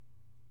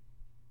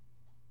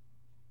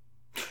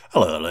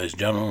Hello, ladies and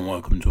gentlemen,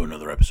 welcome to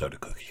another episode of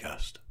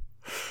CookieCast.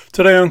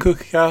 Today on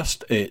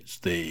CookieCast, it's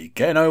the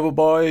Getting Over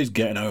Boys,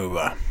 Getting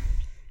Over.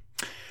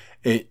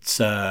 It's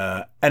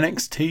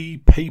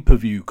NXT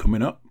pay-per-view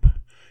coming up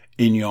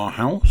in your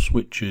house,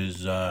 which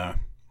is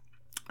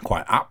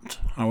quite apt,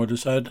 I would have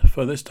said,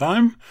 for this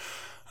time.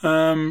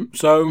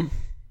 So,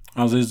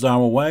 as is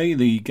our way,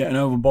 the Getting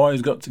Over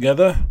Boys got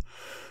together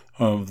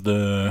over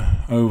the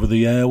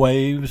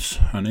airwaves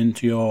and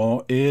into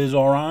your ears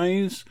or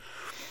eyes.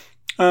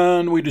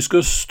 And we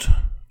discussed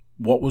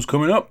what was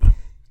coming up,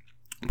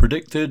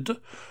 predicted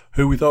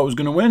who we thought was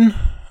going to win,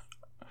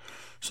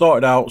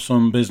 sorted out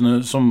some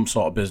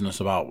sort of business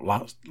about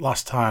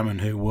last time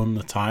and who won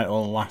the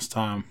title last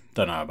time.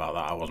 Don't know about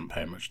that, I wasn't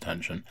paying much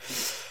attention.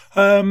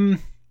 So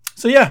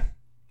yeah,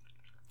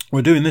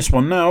 we're doing this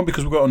one now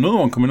because we've got another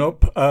one coming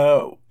up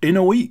in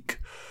a week.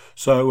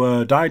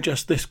 So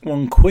digest this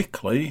one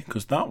quickly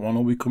because that one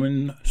will be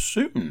coming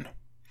soon.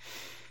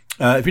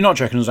 If you're not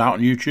checking us out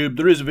on YouTube,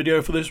 there is a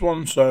video for this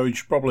one, so you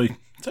should probably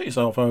take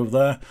yourself over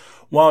there.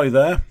 While you're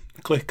there,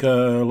 click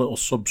a little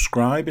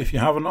subscribe if you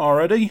haven't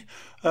already,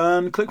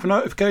 and click for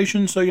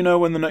notifications so you know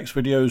when the next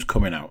video is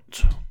coming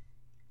out.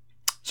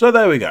 So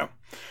there we go.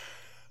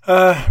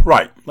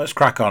 Right, let's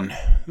crack on.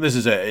 This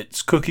is it.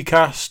 It's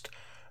CookieCast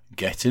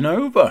Getting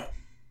Over.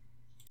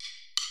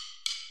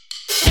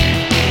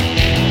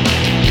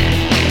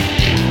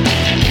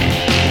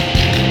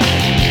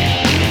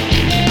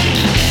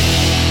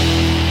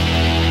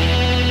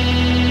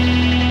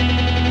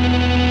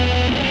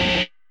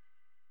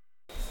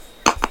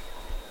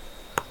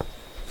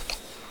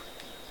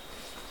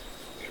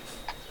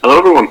 Hello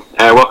everyone,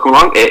 welcome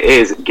along. It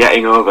is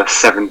Getting Over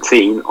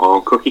 17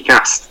 on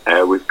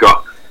CookieCast. We've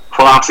got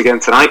full house again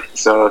tonight,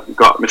 so we've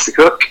got Mr.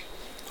 Cook,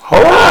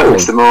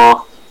 Mr.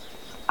 Moore,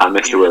 and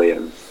Mr.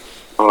 Williams.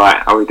 Alright,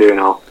 how are we doing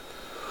all?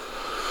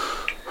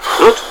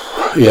 Good?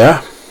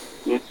 Yeah.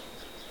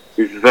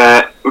 We've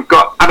had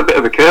a bit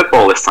of a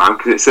curveball this time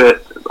because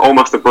it's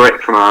almost a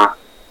break from our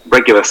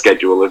regular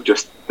schedule of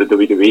just the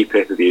WWE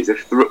pay-per-views.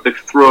 They've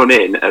thrown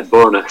in a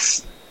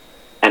bonus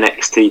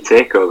NXT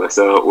takeover,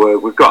 so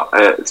we've got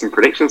some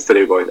predictions to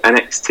do, boys.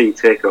 NXT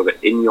takeover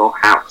in your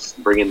house,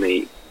 bringing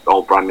the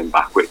old branding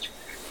back, which,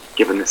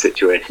 given the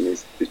situation,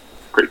 is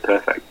pretty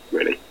perfect,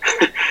 really.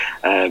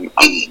 Are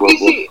we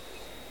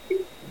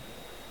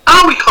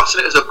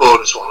classing it as a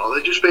bonus one, or are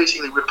they just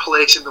basically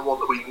replacing the one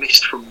that we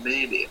missed from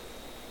Mania?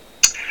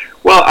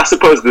 Well, I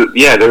suppose that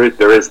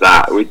there is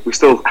that. We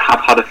still have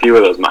had a few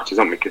of those matches,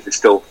 haven't we? Because they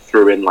still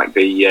threw in like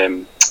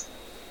the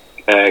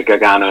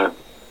Gargano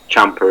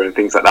Ciampa and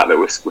things like that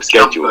were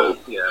scheduled.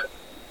 Yeah.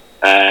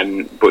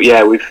 But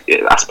yeah,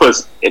 I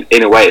suppose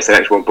in a way it's an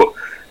extra one. But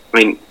I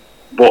mean,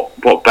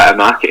 what better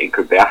marketing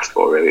could they ask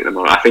for really at the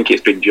moment? I think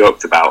it's been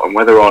joked about, and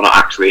whether or not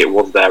actually it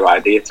was their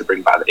idea to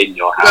bring back the in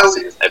your house,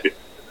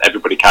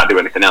 everybody can't do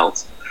anything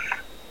else,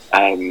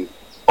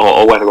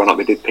 or whether or not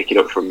they did pick it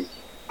up from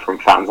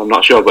fans, I'm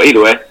not sure. But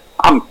either way,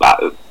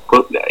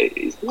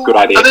 it's a good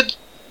idea.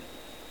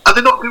 Are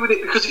they not doing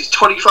it because it's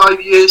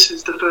 25 years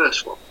since the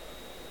first one?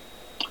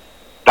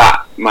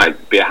 That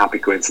might be a happy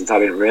coincidence. I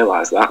didn't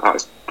realise that. That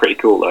was pretty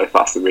cool, though, if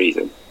that's the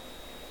reason.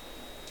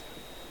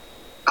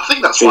 I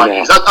think that's right.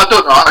 Yeah. I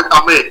don't know.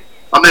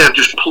 I may have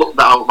just plucked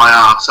that out of my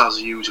arse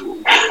as usual.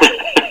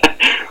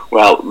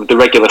 Well, the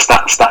regular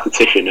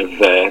statistician of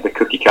the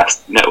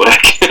CookieCast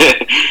network.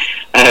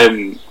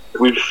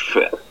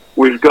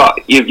 We've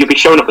got you'll be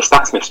showing up the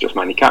stats, mistress,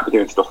 man. You can't be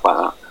doing stuff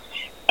like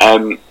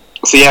that.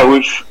 So yeah,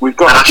 we've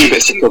got a few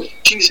bits.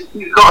 She's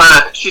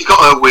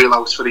got her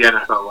wheelhouse for the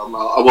NFL.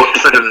 I won't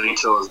tread on any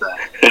toes there.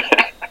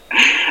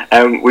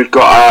 We've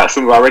got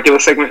some of our regular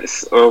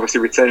segments, obviously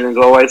returning as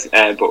always,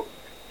 but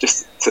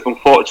just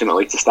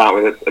unfortunately to start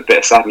with a bit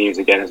of sad news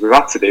again, as we've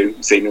had to do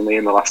seemingly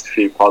in the last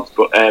few pods.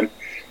 But been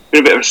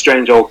a bit of a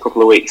strange old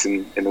couple of weeks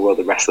in the world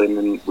of wrestling,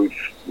 and we've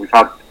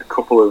had a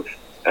couple of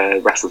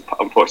wrestlers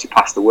unfortunately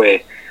passed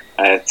away,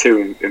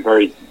 two in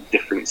very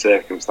different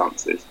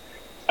circumstances.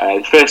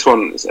 The first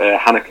one is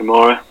Hana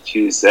Kimura.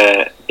 She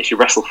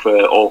wrestled for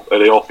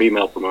the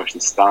all-female promotion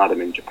Stardom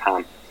in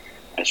Japan.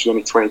 She's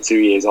only 22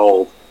 years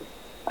old.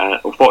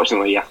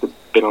 Unfortunately, after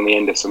being on the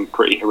end of some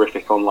pretty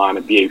horrific online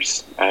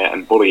abuse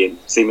and bullying,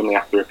 seemingly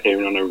after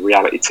appearing on a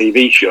reality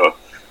TV show,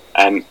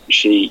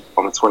 she,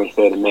 on the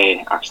 23rd of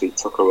May, actually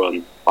took her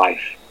own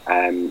life.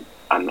 And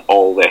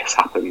all this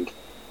happened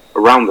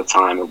around the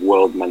time of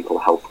World Mental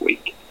Health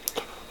Week.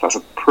 That's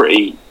a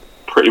pretty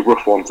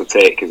rough one to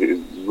take because it was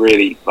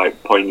really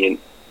poignant.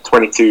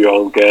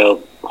 22-year-old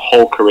girl,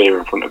 whole career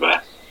in front of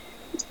her.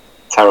 It's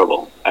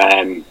terrible.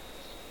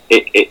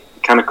 It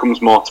kind of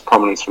comes more to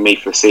prominence for me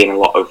for seeing a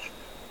lot of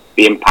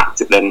the impact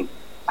it then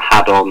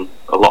had on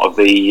a lot of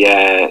the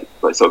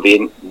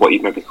what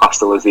you'd maybe class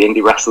still as the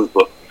indie wrestlers,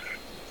 but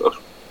sort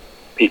of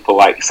people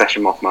like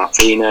Session Moth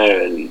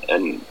Martina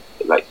and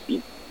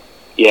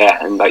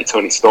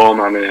Toni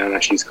Storm. I mean, I know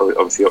she's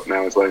obviously up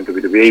now as well in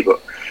WWE,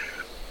 but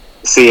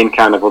seeing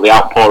kind of all the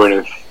outpouring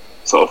of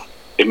sort of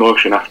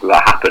emotion after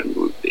that happened,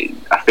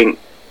 I think,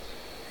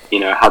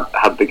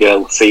 had the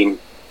girl seen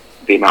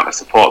the amount of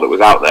support that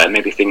was out there,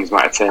 maybe things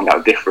might have turned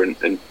out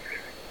different. And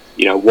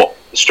what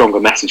stronger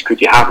message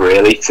could you have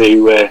really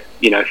to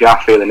if you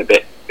are feeling a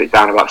bit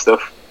down about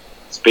stuff,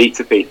 speak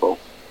to people.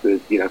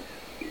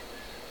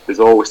 There's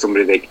always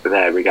somebody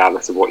there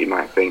regardless of what you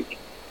might think.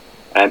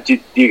 Do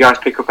you guys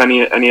pick up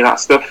any of that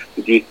stuff?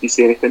 Did you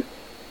see anything?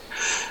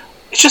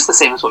 It's just the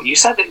same as what you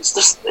said. It's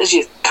just as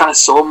you kind of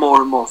saw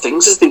more and more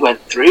things as they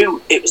went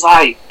through. It was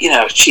like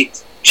she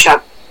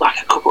had like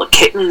a couple of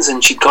kittens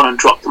and she'd gone and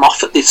dropped them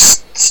off at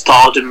this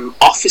Stardom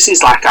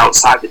offices, like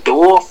outside the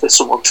door, for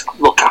someone to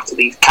look after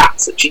these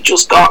cats that she'd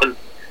just got. And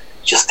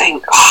just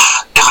think,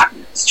 oh God,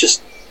 it's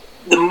just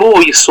the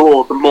more you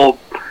saw, the more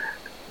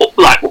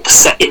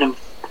upsetting and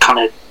kind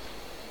of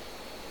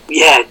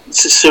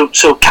so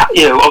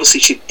obviously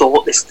she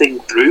thought this thing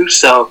through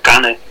so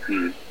kind of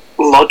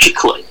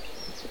logically,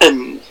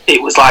 and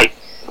it was like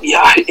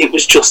it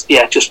was just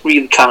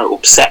really kind of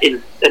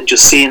upsetting, and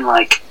just seeing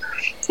like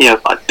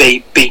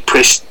Bea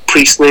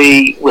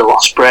Priestley, Will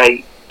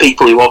Ospreay,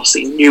 people who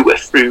obviously knew her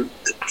through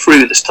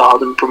the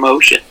Stardom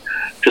promotion,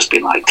 just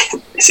being like,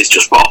 this is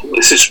just wrong,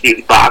 this is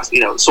really bad,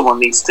 someone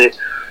needs to,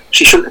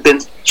 she shouldn't,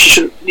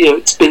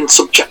 it's been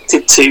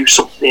subjected to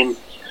something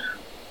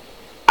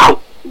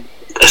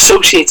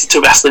associated to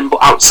wrestling, but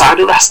outside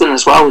of wrestling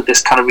as well, with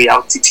this kind of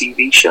reality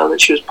TV show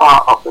that she was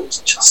part of. And it's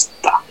just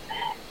that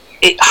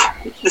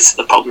this is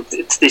the problem.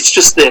 It's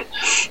just the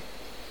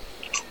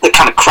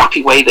kind of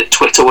crappy way that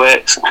Twitter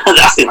works.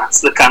 I think that's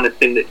the kind of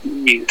thing that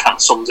really kind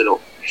of sums it up.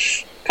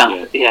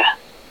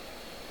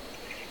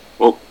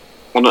 Well,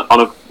 on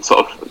a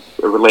sort of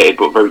a related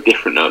but very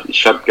different note,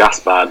 Shad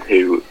Gaspard,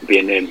 who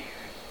being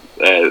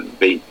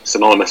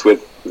synonymous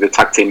with the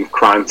tag team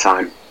Crime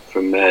Time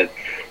from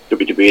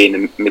WWE in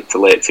the mid to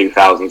late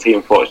 2000s, he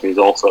unfortunately has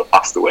also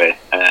passed away,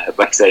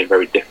 like I say, in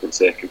very different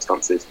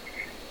circumstances.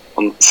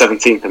 On the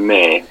 17th of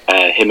May,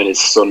 him and his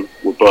son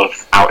were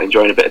both out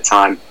enjoying a bit of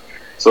time,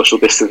 social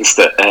distanced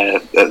at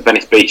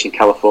Venice Beach in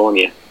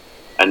California,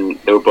 and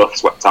they were both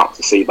swept out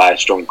to sea by a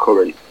strong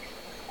current.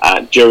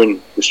 During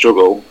the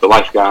struggle, the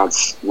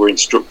lifeguards were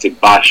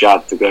instructed by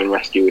Shad to go and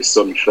rescue his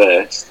son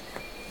first,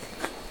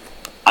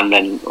 and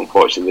then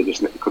unfortunately they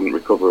just couldn't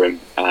recover him,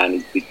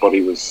 and his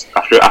body was,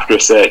 after a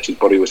search, his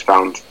body was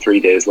found 3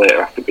 days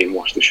later after being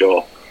washed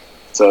ashore.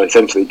 So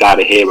essentially died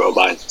a hero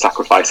by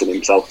sacrificing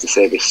himself to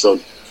save his son.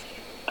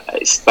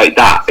 It's like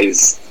that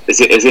is as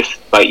if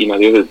like the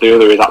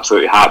other is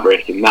absolutely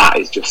heartbreaking. That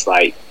is just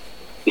like,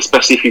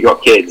 especially if you've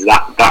got kids,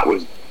 that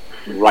was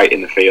right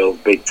in the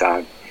field, big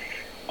time.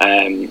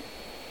 They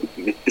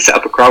set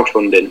up a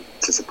crowdfunding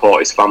to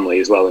support his family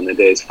as well in the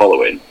days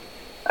following.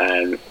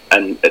 And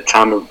at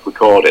time of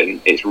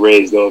recording, it's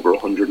raised over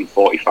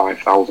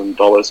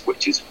 $145,000,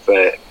 which is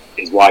for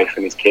his wife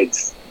and his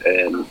kids,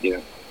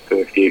 for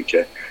the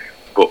future.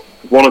 But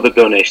one of the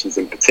donations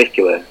in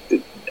particular,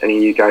 did any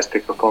of you guys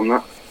pick up on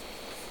that?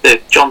 The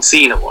John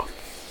Cena one.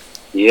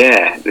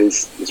 Yeah,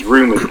 there's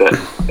rumours that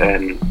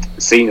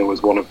Cena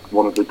was one of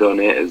the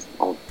donators,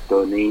 or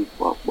donee,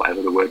 well,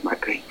 whatever the word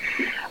might be,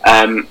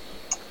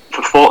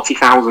 for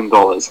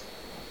 $40,000.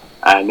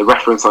 And the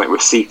reference on it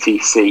was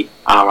CTC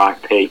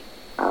RIP.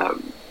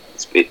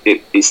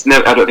 It's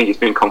no, I don't think it's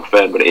been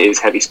confirmed, but it is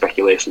heavy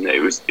speculation that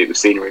it was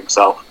Cena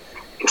himself,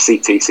 because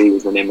CTC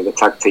was the name of the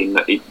tag team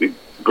that he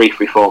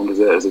briefly formed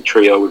as a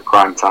trio with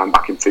Crime Time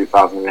back in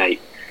 2008.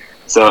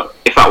 So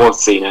if that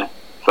was Cena,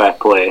 fair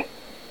play.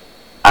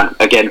 And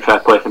again, fair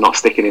play for not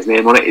sticking his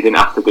name on it. He didn't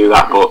have to do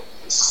that, but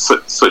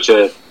such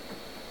a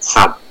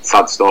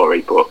sad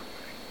story. But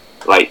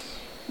like,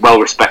 well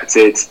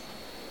respected.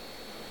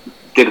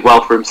 Did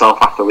well for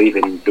himself after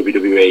leaving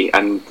WWE,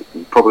 and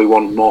probably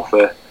one more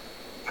for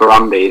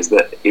Andy is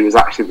that he was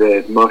actually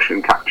the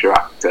motion capture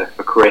actor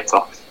for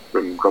Kratos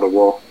from God of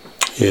War.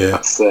 Yeah,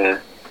 that's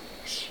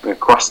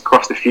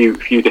crossed a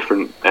few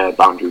different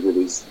boundaries with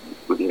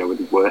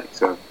his work.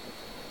 So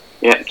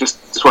yeah,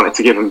 just wanted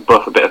to give them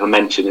both a bit of a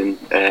mention.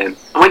 And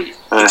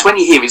it's when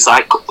you hear his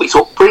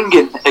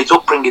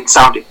upbringing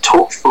sounded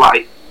tough,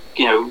 like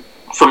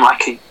from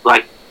like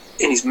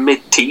in his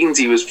mid-teens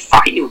he was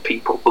fighting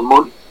people for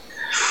money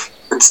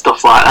and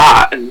stuff like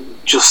that, and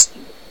just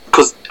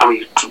because he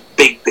was a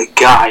big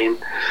guy, and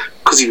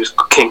because he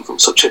came from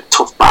such a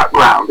tough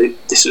background,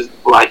 this was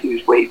like he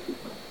was way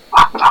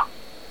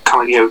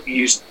kind of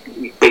used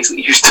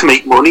to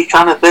make money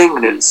kind of thing,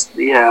 and it's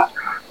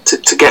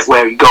to get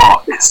where he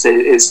got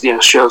is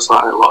shows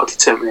like a lot of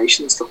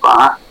determination and stuff like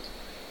that.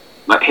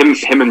 Like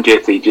him and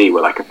JTG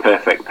were like a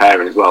perfect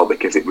pairing as well,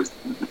 because it was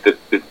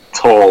the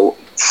tall,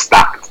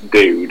 stacked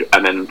dude,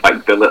 and then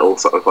like the little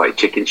sort of like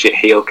chicken shit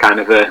heel kind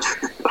of a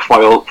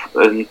foil.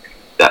 And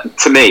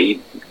to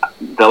me,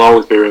 they'll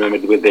always be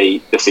remembered with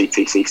the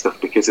CTC stuff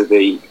because of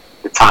the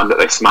time that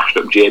they smashed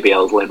up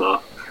JBL's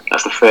limo.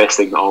 That's the first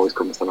thing that always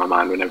comes to my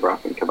mind whenever I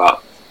think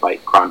about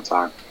like Crime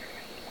Time.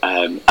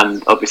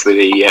 And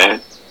obviously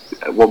at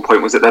one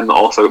point was it them that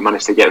also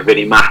managed to get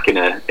Vinnie Mac in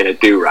a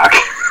do-rag.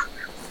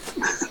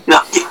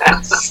 No,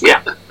 yes,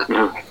 yeah.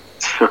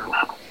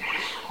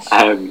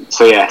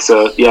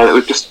 So it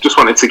was just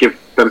wanted to give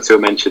them to a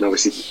mention.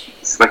 Obviously,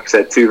 it's like I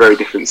said, two very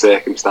different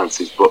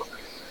circumstances. But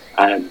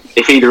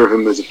if either of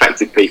them has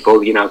affected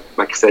people, you know,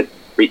 like I said,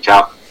 reach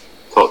out,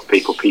 talk to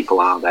people. People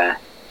are there.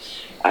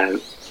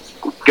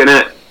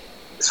 Gonna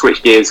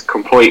switch gears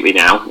completely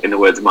now, in the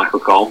words of Michael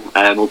Cole.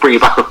 We'll bring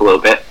it back up a little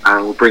bit,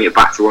 and we'll bring it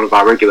back to one of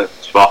our regular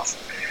spots.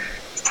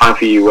 It's time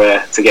for you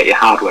to get your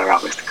hardware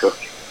out, Mr. Cook.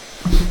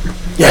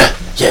 Yeah.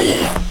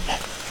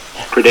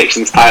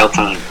 Predictions title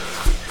time.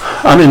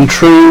 And in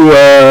true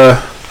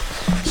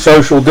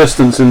social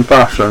distancing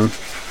fashion,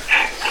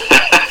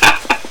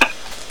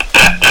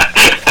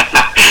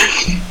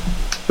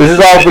 this is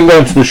how I've been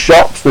going to the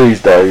shops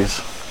these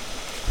days,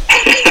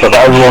 so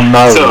that everyone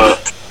knows. So,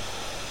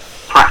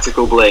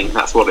 practical bling,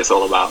 that's what it's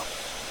all about.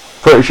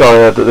 Pretty sure I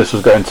heard that this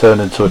was getting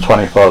turned into a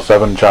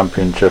 24/7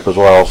 championship as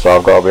well, so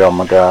I've got to be on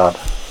my guard.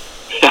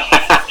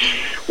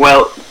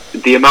 Well,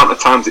 the amount of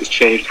times it's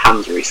changed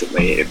hands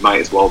recently, it might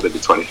as well be the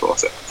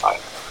 24/7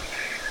 title.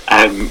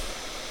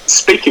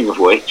 Speaking of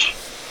which,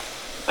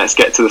 let's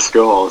get to the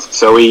scores.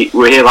 So we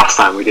were here last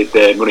time, we did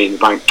the Money in the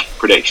Bank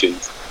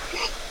predictions.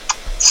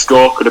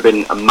 Score could have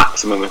been a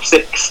maximum of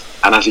 6,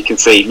 and as you can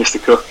see, Mr.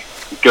 Cook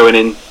going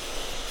in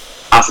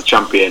as a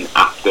champion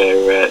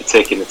after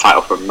taking the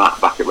title from Matt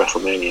back at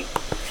WrestleMania.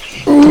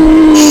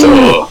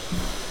 So,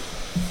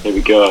 here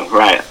we go.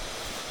 Right.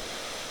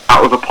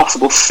 Out of a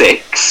possible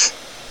 6,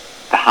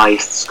 the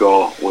highest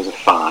score was a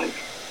 5.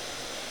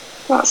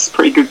 That's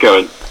pretty good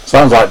going.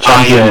 Sounds like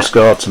champion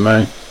score to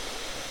me.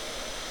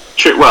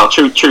 True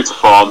to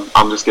form.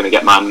 I'm just going to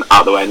get mine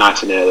out of the way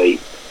nice and early.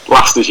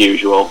 Last as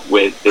usual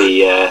with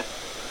the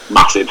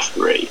massive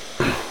 3.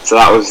 So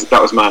that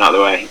was mine out of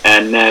the way.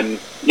 And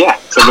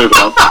so moving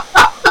on.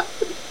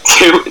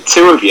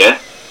 Two of you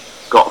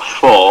got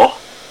 4.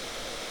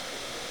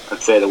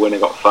 I'd say the winner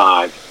got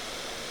 5.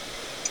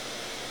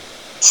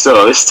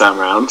 So this time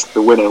round,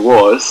 the winner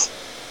was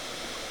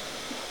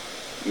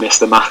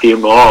Mr. Matthew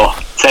Moore,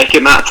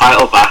 taking that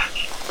title back.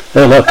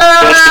 Hey, look.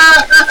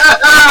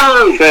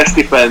 First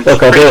defence.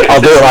 Look, I'll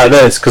do it like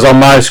this, because on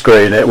my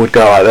screen it would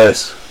go like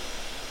this.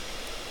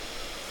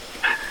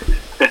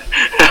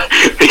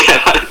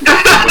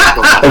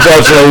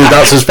 Unfortunately,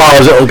 that's as far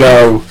as it'll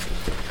go.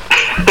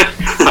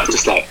 That's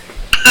just like.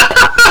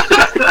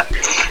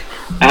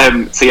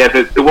 So yeah,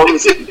 the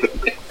ones.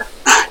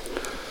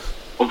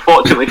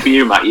 Unfortunately for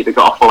you, Matt, you'd have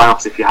got a full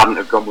house if you hadn't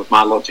have gone with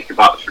my logic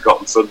about the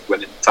Forgotten Sons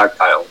winning the tag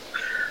title.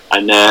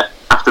 And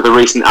after the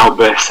recent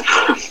outburst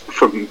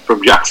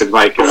from Jackson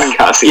Michael, I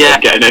can't see him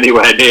getting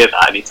anywhere near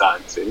that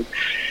anytime soon.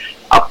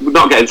 I'm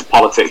not getting into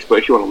politics, but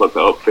if you want to look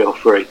that up, feel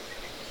free.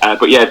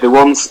 But yeah, the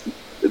ones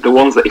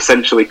that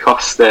essentially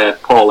cost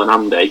Paul and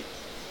Andy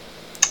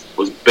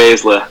was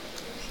Baszler,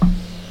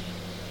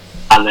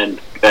 and then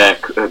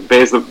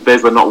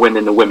Baszler not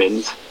winning the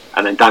women's,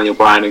 and then Daniel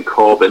Bryan and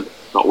Corbin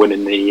not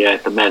winning the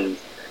men's.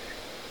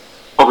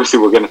 Obviously,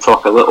 we're going to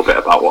talk a little bit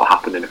about what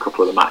happened in a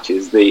couple of the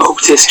matches.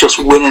 Otis just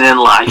winning in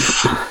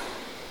life.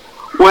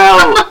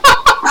 Well,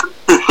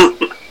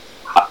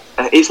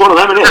 it's one of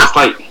them, isn't it? It's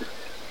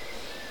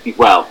like,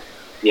 well,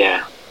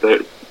 yeah.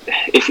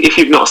 If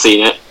you've not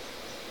seen it,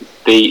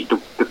 the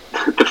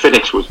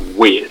finish was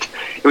weird.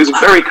 It was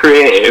very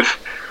creative,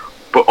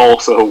 but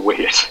also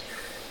weird.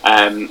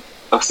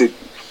 Obviously,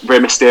 Rey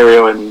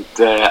Mysterio and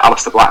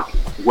Aleister Black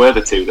were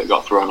the two that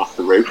got thrown off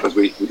the roof, as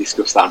we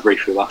discussed that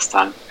briefly last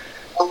time.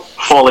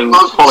 Falling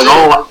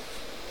all.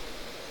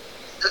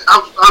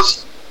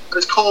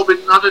 Has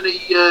Corbin had any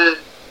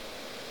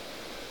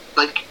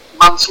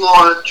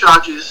manslaughter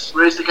charges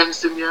raised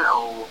against him yet,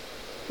 or?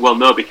 Well,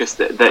 no, because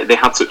they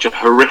had such a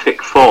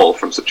horrific fall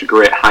from such a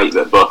great height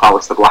that both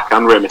Aleister Black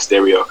and Rey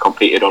Mysterio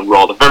competed on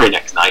Raw the very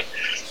next night,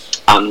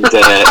 and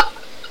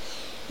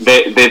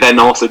they then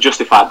also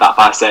justified that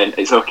by saying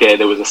it's okay,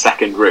 there was a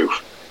second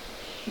roof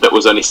that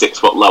was only 6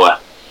 foot lower,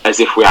 as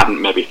if we hadn't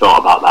maybe thought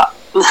about that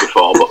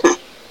before. But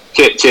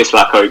cheers for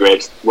that, Corey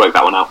Graves, worked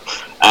that one out.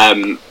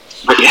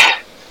 But yeah,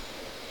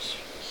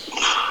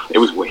 it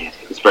was weird.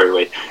 It was very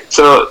weird.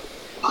 So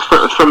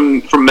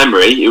from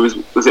memory,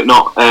 was it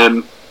not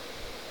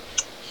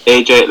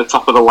AJ at the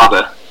top of the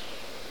ladder,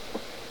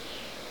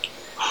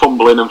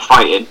 fumbling and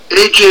fighting?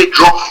 AJ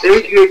dropped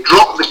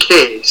the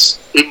case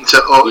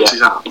into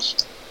Otis's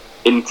arms.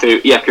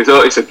 Because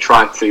Otis had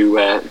tried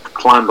to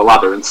climb the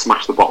ladder and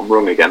smash the bottom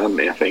rung again, hadn't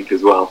he? I think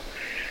as well.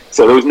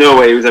 So there was no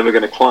way he was ever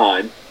going to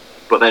climb.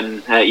 But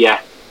then,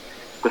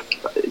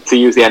 to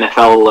use the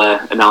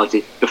NFL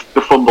analogy, the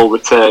fumble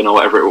return or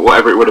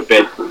whatever it would have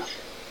been,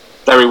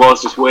 there he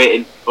was, just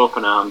waiting,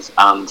 open arms,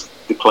 and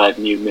declared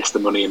new Mr.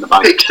 Money in the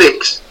Bank. Pick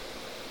 6.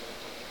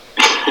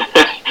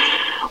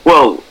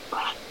 Well,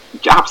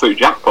 absolute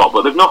jackpot.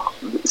 But they've not,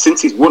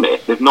 since he's won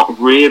it, they've not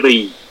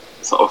really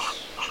sort of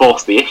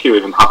forced the issue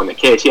of him having a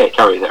case. Yeah, he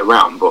carries it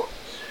around, but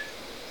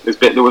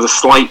there was a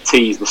slight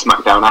tease the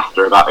SmackDown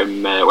after about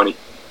him when he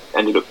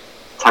ended up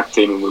tag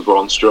teaming with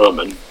Braun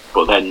Strowman,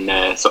 but then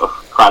sort of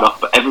cried off.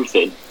 But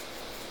everything,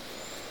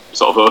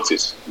 sort of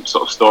Otis,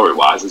 sort of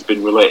story-wise, has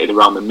been related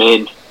around the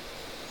main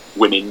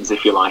winnings,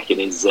 if you like, in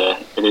his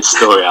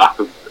story arc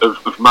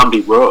of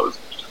Mandy Rose.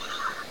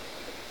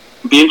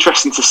 It'd be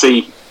interesting to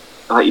see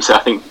like you said, I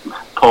think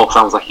Paul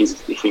sounds like he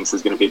thinks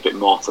there's going to be a bit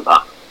more to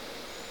that.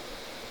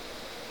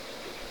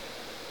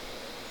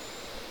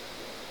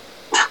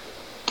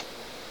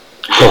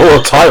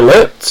 Oh,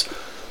 tight-lipped.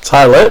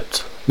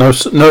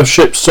 No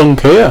ship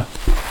sunk here.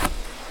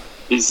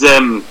 Is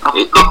let's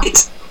put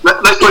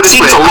it this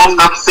way.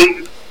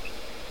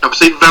 I've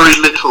seen very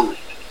little.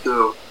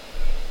 So.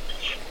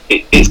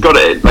 It's got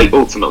to, like,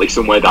 ultimately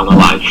somewhere down the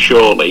line.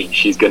 Surely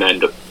she's going to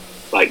end up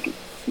like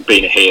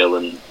being a heel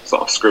and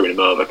sort of screwing him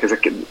over, because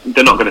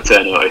they're not going to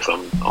turn notice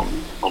on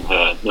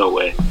her. No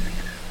way.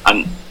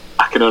 And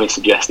I can only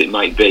suggest it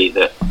might be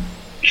that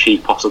she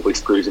possibly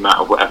screws him out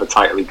of whatever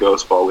title he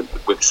goes for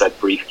with said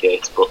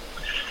briefcase. But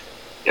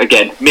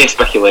again, mere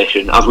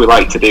speculation, as we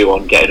like to do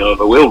on Getting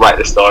Over. We'll write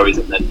the stories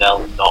and then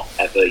they'll not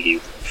ever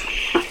use them.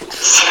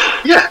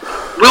 Yeah,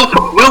 we'll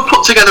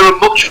put together a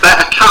much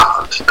better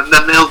card and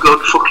then they'll go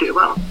and fuck it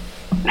around.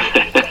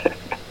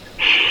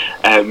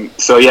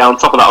 So yeah, on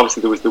top of that,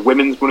 obviously there was the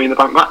women's Money in the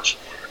Bank match.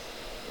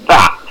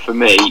 That, for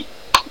me,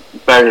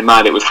 bearing in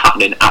mind it was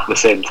happening at the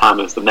same time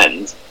as the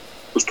men's,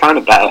 was kind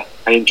of better.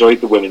 I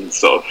enjoyed the women's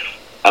sort of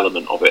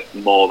element of it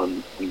more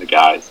than the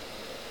guys.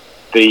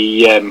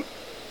 The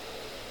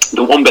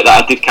one bit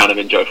that I did kind of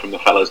enjoy from the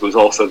fellas was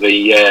also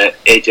the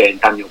AJ and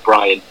Daniel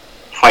Bryan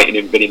fighting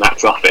in Vinnie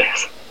Mac's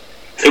office.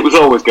 It was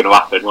always going to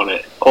happen, wasn't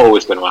it?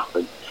 Always going to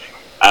happen.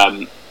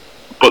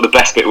 But the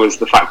best bit was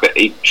the fact that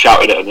he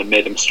shouted at them and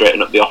made them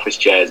straighten up the office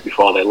chairs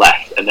before they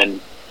left, and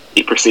then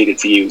he proceeded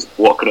to use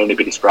what can only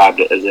be described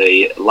as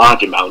a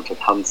large amount of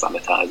hand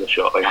sanitizer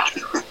shortly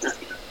after.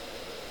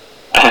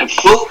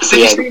 Well,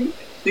 did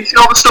you see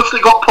all the stuff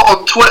that got put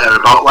on Twitter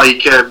about,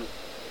 like,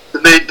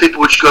 the main people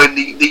were just going,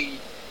 the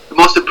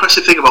most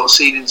impressive thing about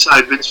seeing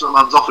inside Vince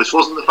McMahon's office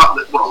wasn't the fact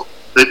that, well,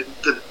 the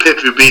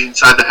pay-per-view being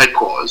inside the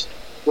headquarters,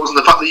 wasn't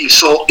the fact that you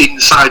saw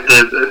inside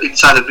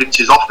of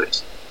Vince's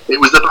office. It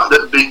was the fact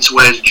that Vince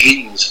wears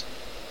jeans.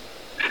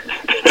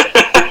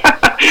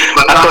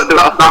 But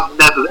that's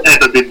never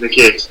ever been the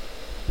case.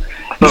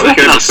 He's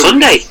working on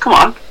Sunday, come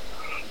on.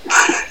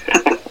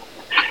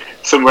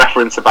 Some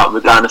reference about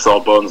the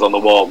dinosaur bones on the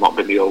wall not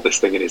being the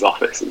oldest thing in his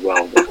office as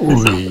well.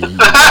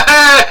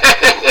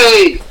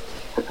 Hey!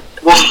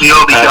 Wasn't the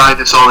only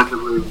dinosaur in the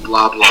room,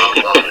 blah blah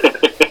blah.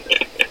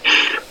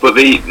 But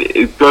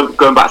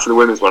going back to the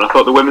women's one, I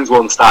thought the women's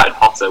one started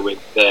hotter with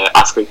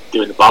Asuka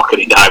doing the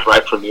balcony dive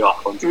right from the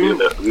off onto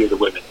the other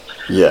women,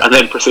 and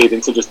then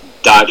proceeding to just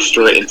dive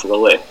straight into the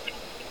lift.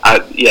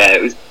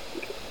 It was,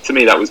 to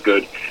me, that was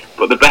good.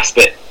 But the best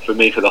bit for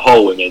me for the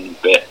whole women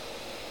bit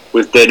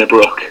was Dana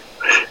Brooke.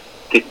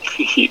 Do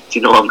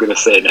you know what I'm going to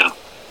say now?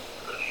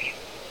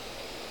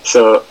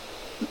 So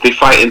they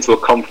fight into a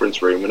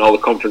conference room, and all the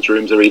conference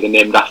rooms are either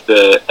named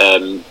after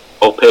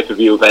or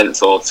pay-per-view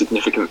events or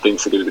significant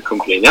things to do with the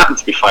company, and they happened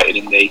to be fighting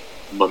in the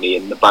Money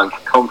in the Bank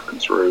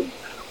conference room,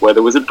 where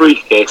there was a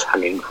briefcase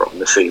hanging from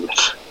the ceiling.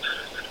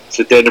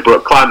 So Dana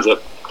Brooke climbs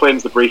up,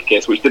 claims the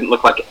briefcase, which didn't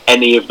look like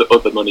any of the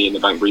other Money in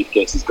the Bank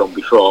briefcases gone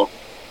before,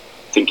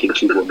 thinking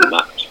she'd won the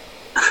match.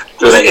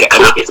 So was it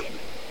clear?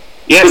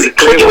 Yes, was it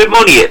clear with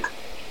money in?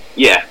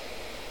 Yeah.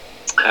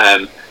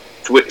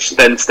 To which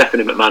then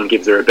Stephanie McMahon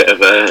gives her a bit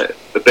of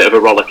a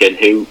rollicking,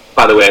 who,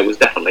 by the way, was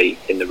definitely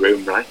in the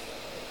room, right?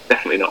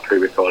 Definitely not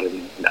pre-recorded.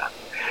 No.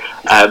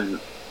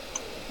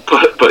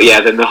 But yeah,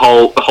 then the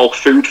whole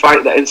food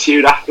fight that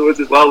ensued afterwards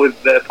as well, with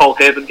Paul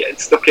Heyman getting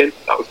stuck in.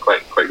 That was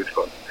quite good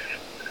fun.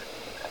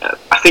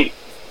 I think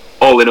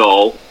all in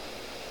all,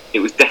 it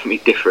was definitely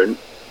different.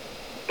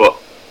 But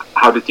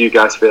how did you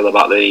guys feel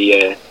about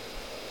the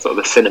sort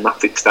of the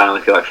cinematic style?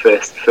 If you like,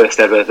 first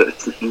ever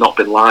that's not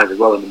been live as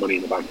well in the Money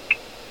in the Bank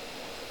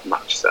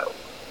match itself.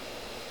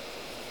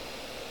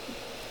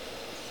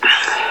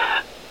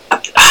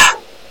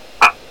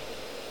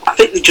 I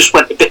think they just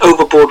went a bit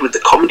overboard with the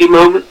comedy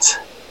moments.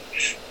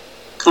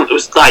 It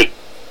was like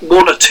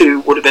one or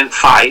two would have been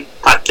fine.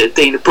 Like the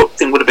Dana Brooke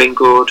thing would have been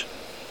good.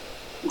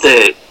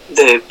 The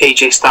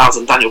AJ Styles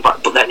and Daniel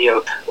Bryan, but then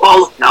look,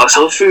 now let's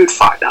have a food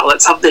fight. Now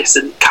let's have this,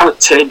 and kind of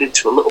turned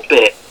into a little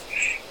bit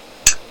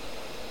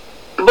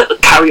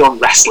of carry on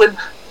wrestling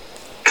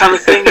kind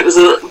of thing. It was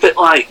a little bit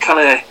like kind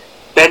of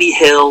Benny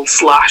Hill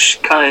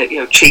 / kind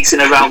of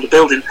chasing around the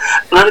building,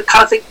 and I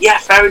kind of think, yeah,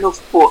 fair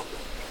enough, but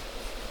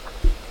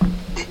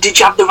did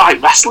you have the right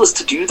wrestlers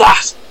to do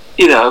that?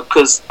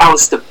 Because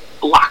Aleister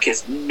Black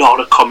is not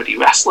a comedy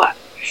wrestler.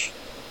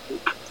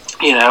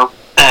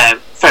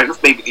 Fair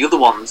enough, maybe the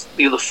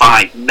other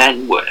 5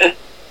 men were.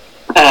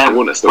 I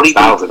wouldn't have stuck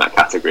Styles in that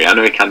category. I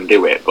know he can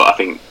do it, but I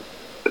think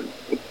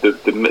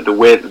the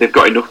way that they've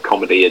got enough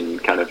comedy and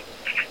kind of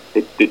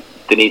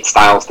they need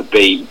Styles to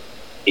be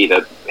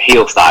either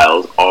heel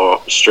Styles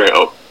or straight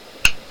up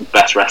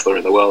best wrestler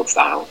in the world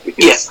Styles,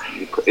 because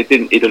he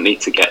didn't need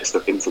to get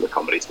stuck into the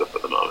comedy stuff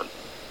at the moment.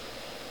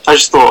 I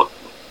just thought,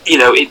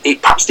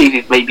 it perhaps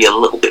needed maybe a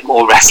little bit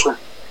more wrestling,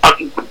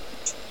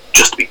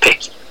 just to be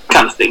picky,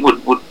 kind of thing.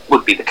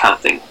 Would be the kind of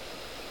thing.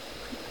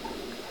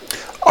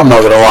 I'm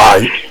not gonna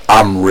lie,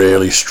 I'm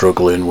really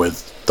struggling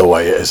with the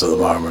way it is at the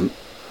moment.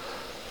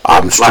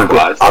 I'm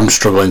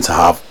struggling to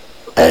have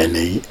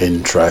any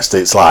interest.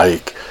 It's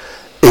like,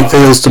 it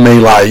feels to me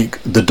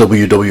like the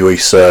WWE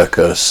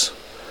circus.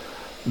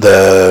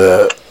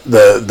 There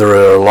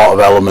are a lot of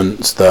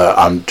elements that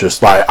I'm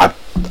just like,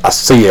 I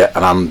see it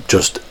and I'm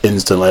just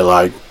instantly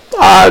like,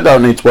 I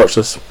don't need to watch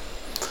this.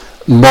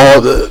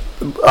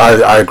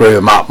 I agree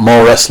with Matt.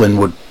 More wrestling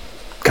would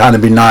kind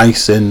of be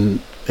nice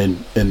in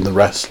the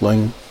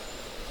wrestling.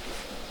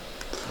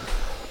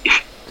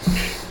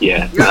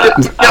 Yeah.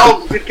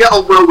 You'd get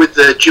on well with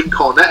Jim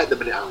Cornette at the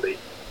minute, Andy.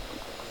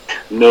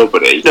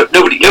 Nobody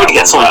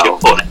gets on Jim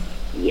Cornette.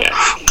 Yeah.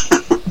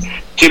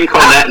 Jim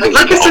Cornette doesn't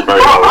Like I get said on very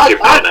well with Jim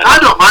before, Cornette. I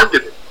don't mind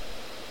him.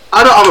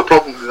 I don't have a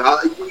problem with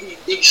that.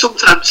 He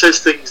sometimes says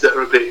things that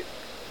are a bit.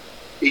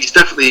 He's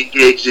definitely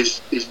engaged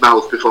his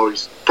mouth before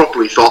he's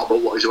properly thought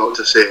about what he's about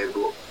to say.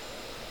 But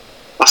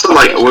I still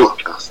like his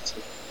podcast.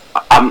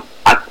 I'm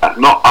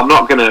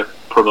not going to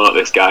promote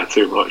this guy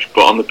too much,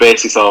 but on the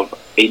basis of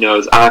he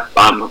knows,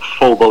 I'm a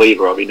full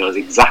believer of he knows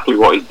exactly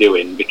what he's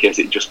doing, because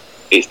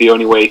it's the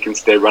only way he can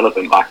stay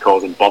relevant by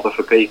causing bother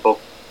for people.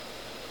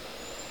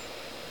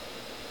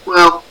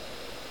 Well,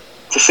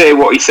 to say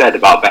what he said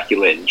about Becky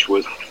Lynch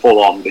was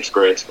full on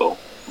disgraceful,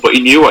 but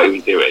he knew what he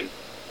was doing.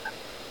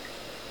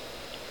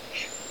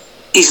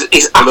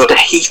 He's after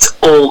heat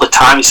all the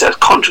time. He says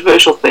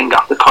controversial thing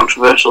after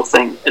controversial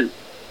thing, and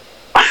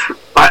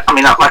like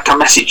I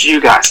messaged you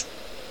guys,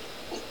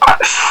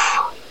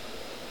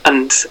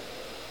 and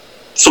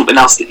something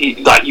else that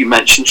you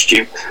mentioned,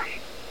 Stu.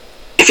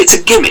 If it's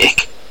a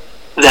gimmick,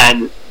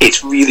 then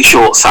it's really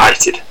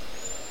short-sighted.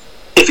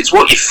 If it's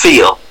what you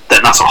feel,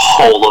 then that's a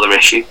whole other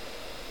issue,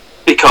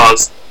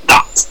 because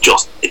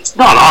it's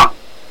not on.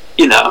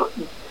 You know,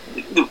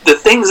 the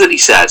things that he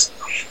says.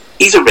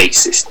 He's a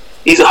racist.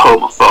 He's a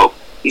homophobe.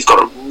 He's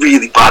got a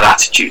really bad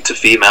attitude to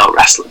female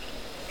wrestling.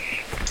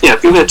 You know,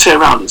 if you're going to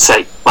turn around and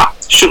say, "Well,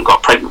 she shouldn't have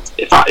got pregnant,"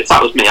 if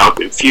that was me, I would have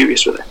been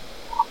furious with it.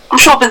 I'm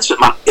sure Vince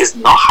McMahon is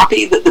not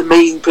happy that the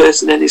main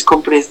person in his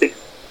company is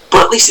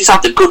but at least he's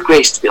had the good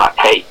grace to be like,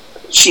 "Hey,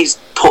 she's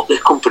put the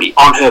company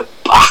on her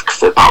back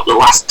for about the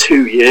last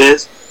 2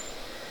 years,"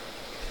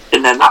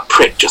 and then that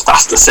prick just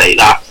has to say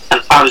that,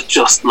 and I was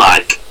just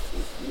like,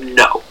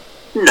 no,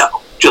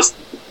 just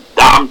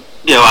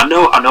I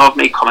know I've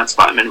made comments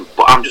about him,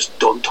 but I'm just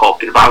done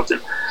talking about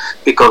him,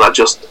 because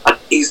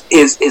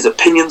his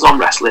opinions on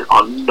wrestling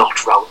are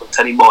not relevant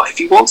anymore. If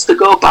he wants to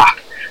go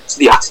back to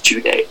the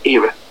Attitude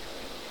Era,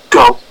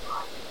 go.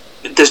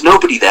 There's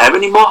nobody there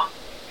anymore.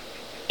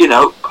 You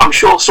know, I'm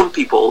sure some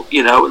people,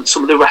 you know, and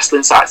some of the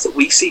wrestling sites that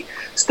we see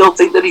still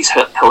think that he's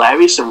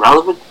hilarious and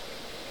relevant.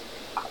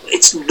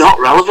 It's not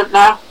relevant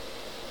now.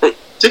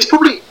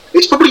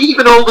 It's probably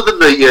even older than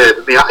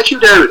the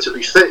Attitude Era. To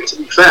be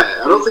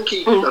fair, I don't think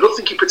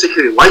he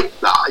particularly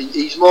liked that.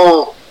 He's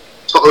more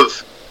sort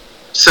of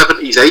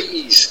 70s,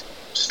 80s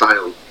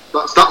style.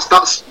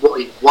 That's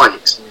what he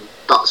likes.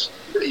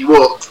 And he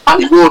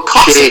won't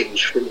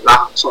change from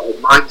that sort of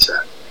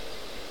mindset.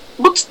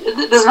 But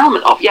there's an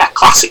element of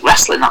classic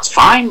wrestling. That's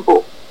fine,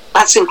 but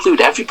let's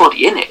include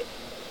everybody in it.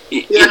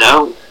 You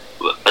know,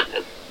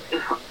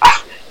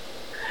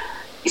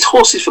 it's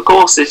horses for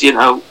courses. You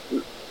know.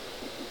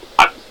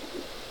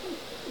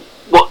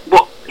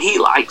 What he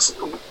likes,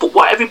 but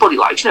what everybody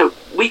likes. You know,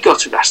 we go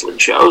to wrestling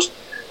shows,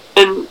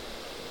 and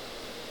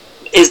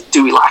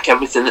do we like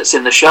everything that's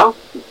in the show?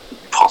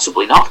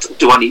 Possibly not.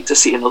 Do I need to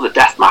see another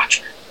death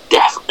match?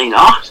 Definitely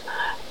not.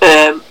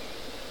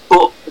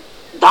 But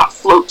that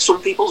floats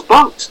some people's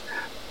boats.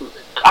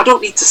 I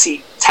don't need to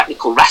see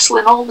technical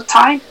wrestling all the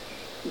time,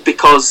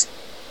 because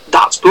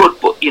that's good.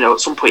 But you know, at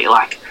some point you're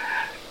like,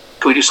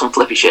 can we do some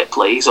flippy shit,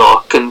 please?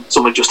 Or can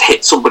someone just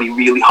hit somebody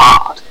really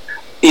hard?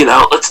 You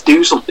know, let's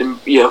do something,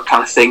 you know,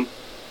 kind of thing.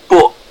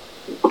 But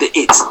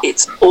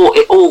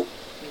it all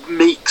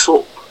makes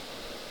up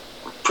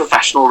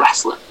professional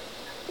wrestling.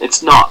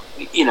 It's not,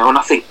 you know, and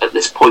I think at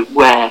this point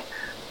where,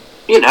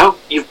 you know,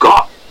 you've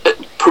got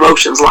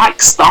promotions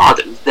like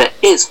Stardom, there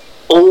is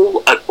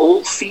an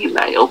all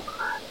female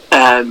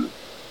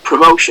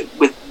promotion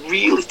with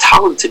really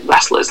talented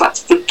wrestlers.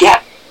 Let's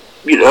forget,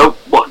 you know,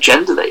 what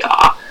gender they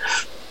are.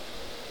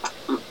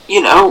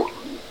 You know,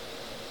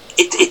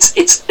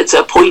 it's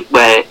a point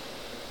where,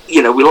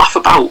 you know, we laugh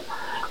about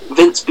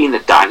Vince being a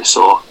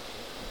dinosaur.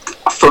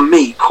 For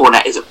me,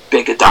 Cornette is a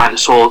bigger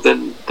dinosaur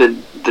than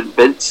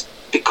Vince,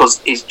 because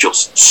he's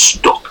just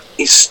stuck.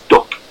 He's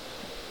stuck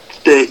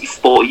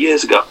 34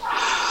 years ago,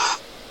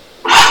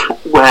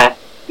 where,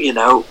 you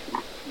know,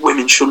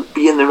 women shouldn't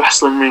be in the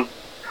wrestling ring.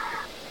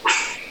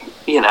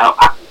 You know,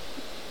 I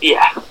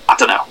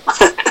don't know.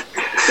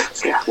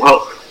 Yeah,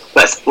 well.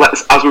 Let's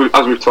as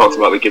we've talked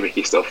about the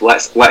gimmicky stuff,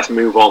 let's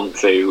move on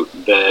to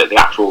the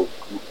actual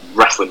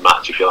wrestling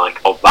match, if you like,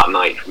 of that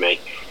night for me.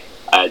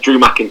 Drew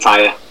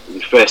McIntyre,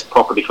 his first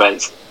proper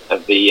defence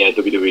of the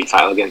WWE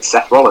title against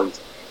Seth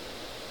Rollins.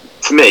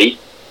 To me,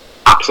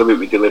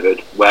 absolutely delivered.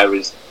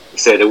 Whereas,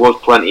 say, there was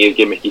plenty of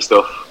gimmicky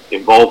stuff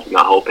involved in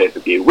that whole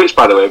pay-per-view, which,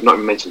 by the way, I've not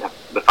even mentioned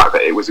the fact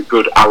that it was a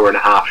good hour and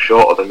a half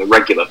shorter than the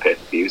regular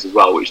pay-per-views as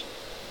well, which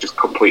just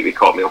completely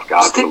caught me off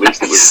guard. But at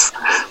least it was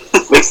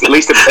at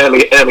least an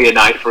earlier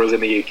night for us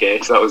in the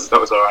UK, so that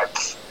was all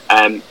right.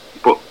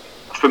 But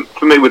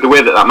for me, with the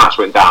way that match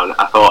went down,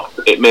 I thought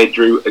it made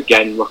Drew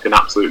again look an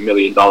absolute $1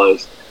 million,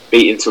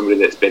 beating somebody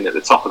that's been at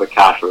the top of the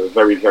card for a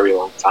very, very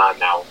long time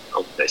now,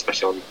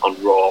 especially on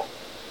Raw.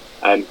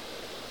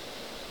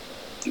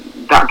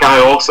 That guy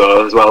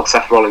also, as well,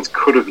 Seth Rollins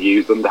could have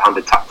used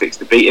underhanded tactics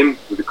to beat him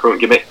with the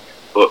current gimmick,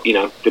 but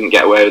didn't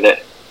get away with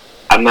it.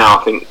 And now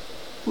I think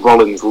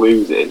Rollins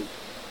losing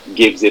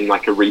gives him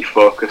like a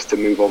refocus to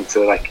move on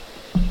to like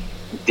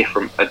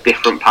a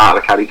different part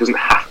of the card. He doesn't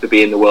have to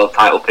be in the world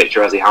title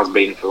picture as he has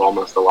been for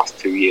almost the last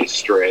 2 years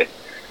straight.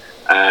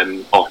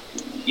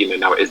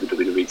 Now it is the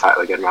WWE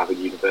title again rather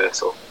than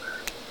Universal.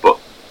 But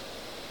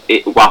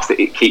whilst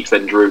it keeps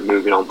then Drew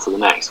moving on to the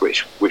next,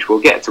 which we'll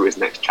get to his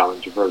next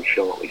challenger very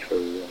shortly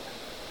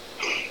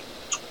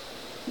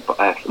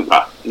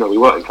no, we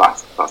won't. In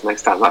fact, that's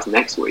next time. That's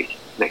next week.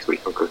 Next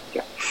week on Cookie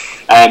Cat.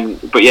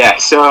 But yeah,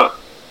 so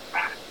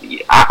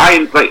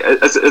I like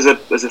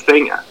as a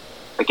thing.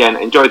 Again,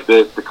 enjoyed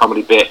the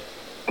comedy bit.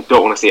 I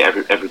don't want to see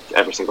it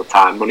every single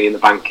time. Money in the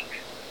Bank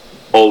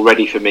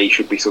already for me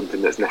should be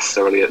something that's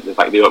necessarily at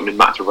the opening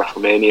match of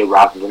WrestleMania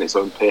rather than its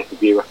own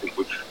pay-per-view. I think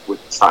with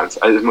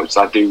starting as much as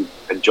I do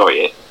enjoy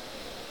it,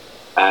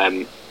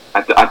 I'd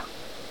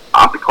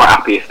be quite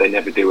happy if they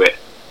never do it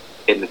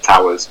in the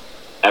Towers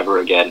ever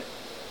again.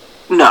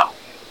 No,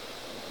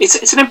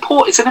 it's an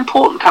important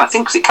kind of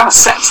thing because it kind of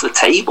sets the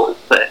table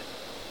for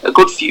a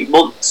good few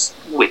months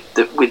with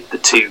the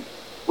two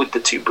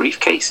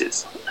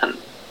briefcases, and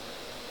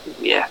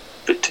yeah,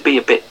 but to be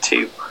a bit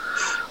too.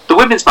 The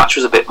women's match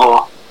was a bit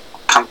more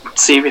kind of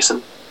serious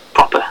and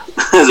proper,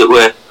 as it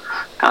were,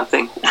 kind of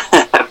thing.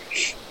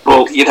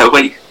 Well,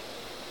 when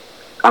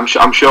I'm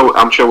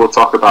sure we'll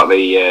talk about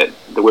the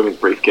women's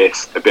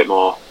briefcase a bit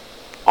more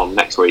on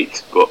next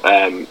week's, but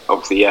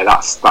obviously, yeah,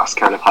 that's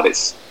kind of had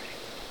its,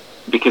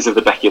 because of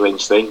the Becky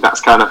Lynch thing, that's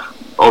kind of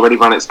already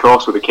run its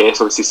course with the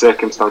case. Obviously,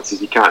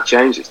 circumstances you can't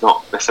change. It's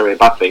not necessarily a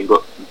bad thing,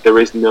 but there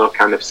is no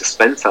kind of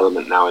suspense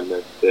element now in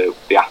the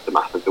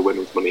aftermath of the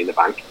women's Money in the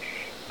Bank,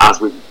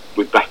 as with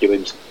Becky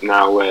Lynch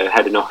now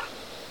heading off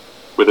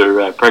with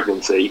her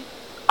pregnancy.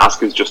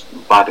 Asuka's just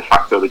by de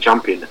facto the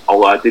champion.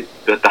 Although I did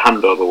the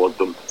handover was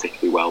done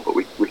particularly well, but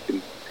we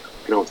can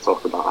always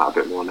talk about that a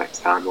bit more next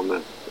time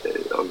on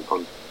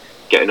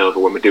getting over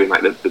when we're doing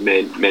like the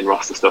main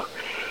roster stuff.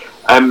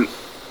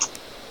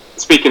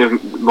 Speaking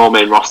of more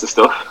main roster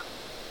stuff,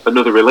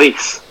 another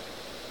release.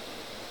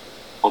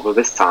 Although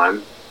this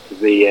time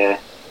the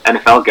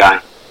NFL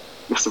guy,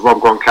 Mr. Rob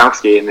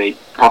Gronkowski, in the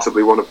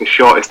possibly one of the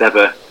shortest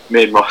ever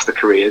main roster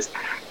careers,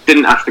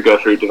 didn't have to go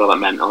through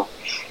developmental,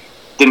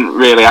 didn't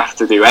really have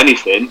to do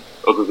anything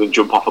other than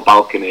jump off a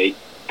balcony,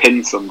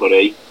 pin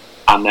somebody,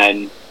 and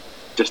then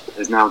just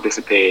has now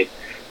disappeared,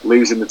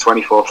 losing the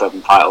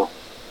 24/7 title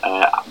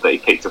that he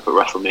picked up at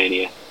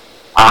WrestleMania.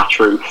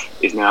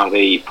 R-Truth is now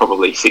the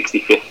probably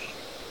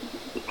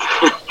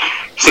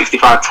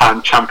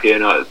 65-time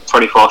champion, or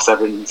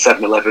 24/7,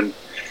 7-Eleven,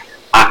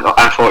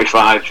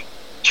 I-45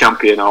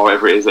 champion, or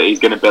whatever it is that he's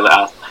going to bill it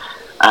as.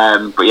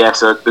 But yeah,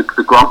 so the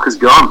Gronk has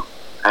gone.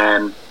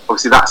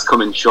 Obviously, that's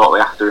coming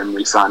shortly after him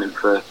re-signing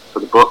for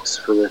the Bucks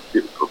for the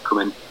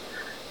upcoming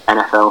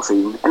NFL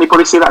season.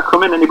 Anybody see that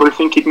coming? Anybody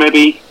think he'd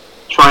maybe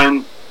try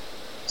and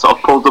sort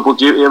of pull double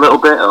duty a little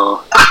bit,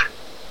 or?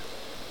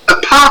 A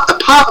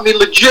part of me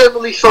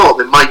legitimately thought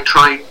they might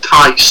try and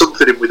tie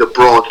something in with a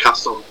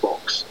broadcast on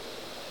Fox.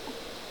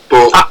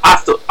 But I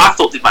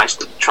thought they might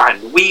try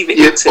and weave it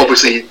into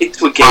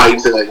a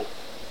game.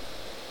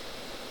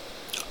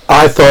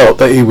 I thought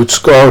that he would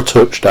score a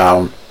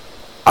touchdown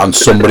and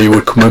somebody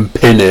would come and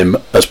pin him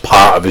as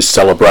part of his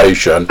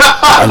celebration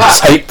and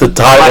take the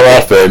title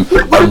off him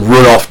and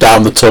run off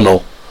down the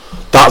tunnel.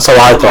 That's how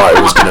I thought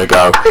it was going to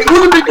go. It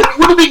would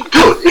have been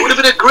good. It would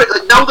have been a great.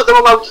 Like, now that they're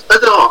allowed to,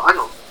 hang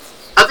on.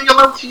 Are they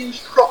allowed to use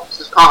props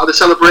as part of the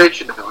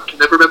celebration now? I can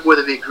never remember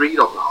whether they agreed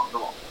on that or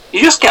not.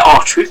 You just get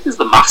R-Truth as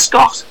the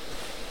mascot.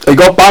 It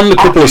got banned a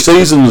couple of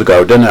seasons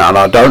ago, didn't it? And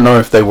I don't know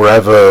if they were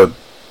ever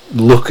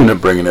looking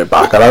at bringing it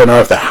back. I don't know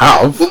if they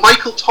have. Well,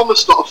 Michael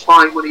Thomas got a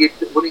fine when he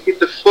hit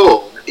the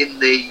phone in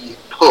the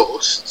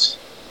posts.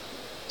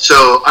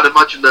 So I'd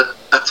imagine that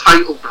a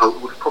title belt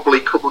would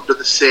probably come under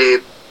the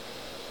same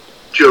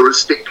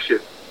jurisdiction.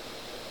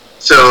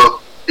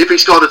 So if he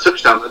scored a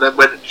touchdown and then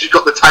when he just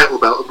got the title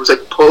belt and was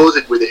like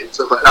posing with it and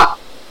stuff like that,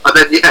 and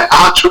then yeah,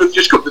 R-Truth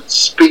just comes and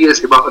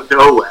spears him out of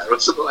nowhere or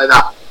something like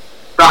that,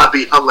 that'd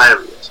be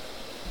hilarious.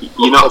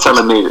 You're not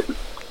telling me that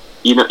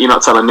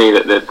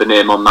the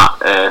name on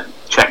that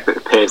check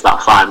that pays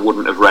that fine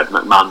wouldn't have read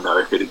McMahon though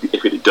if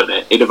he'd have done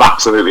it. He'd have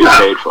absolutely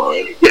paid for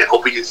it. Yeah,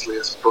 obviously,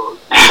 I suppose.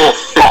 Or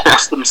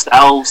Fox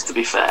themselves, to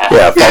be fair.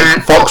 Yeah,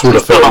 Fox would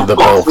have fitted the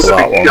bill for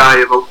that one. Guy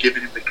about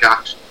giving him the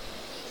cash.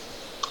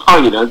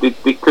 Oh,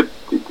 they could.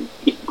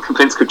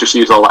 Vince could just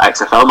use all that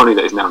XFL money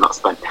that is now not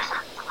spent.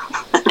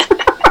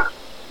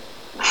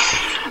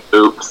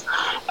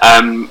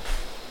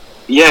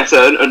 yeah,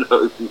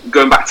 so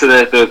going back to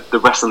the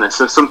wrestling,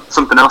 so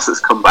something else that's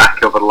come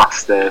back over the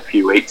last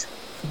few weeks.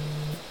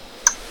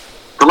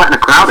 They're letting a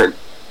crowd in,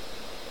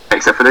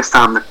 except for this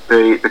time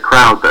the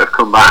crowd that have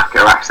come back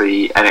are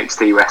actually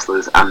NXT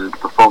wrestlers and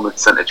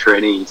Performance Center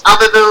trainees. Are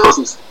they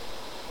those?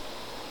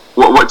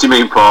 What do you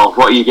mean, Paul?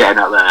 What are you getting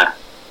at there?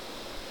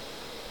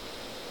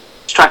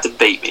 He's trying to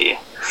bait me here.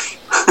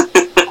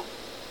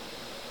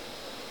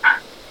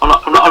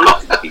 I'm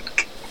not.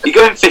 You're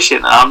going fishing,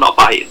 and I'm not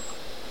biting.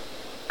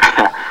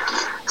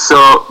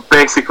 So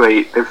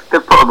basically, they've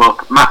put them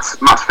up. Matt's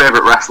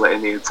favourite wrestler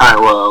in the entire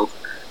world,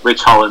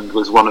 Rich Holland,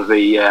 was one of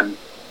the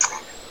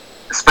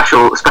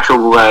special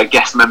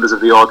guest members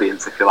of the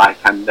audience, if you like.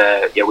 And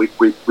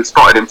we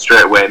spotted him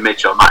straight away.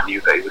 Mitch or Matt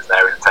knew that he was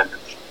there in attendance.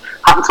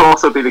 Happened to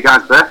also be the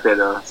guy's birthday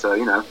though, so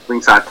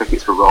ringside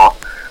tickets for Raw.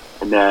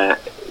 And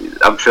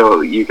I'm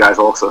sure you guys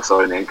also saw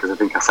him because I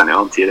think I sent it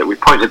on to you that we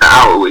pointed that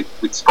out.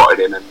 We'd spotted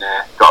him and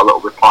got a little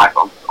reply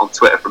on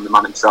Twitter from the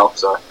man himself.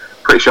 So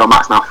pretty sure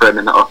Matt's now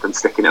framing that up and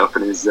sticking it up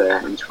in his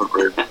front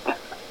room.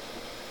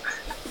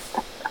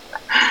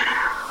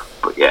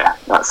 But yeah,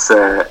 that's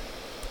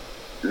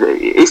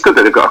it's good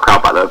that they've got a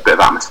crowd back there, a bit of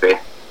atmosphere.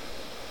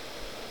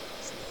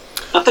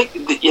 I think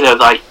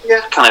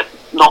kind of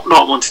not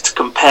wanting to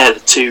compare the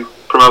two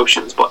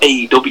promotions, but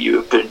AEW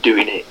have been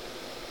doing it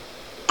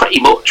pretty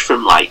much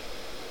from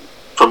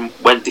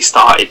when they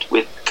started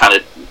with kind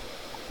of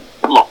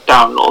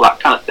lockdown and all that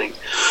kind of thing,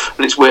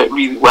 and it's worked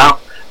really well.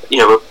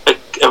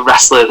 A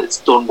wrestler that's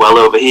done well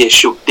over here,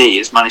 Shug D,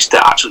 has managed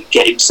to actually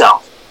get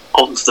himself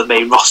onto the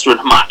main roster in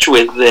a match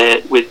with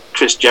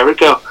Chris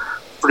Jericho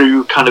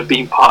through kind of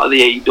being part of the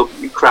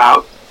AEW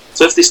crowd.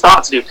 So if they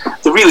start to do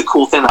the really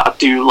cool thing that I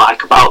do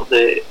like about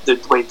the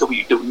way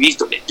WWE's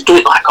done it, they've done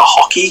it like a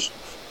hockey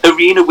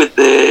arena with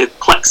the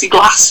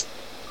plexiglass.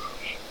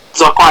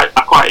 So I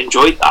quite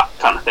enjoyed that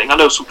kind of thing. I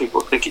know some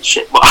people think it's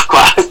shit, but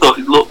I thought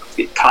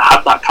it kind of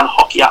had that kind of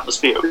hockey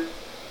atmosphere.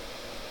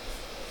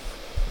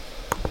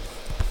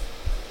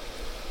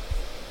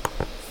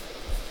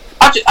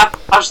 I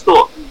just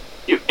thought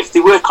if they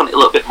work on it a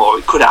little bit more,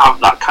 it could have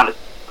that kind of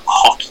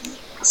hockey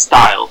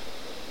style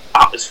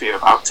atmosphere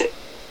about it.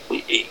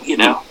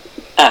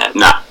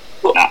 Nah.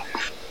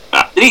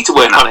 They need to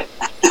work on it.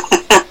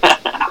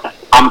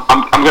 I'm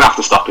gonna have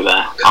to stop you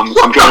there.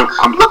 Look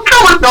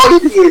how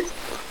annoyed he is.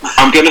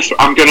 I'm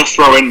gonna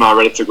throw in my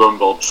Ready to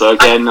Grumble. So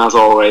again, as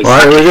always,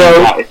 right, here we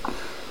go.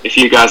 If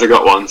you guys have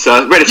got one,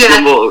 so Ready to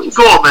Grumble.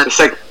 Go on, man.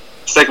 The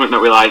segment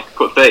that we like.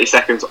 Put 30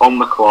 seconds on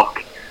the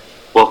clock.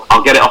 Well,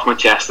 I'll get it off my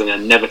chest and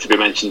then never to be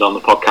mentioned on the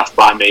podcast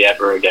by me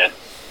ever again.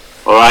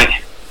 All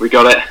right, we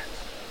got it.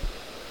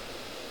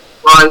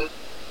 Right.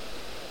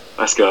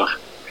 Let's go.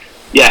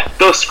 Yeah,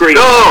 those screens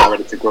are my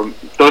Ready to Grumble.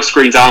 Those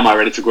screens are my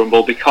Ready to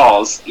Grumble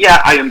because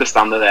I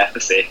understand they're there for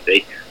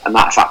safety, and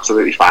that's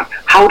absolutely fine.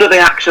 How do they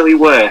actually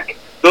work?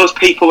 Those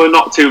people are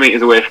not 2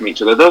 meters away from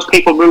each other. Those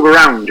people move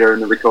around during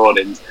the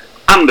recordings,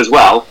 and as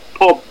well,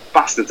 poor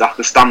bastards have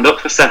to stand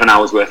up for 7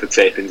 hours worth of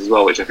tapings as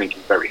well, which I think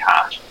is very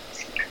harsh.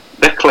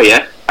 They're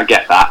clear, I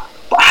get that,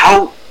 but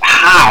how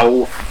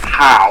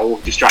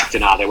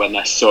distracting are they when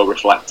they're so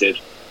reflective?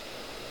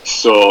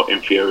 So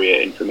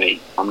infuriating for me.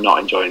 I'm not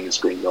enjoying the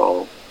screens at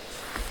all.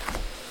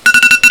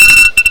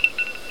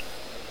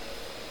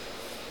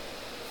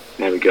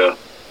 There we go.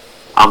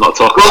 I'm not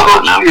talking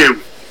about that now.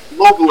 You.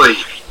 Lovely.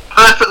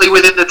 Perfectly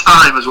within the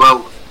time as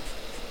well.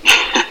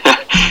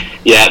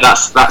 Yeah,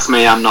 that's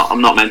me. I'm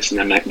not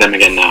mentioning them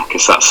again now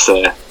because that's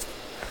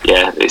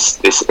it's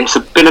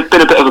been a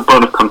bit of a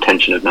bone of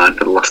contention of mine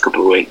for the last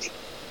couple of weeks.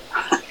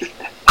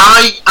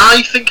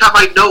 I think I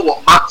might know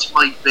what Matt's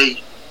might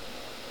be.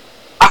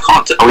 I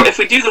can't. If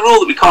we do the rule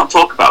that we can't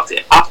talk about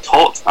it, I've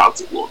talked about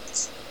it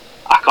once.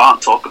 I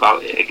can't talk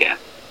about it again.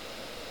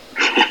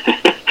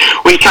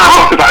 Well, you can't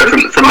talk about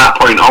it from that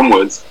point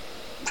onwards.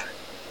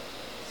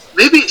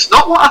 Maybe it's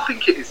not what I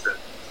think it is then.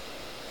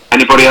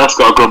 Anybody else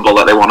got a grumble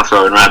that they want to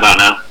throw in right about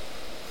now?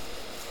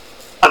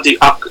 I do.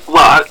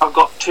 I've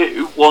got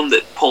two. One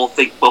that Paul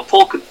thinks. Well,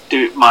 Paul could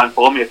do mine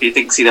for me if he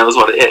thinks he knows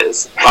what it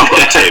is. But I've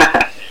got two.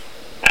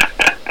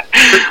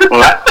 All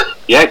right.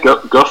 Yeah,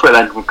 go for it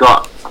then. I've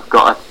got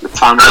the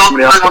time.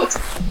 Somebody else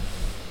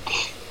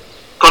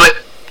got it.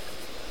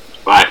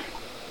 Right.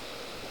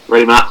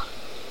 Ready, Matt?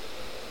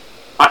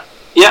 Right.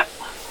 Yeah.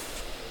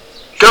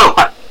 Go.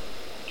 Right.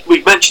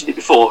 We've mentioned it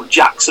before.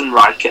 Jackson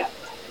Riker.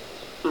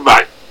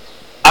 Right.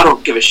 I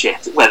don't give a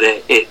shit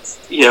whether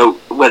it's your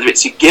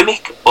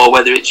gimmick or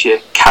whether it's your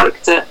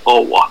character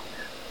or what.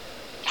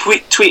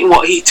 Tweeting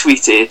what he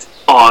tweeted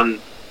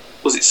on,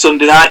 was it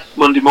Sunday night,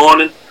 Monday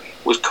morning,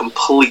 was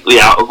completely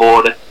out of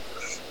order.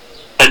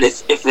 And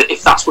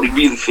if that's what he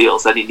really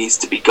feels, then he needs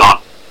to be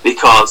gone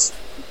because,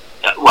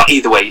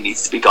 either way, he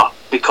needs to be gone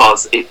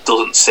because it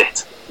doesn't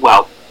sit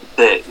well.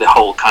 The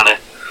whole kind of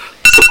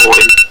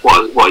supporting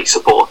what he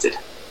supported.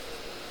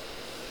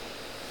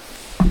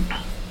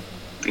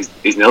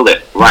 He's nailed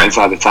it right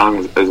inside the time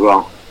as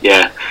well.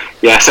 Yeah.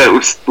 So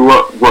we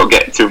won't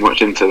get too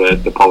much into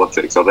the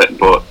politics of it,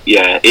 but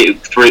yeah,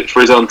 for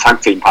his own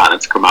tag team partner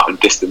to come out and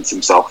distance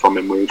himself from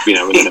him,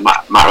 within a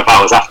matter of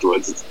hours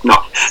afterwards, it's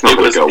not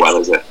going to go well,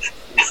 is it?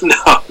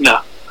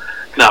 No.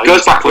 It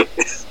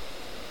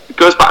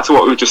goes back to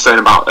what we were just saying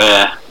about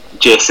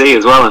JC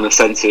as well, in the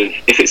sense of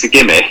if it's a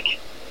gimmick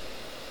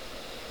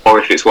or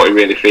if it's what he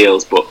really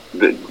feels, but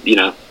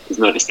there's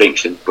no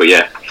distinction. But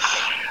yeah,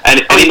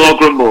 any more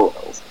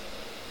grumbles?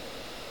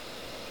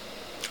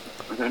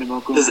 Any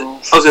more grumbles?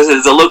 I was going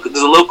to say,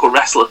 there's a local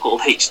wrestler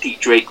called HT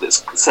Drake that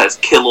says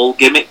kill all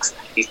gimmicks.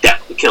 He's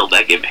definitely killed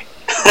their gimmick.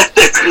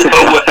 There's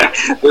no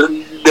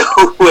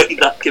way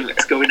that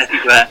gimmick's going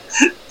anywhere.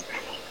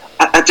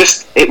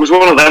 It was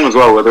one of them as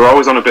well, where they're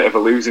always on a bit of a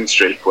losing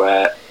streak,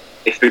 where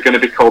if they're going to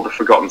be called the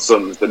Forgotten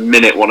Sons, the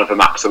minute one of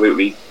them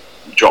absolutely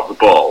drop the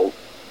ball,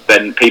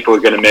 then people are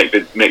going to make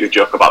the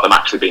joke about them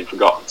actually being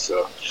forgotten.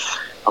 So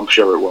I'm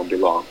sure it won't be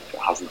long if it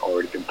hasn't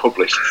already been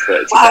published.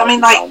 Well, I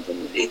mean,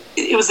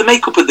 it was the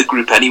makeup of the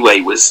group anyway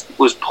was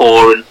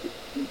poor, and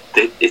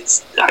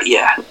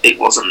it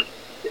wasn't.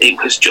 It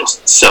was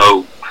just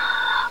so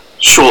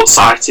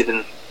short-sighted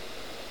and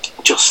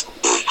just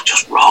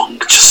wrong,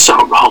 just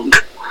so wrong.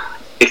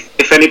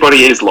 If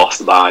anybody is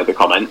lost by the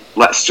comment,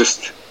 let's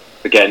just,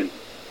 again,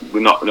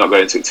 we're not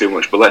going into it too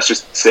much, but let's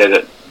just say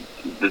that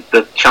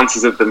the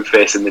chances of them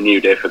facing the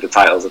New Day for the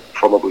titles are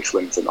probably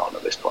slim to none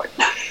at this point.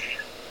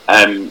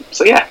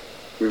 So yeah,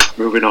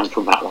 moving on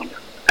from that one.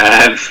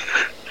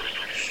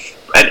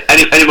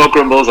 Any more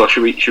grumbles, or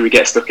should we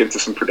get stuck into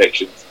some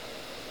predictions?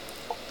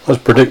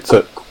 Let's predict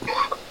it.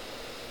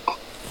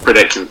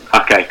 Predictions.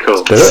 Okay,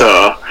 cool.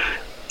 So,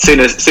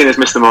 seeing as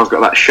Mr. Moore's got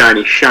that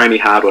shiny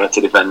hardware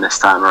to defend this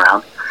time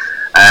around,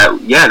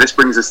 this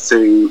brings us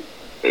to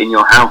In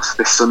Your House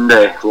this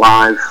Sunday,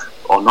 live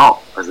or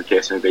not, as the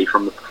case may be,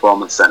 from the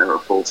Performance Centre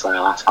at Full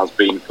Sail, as has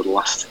been for the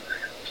last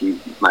few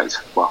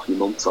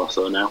months or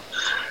so now.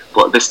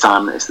 But this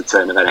time it's the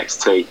turn of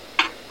NXT.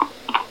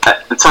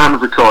 At the time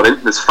of recording,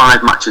 there's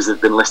 5 matches that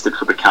have been listed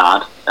for the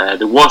card.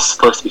 There was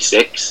supposed to be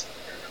 6,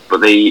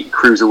 but the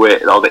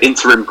Cruiserweight, or the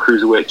interim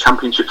Cruiserweight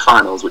Championship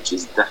Finals, which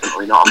is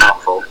definitely not a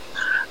mouthful,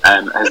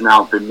 has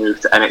now been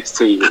moved to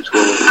NXT, which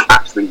will have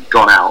actually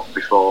gone out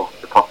before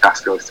the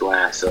podcast goes to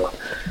air. So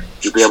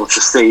you'll be able to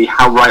see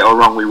how right or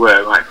wrong we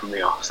were right from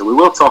the off. So we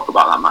will talk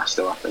about that match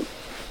still, I think.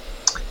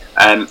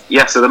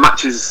 So the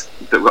matches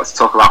that we've got to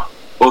talk about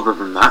other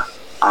than that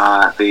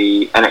are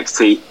the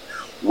NXT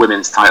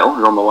Women's title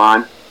is on the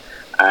line.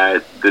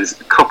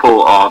 There's a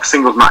couple of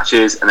singles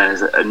matches, and then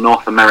there's a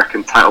North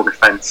American title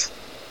defence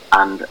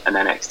and an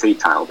NXT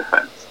title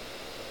defence.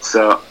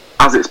 So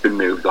as it's been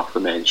moved off the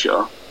main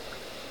show,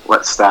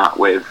 let's start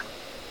with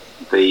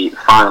the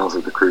finals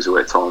of the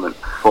Cruiserweight tournament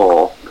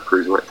for the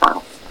Cruiserweight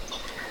title.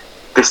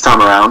 This time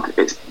around,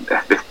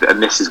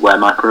 and this is where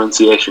my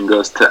pronunciation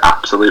goes to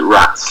absolute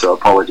rats, so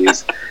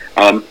apologies.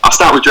 I'll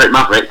start with Drake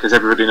Maverick, because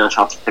everybody knows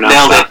how to pronounce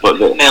Nailed that Well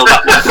done,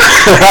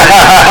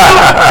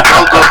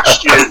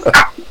 Stu.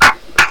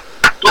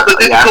 But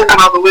they didn't pull one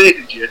out of the way,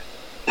 did you?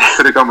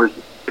 Could have gone with.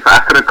 If I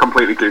could have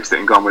completely goosed it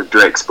and gone with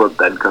Drake Spud,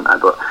 then couldn't I?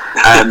 But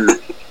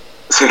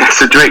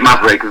so Drake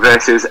Maverick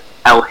versus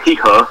El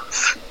Hijo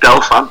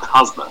del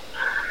Fantasma.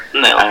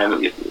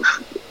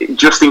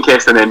 Just in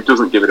case the name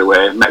doesn't give it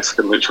away,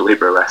 Mexican Lucha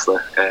Libre wrestler,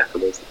 for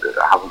those that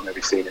haven't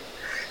maybe seen him.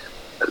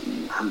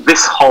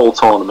 This whole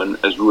tournament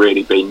has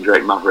really been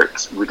Drake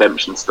Maverick's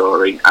redemption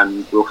story,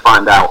 and we'll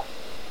find out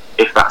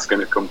if that's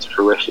going to come to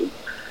fruition.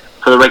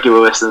 For the regular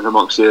listeners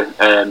amongst you,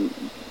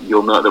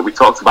 you'll know that we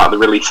talked about the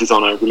releases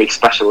on a release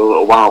special a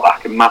little while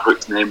back, and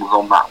Maverick's name was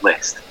on that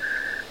list.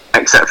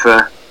 Except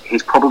for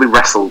he's probably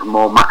wrestled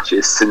more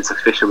matches since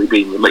officially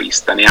being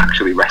released than he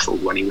actually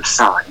wrestled when he was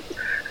signed,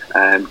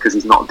 because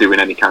he's not doing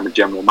any kind of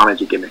general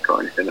manager gimmick or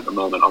anything at the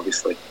moment,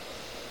 obviously.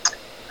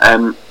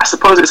 I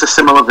suppose it's a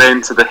similar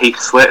vein to the Heath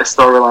Slater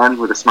storyline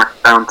with the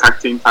SmackDown Tag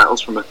Team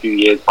titles from a few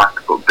years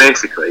back, but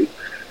basically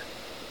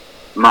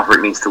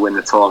Maverick needs to win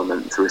the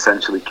tournament to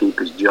essentially keep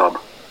his job.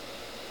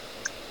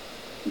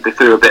 They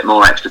threw a bit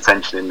more extra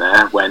tension in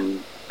there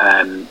when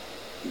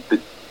the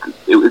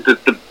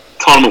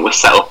tournament was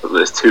set up.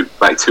 There's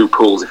two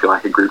pools, if you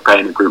like, a Group A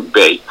and a Group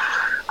B,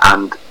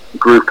 and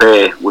Group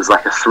A was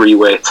like a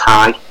 3-way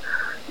tie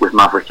with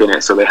Maverick in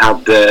it. So they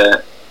had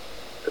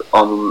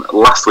on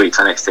last week's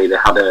NXT, they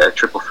had a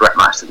triple threat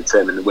match to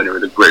determine the winner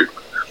of the group.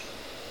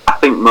 I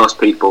think most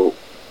people,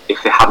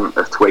 if they hadn't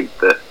have twigged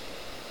that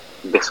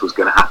this was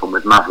going to happen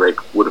with Maverick,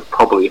 would have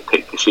probably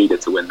picked Kushida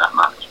to win that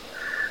match.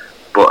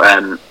 But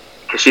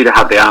Kushida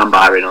had the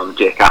armbar in on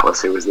Jake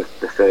Atlas, who was the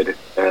third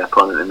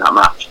opponent in that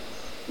match.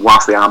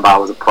 Whilst the armbar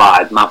was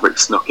applied, Maverick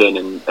snuck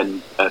in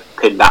and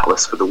pinned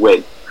Atlas for the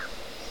win.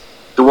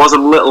 There was a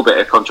little bit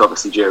of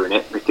controversy during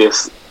it,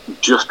 because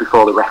just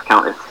before the ref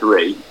counted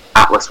 3,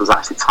 Atlas was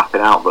actually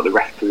tapping out, but the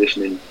ref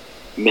positioning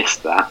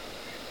missed that.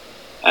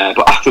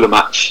 But after the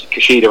match,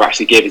 Kushida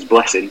actually gave his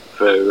blessing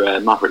for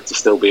Maverick to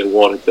still be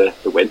awarded the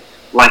win.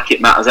 Like it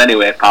matters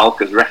anyway, pal,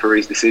 because the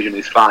referee's decision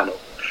is final.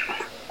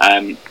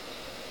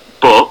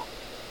 But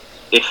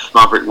if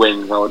Maverick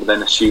wins, I would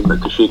then assume that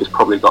Kushida's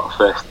probably got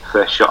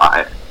first shot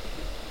at it.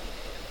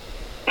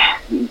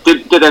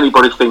 Did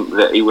anybody think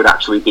that he would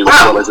actually do as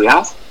well as he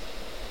has?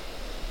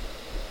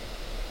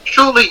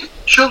 Surely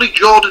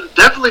Jordan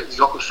Devlin's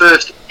got the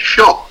first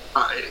shot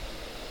at it.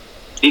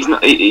 He's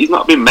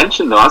not been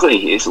mentioned though, has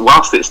he?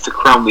 Whilst it's to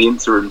crown the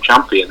interim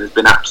champion, there's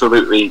been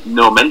absolutely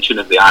no mention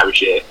of the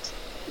Irish Ace.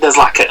 There's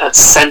like a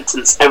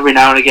sentence every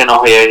now and again,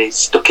 he's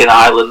stuck in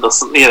Ireland or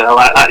something,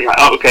 like that. You're like,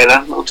 oh, okay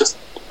then, we'll just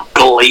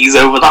glaze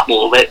over that a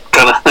little bit,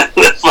 kind of.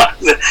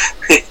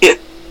 Yeah.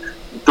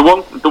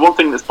 The one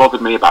thing that's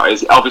bothered me about it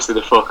is obviously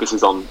the focus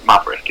is on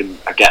Maverick, and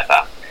I get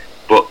that.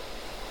 But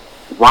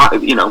why,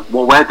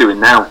 what we're doing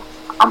now,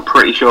 I'm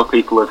pretty sure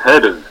people have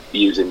heard of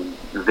using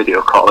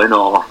video calling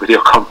or video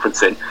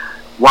conferencing.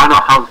 Why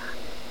not have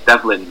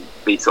Devlin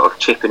be sort of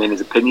chipping in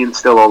his opinion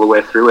still all the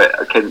way through it?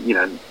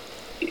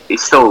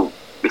 He's still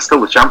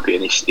the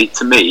champion.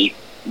 To me,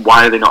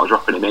 why are they not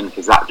dropping him in?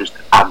 Because that just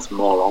adds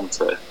more on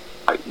to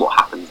what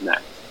happens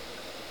next.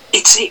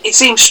 It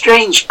seems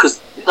strange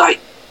because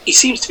he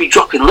seems to be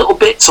dropping little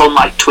bits on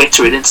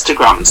Twitter and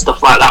Instagram and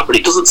stuff like that, but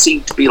it doesn't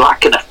seem to be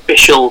like an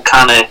official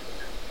kind of.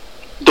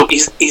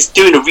 He's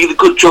doing a really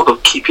good job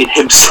of keeping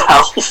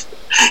himself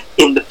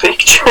in the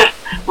picture,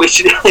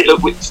 which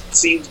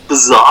seems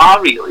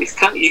bizarre. Really,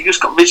 you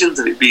just got visions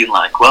of it being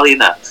like, well,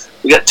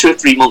 we get 2 or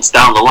 3 months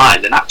down the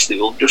line, and actually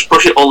we'll just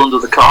push it all under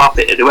the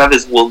carpet, and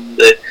whoever's won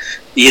the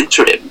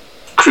interim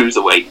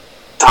cruiserweight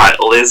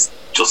title is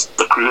just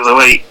the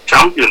cruiserweight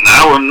champion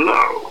now. And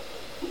no,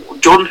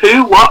 John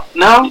who? What?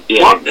 No,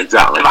 yeah, what?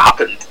 Exactly. Never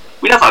happened.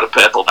 We never had a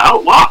purple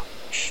belt. What?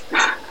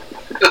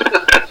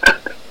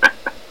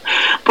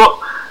 But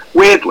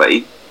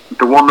weirdly,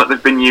 the one that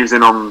they've been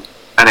using on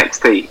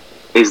NXT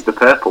is the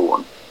purple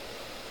one.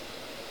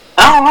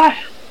 Oh right,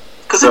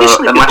 because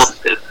initially they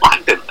wanted it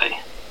black, didn't they?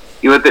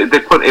 They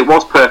put it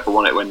was purple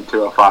on it when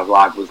 205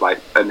 Live was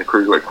and the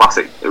Cruiserweight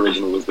Classic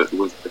originally was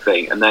the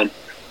thing, and then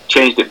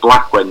changed it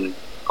black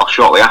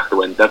shortly after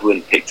when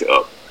Devlin picked it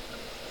up,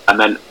 and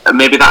then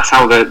maybe that's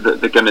how they're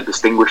going to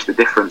distinguish the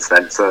difference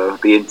then. So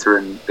the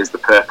interim is the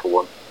purple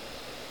one.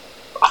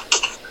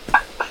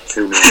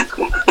 Who knows?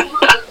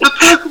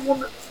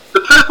 The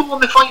purple one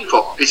they're fighting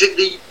for, is it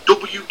the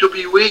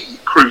WWE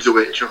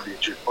Cruiserweight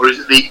Championship or is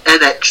it the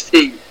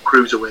NXT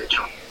Cruiserweight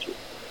Championship?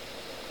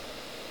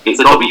 It's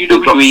the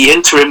WWE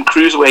Interim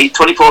Cruiserweight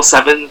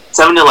 24/7,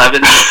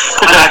 7-Eleven,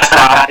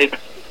 NX5,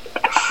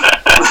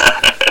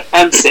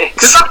 M6.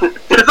 Because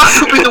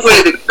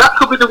that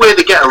could be the way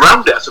they get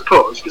around it, I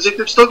suppose. Because if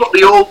they've still got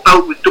the old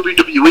belt with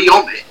WWE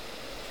on it,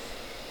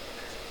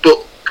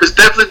 but because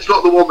Devlin's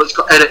got the one that's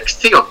got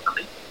NXT on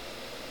it.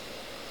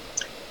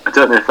 I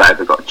don't know if that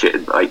ever got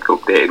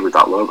updated with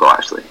that logo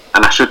actually,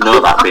 and I should know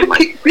that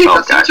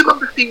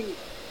being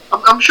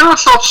I'm sure I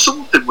saw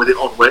something with it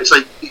on where it's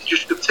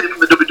just taken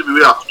the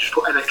WWE off, just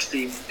put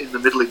NXT in the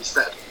middle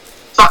instead.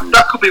 So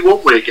that could be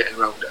one way of getting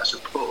around it, I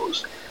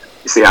suppose.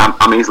 You see,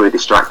 I'm easily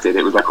distracted.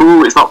 It was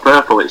ooh, it's not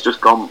purple. It's just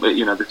gone.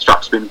 The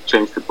strap's been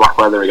changed to black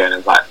leather again.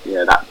 It's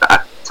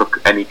that took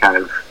any kind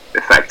of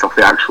effect off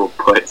the actual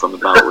plates on the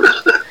belt.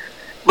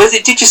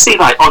 Did you see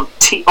on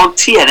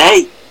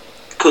TNA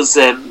because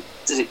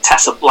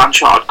Tessa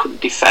Blanchard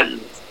couldn't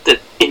defend the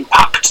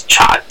Impact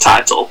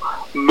title,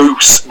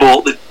 Moose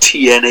bought the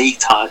TNA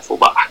title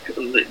back,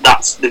 and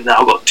they've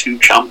now got 2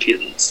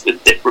 champions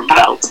with different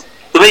belts.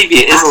 So maybe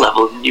it is a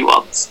level of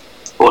nuance,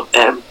 but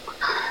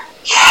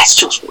it's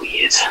just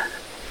weird.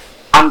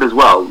 And as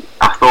well,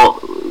 I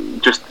thought,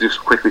 just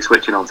quickly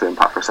switching on to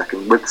Impact for a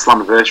second, with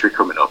Slammiversary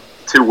coming up,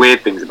 2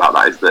 weird things about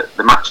that is that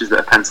the matches that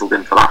are penciled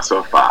in for that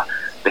so far,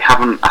 they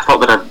haven't. I thought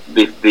that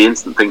the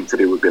instant thing to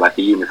do would be a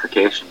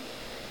unification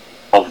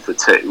of the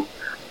 2.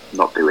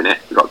 Not doing it.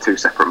 We've got 2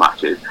 separate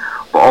matches,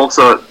 but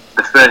also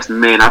the first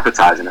main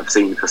advertising I've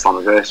seen for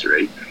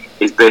Slammiversary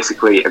is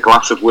basically a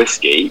glass of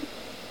whiskey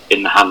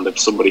in the hand of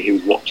somebody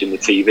who's watching the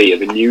TV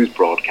of a news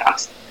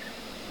broadcast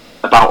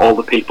about all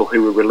the people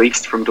who were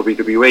released from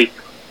WWE.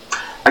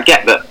 I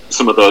get that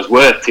some of those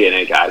were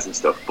TNA guys and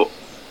stuff, but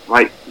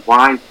why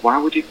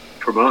would you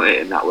promote it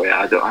in that way?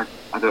 I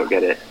don't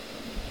get it.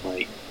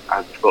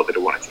 I thought they'd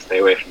have wanted to stay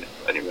away from it,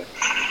 but anyway.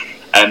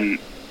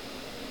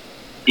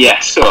 Yeah,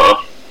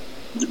 so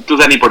does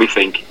anybody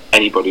think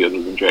anybody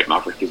other than Drake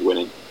Maverick is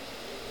winning?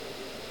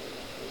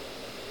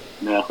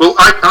 No. Well,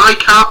 I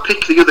can't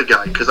pick the other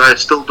guy because I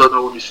still don't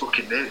know his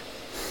fucking name.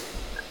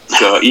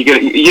 So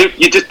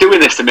you're just doing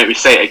this to make me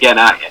say it again,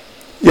 aren't you?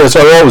 Yeah.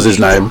 So what was his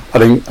name? I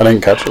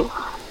didn't catch it.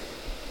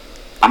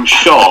 I'm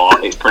sure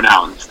it's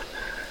pronounced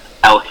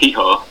El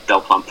Hijo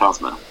del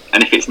Fantasma,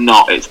 and if it's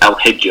not, it's El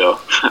Hijo,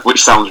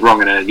 which sounds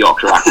wrong in a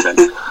Yorkshire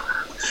accent.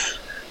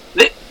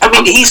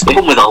 He's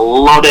come with a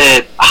lot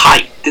of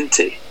hype, didn't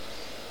he?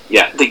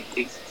 Yeah.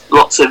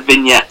 Lots of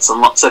vignettes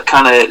and lots of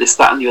kind of this,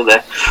 that, and the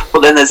other.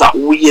 But then there's that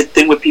weird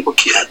thing where people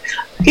keep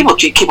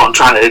on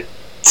trying to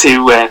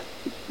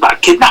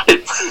kidnap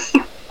him.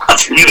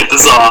 That's really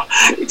bizarre.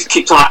 It just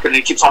keeps on happening.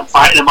 He keeps on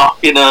fighting him off.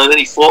 Then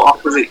he fought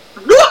off with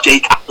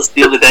Jake Atlas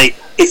the other day.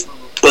 It's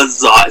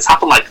bizarre. It's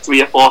happened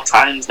 3 or 4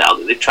 times now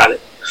that they've tried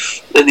it.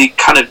 and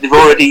they've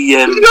already.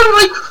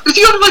 Is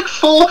he only like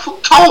 4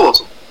 foot tall or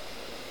something?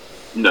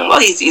 No. Well,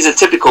 he's a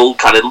typical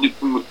kind of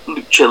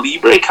lucha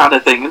libre kind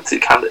of thing, isn't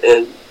it? Kind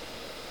of.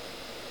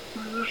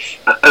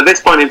 At this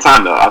point in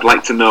time, though, I'd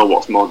like to know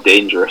what's more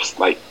dangerous,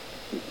 like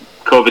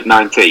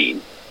COVID-19,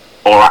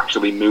 or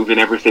actually moving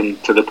everything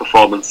to the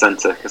Performance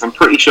Centre. Because I'm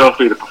pretty sure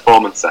through the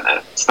Performance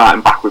Centre,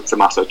 starting back with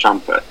Tommaso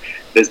Ciampa,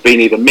 there's been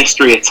either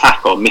mystery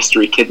attack or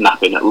mystery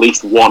kidnapping, at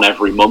least one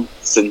every month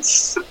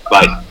since,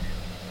 like,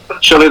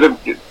 surely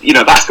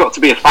that's got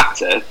to be a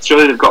factor.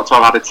 Surely they've got to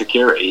have added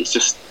security. It's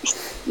just,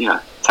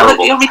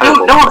 terrible. I mean,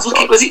 terrible no one's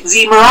looking. Was it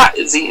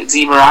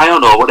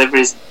Zimarion or whatever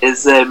his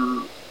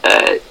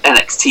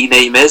NXT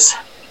name is?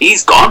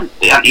 He's gone.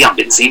 He hasn't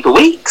been seen for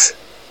weeks.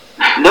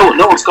 No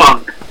one's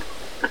gone.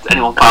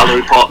 Anyone filed a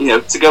report?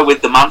 To go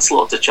with the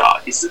manslaughter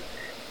charge.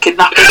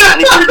 Kidnapping.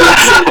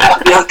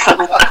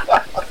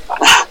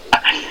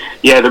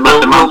 Yeah, the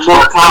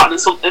manslaughter partner or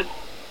something.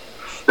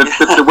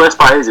 The worst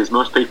part is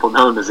most people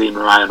know him as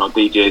Zimarion or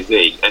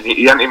DJZ, and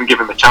he hadn't even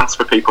given him a chance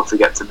for people to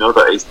get to know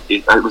that is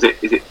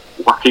it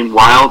Joaquin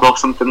Wild or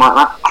something like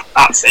that?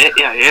 That's it.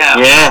 Yeah.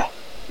 Yeah.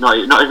 No,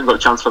 not even got a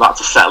chance for that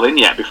to settle in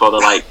yet before they're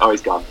like, oh,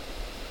 he's gone.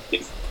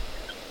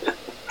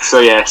 So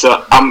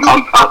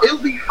he'll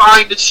be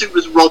fine as soon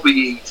as Robbie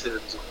E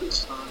turns up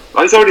this time.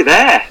 Well, he's already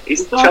there.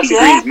 He's Chelsea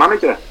Green's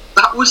manager.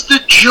 That was the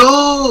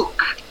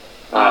joke.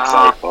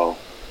 Sorry, Paul.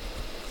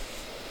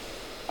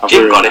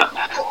 Jim got it.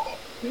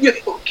 You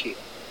fucking.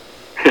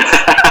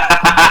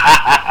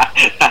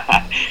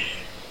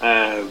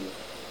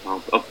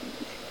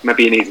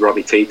 Maybe he needs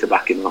Robbie T to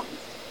back him up.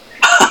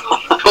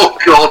 Oh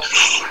God,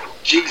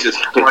 Jesus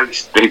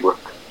Christ! Big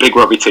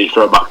Robbie T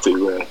throwback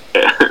to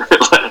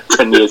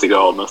 10 years ago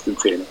almost in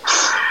TNA.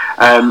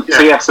 I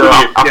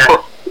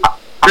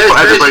put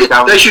everybody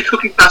down. There's your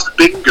cooking past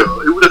bingo.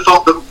 Who would have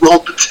thought that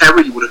Rob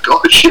Terry would have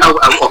got a shout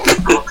out on the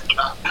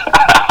broadcast?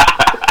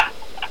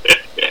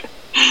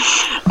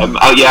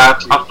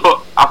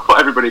 I've put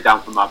everybody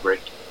down for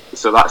Maverick,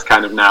 so that's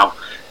kind of now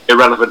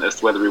irrelevant as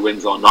to whether he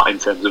wins or not in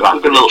terms of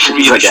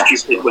really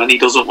stupid when he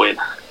doesn't win.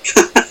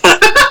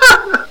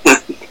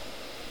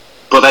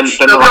 But then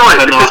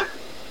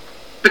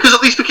because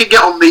at least we can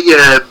get on the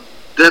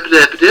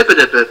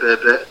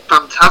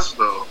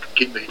Phantasmo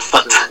gimmick.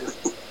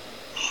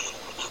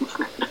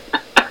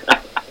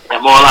 Yeah,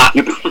 more of that.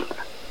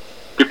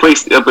 Be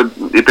pleased it'd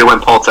be when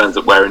Paul turns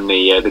up wearing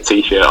the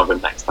t-shirt of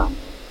him next time.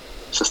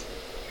 It's just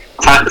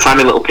a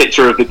tiny little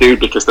picture of the dude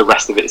because the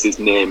rest of it is his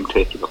name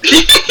taken up.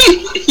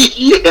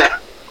 Yeah.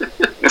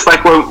 It's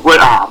like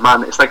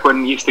it's like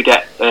when you used to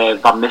get Van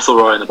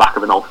Nistelrooy in the back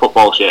of an old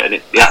football shirt and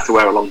he had to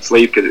wear a long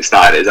sleeve because it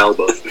started at his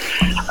elbows.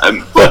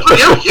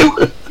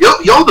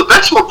 You're the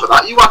best one for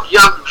that. You have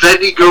Jan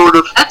Vennegoor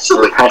of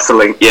Hesseling.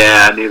 Hesseling,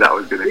 yeah, I knew that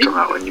was going to come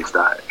out when you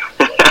started.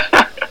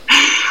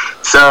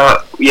 So,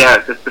 yeah,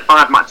 the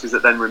 5 matches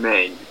that then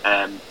remain,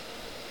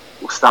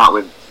 we'll start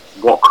with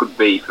what could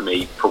be, for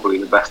me, probably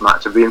the best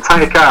match of the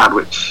entire card,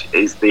 which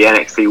is the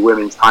NXT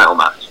Women's title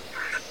match.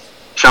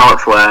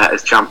 Charlotte Flair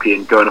as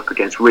champion going up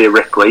against Rhea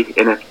Ripley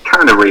in a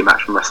kind of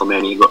rematch from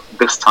WrestleMania, but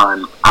this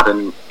time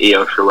adding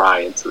Io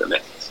Shirai into the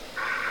mix.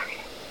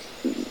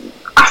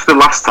 After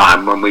last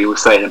time, when we were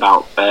saying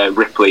about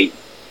Ripley,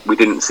 we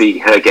didn't see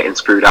her getting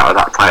screwed out of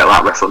that title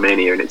at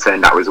WrestleMania, and it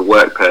turned out it was a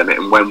work permit,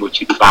 and when would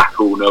she be back?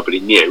 Oh, nobody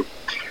knew.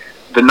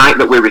 The night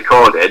that we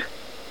recorded,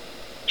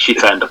 she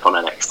turned up on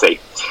NXT.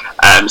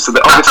 So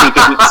that obviously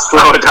didn't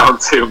slow her down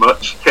too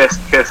much.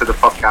 Curse of the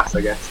podcast,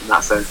 I guess, in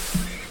that sense.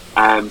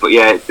 But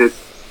yeah,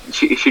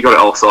 she got it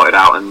all sorted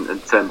out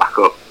and turned back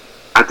up.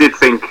 I did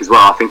think as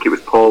well, I think it was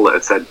Paul that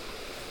had said,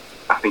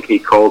 I think he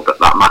called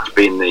that match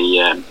being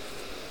the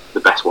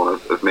best one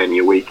of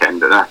Mania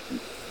weekend, and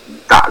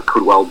that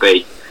could well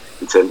be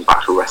in terms of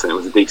actual wrestling. It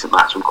was a decent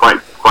match. I'm quite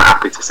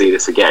happy to see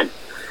this again,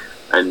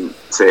 and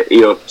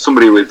to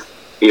somebody with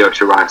Io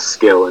Shirai's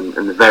skill and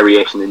the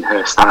variation in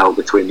her style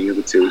between the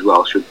other two as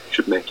well should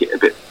make it a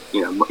bit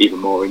even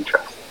more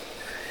interesting.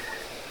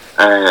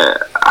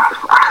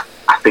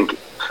 I think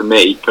for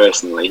me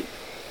personally,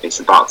 it's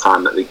about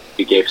time that they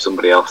gave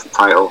somebody else the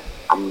title.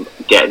 I'm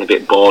getting a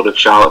bit bored of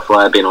Charlotte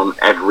Flair being on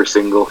every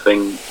single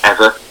thing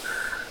ever.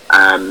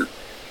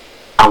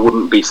 I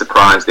wouldn't be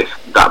surprised if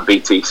that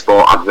BT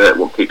Sport advert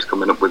one keeps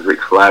coming up with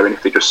Ric Flair, and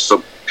if they just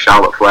sub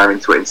Charlotte Flair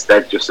into it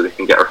instead, just so they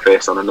can get her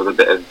face on another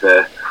bit of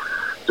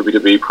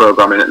WWE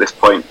programming. At this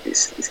point,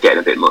 it's getting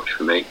a bit much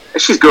for me.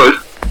 She's good,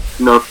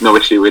 no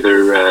issue with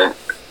her,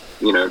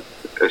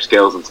 her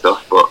skills and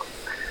stuff, but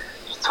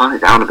just tone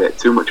it down a bit.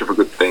 Too much of a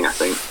good thing, I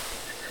think.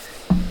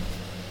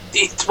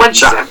 It's when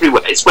she's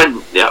everywhere. It's when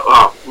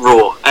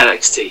Raw,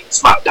 NXT,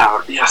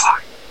 SmackDown. It's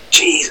like,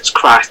 Jesus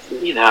Christ,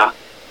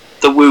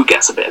 the woo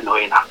gets a bit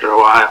annoying after a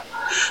while.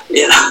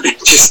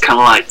 It's just kind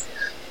of like,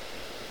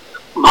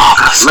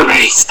 marvellous,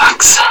 great,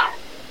 thanks.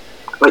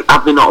 Like,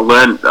 have they not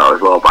learned though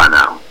as well by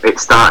now? It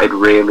started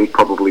really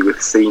probably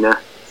with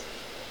Cena,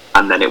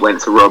 and then it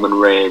went to Roman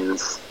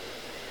Reigns,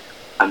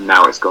 and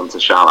now it's gone to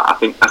Charlotte. I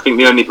think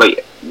they only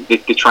they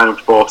try and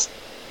force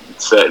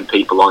certain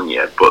people on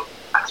you, but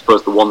I I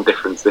suppose the one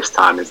difference this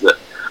time is that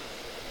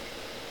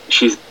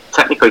she's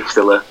technically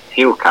still a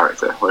heel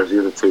character, whereas the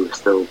other two are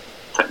still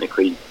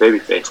technically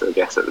babyface, I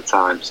guess, at the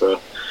time. So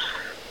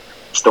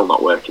it's still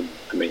not working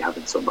for me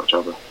having so much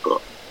of her.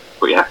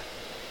 But yeah,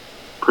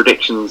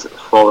 predictions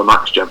for the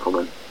match,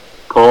 gentlemen.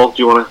 Paul,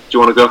 do you want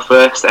to go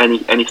first?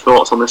 Any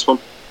thoughts on this one?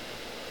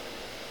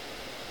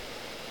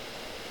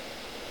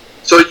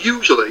 So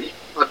usually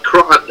I'd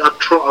trot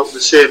out the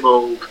same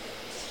old.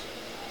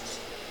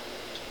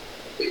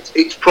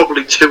 It's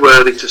probably too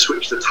early to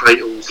switch the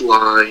titles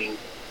line.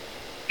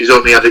 He's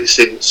only had it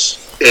since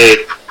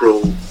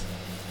April,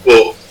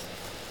 but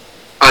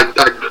I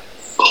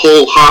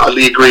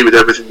wholeheartedly agree with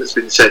everything that's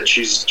been said.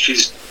 She's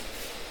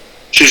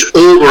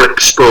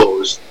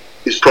overexposed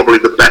is probably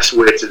the best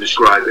way to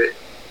describe it.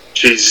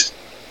 She's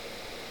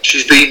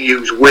being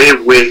used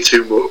way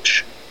too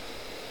much.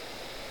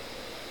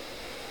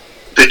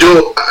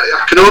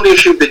 I can only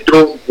assume they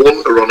don't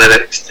want her on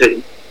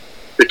NXT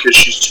because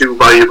she's too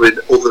valuable in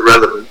other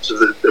elements of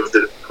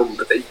the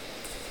company.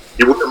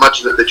 You wouldn't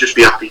imagine that they'd just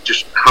be happy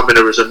just having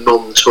her as a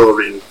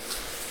non-touring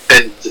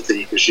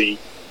entity, because she's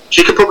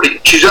at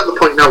the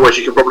point now where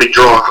she can probably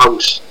draw a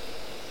house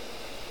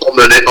on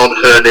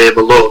her name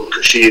alone,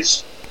 because she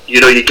is,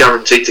 you're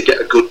guaranteed to get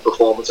a good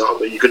performance out of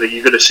her.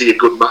 You're gonna see a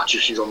good match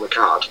if she's on the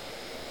card,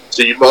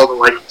 so you're more than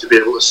likely to be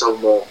able to sell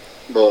more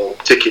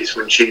tickets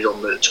when she's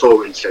on the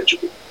touring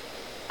schedule.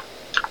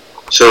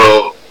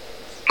 So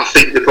I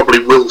think they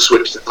probably will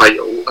switch the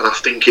title, and I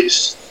think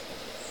it's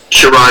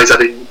Shirai's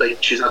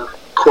she's had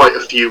quite a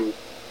few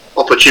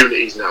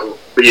opportunities now,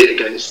 be it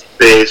against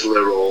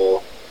Baszler,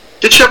 or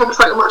did she have a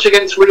title match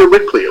against Rhea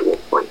Ripley at one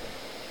point?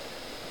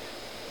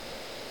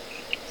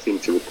 I seem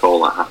to recall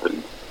that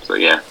happened. So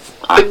yeah,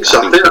 I think so.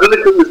 I don't know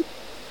if it was.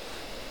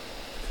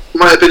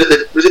 Might have been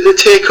was it the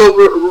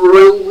takeover at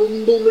Royal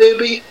Rumble,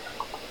 maybe?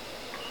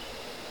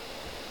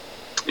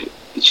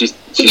 She's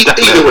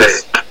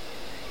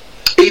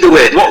Either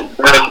way.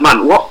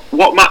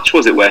 What match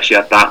was it where she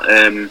had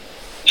that?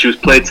 She was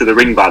played to the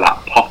ring by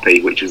that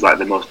Poppy, which was like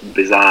the most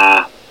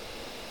bizarre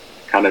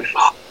kind of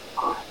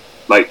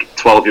like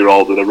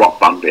 12-year-old with a rock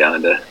band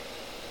behind her.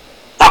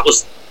 That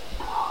was.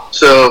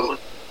 So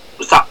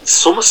was that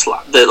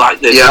SummerSlam?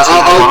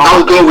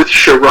 I'll go with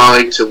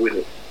Shirai to win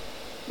it.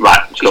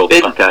 Right, cool.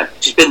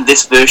 She's been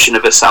this version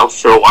of herself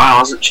for a while,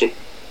 hasn't she?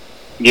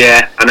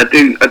 Yeah, and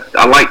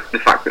I like the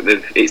fact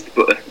that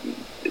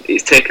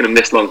it's taken them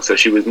this long. So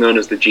she was known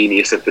as the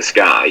Genius of the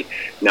Sky.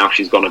 Now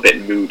she's gone a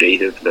bit moody.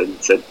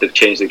 They've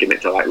changed the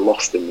gimmick to like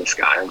Lost in the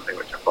Sky, I think,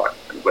 which I quite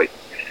like.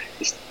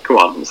 Come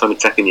on, it's only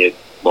taken you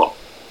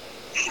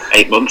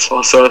 8 months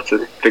or so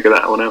to figure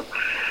that one out.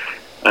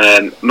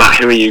 Matt,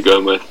 who are you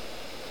going with?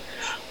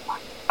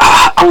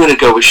 I'm going to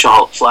go with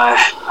Charlotte Flair.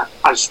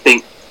 I just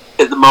think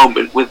at the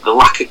moment, with the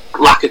lack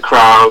of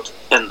crowd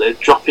and the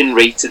drop in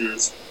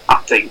ratings, I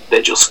think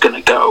they're just going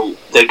to go.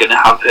 They're going to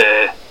have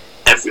her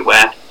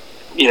everywhere.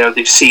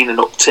 They've seen an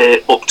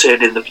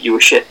upturn in the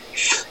viewership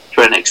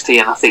for NXT,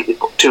 and I think they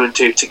put 2 and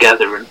 2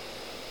 together and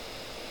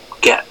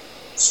get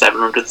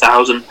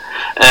 700,000.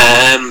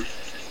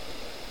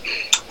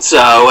 So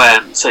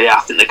yeah,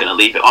 I think they're going to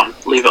leave it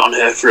on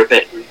her for a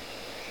bit,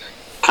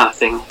 kind of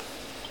thing.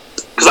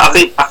 Because I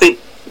think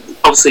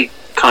obviously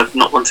kind of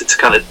not wanted to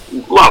kind of,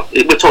 well,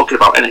 we're talking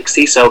about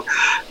NXT, so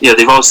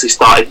they've obviously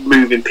started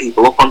moving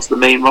people up onto the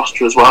main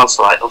roster as well.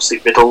 So like obviously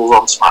Riddle's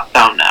on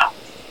SmackDown now.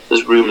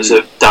 There's rumours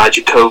of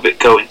Dijakovic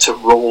going to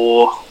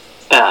Raw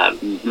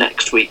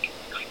next week.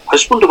 I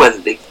just wonder whether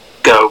they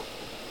go.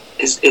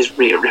 Is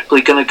Rhea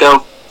Ripley going to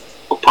go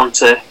up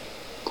onto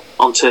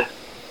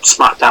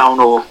SmackDown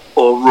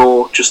or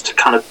Raw just to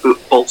kind of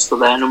bolster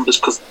their numbers?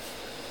 Because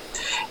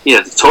they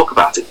talk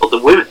about it, but the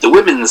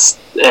women's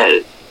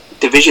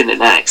division in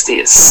NXT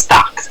is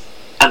stacked,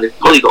 and they've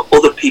probably got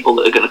other people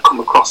that are going to come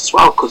across as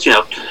well. Because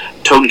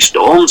Toni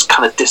Storm's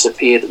kind of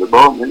disappeared at the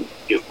moment.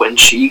 When's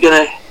she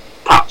going to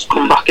perhaps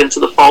come back into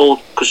the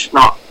fold? Because she's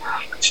not.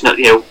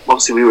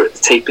 Obviously we were at the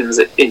tapings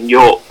in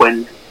York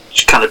when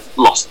she kind of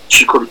lost.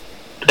 She couldn't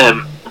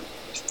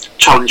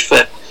challenge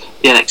for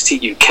the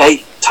NXT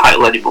UK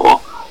title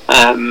anymore.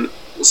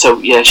 So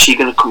yeah, is she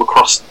going to come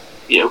across?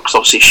 Because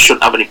obviously she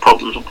shouldn't have any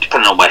problems,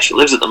 depending on where she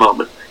lives at the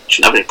moment. She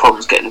shouldn't have any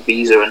problems getting a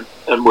visa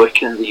and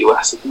working in the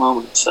US at the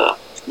moment. So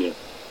yeah,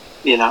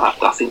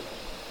 I think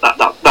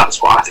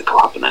that's what I think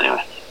will happen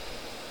anyway.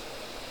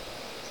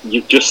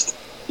 You just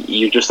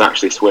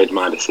actually swayed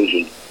my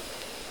decision,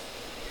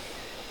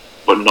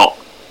 but not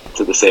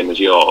to the same as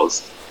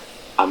yours.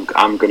 I'm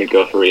going to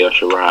go for Io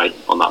Shirai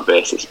on that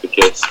basis,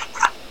 because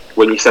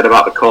when you said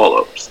about the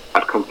call-ups,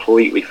 I'd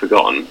completely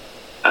forgotten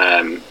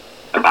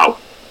about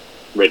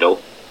Riddle,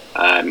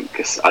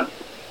 because I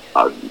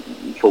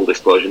full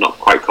disclosure, not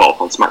quite caught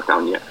up on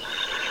SmackDown yet.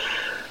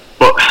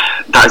 But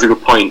that is a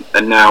good point,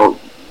 and now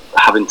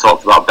having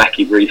talked about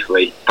Becky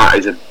briefly, that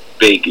is a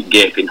big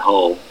gaping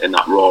hole in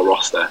that Raw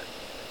roster.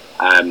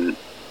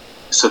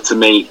 So to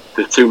me,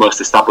 the two most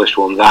established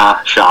ones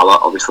are Charlotte,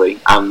 obviously,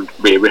 and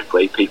Rhea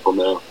Ripley. People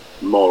know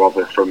more of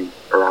her from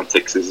around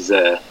Texas.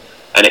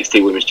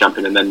 NXT Women's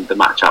Champion and then the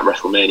match at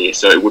WrestleMania.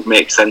 So it would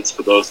make sense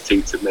for those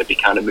two to maybe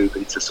kind of move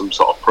into some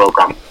sort of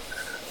program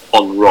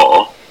on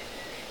Raw,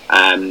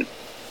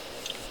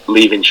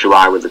 leaving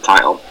Shirai with the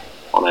title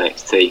on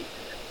NXT.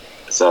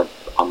 So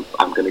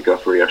I'm going to go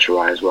for Io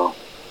Shirai as well.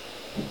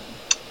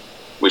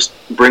 Which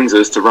brings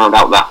us to round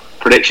out that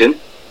prediction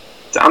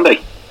to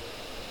Andy.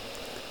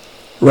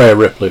 Rhea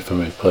Ripley for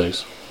me,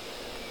 please.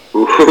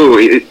 Ooh,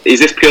 is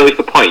this purely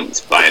for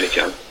points by any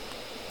chance?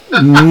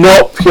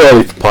 Not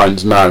purely for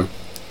points, no.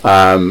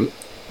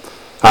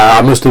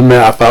 I must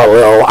admit I felt a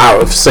little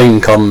out of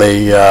sync on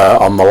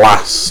the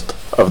last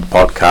of the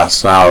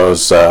podcast.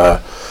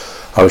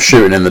 I was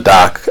shooting in the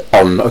dark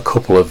on a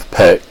couple of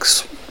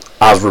picks,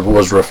 as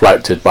was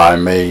reflected by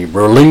me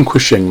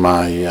relinquishing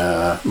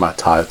my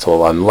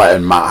title and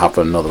letting Matt have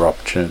another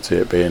opportunity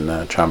at being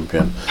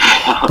champion.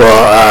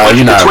 But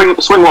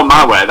swing one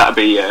my way. That'd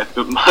be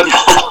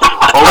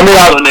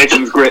all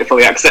donations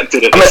gratefully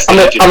accepted. At this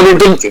stage.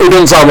 It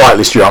doesn't sound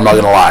likely, Stu. I'm not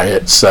going to lie.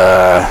 It's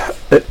got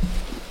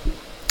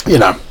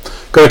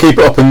to keep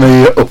it up in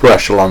the upper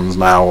echelons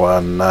now,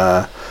 and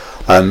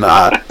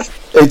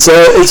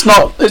it's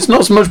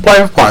not so much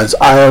playing for points.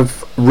 I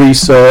have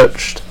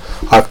researched,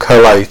 I've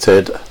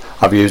collated,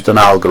 I've used an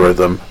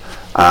algorithm,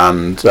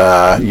 and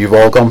you've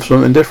all gone for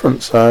something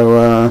different.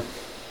 So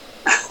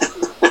it's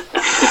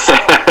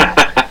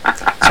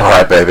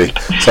alright, baby.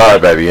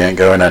 You ain't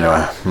going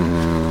anywhere.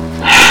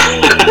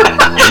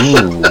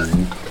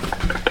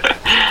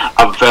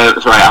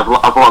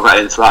 I've logged that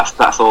in, so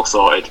that's all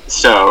sorted.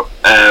 So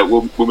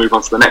we'll move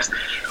on to the next.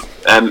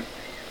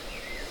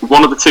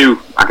 One of the two,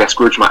 I guess,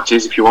 grudge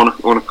matches, if you want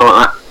to call it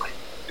that,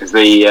 is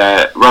the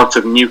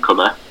relative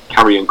newcomer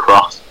Karrion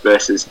Kross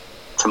versus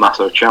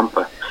Tommaso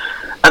Ciampa.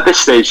 At this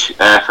stage,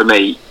 for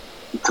me,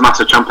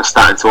 Tommaso Ciampa's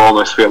starting to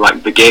almost feel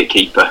like the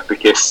gatekeeper,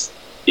 because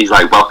he's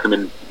like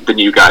welcoming the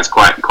new guys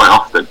quite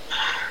often.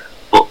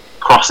 But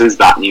Kross is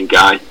that new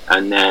guy,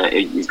 and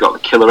he's got the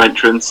killer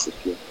entrance,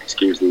 if you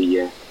excuse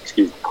the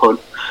pun.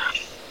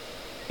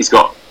 He's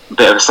got a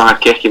bit of a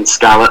sidekick in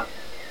Scarlett,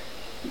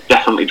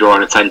 definitely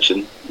drawing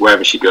attention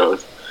wherever she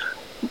goes.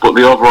 But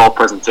the overall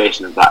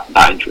presentation of that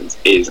entrance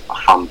is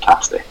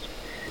fantastic.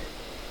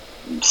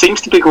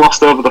 Seems to be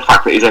glossed over the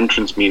fact that his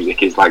entrance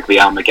music is like the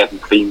Armageddon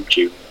theme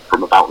tune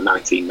from about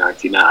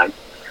 1999.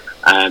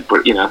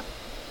 But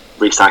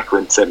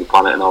recycling, saving the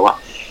planet and all that.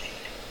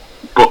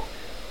 But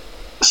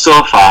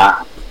so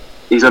far,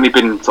 he's only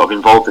been sort of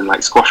involved in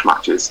like squash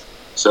matches.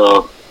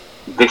 So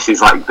this is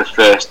like the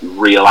first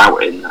real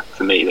outing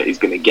for me that he's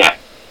going to get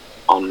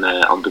on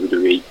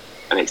WWE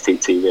NXT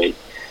TV.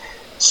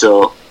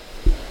 So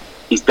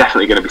he's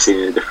definitely going to be seen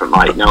in a different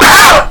light. Now,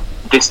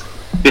 this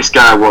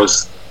guy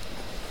was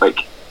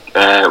like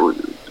when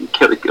did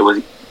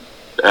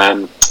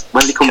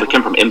he come? He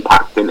came from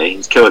Impact, didn't he? He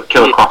was Killer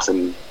Kross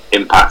in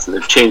Impact, and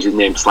they've changed his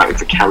name slightly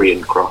to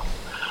Karrion Kross.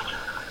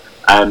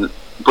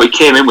 But he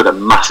came in with a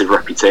massive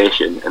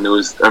reputation, and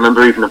I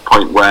remember even a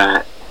point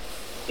where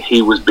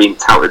he was being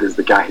touted as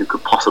the guy who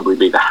could possibly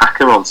be the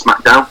hacker on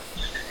SmackDown,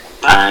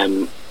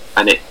 and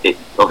it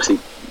obviously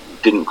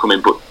didn't come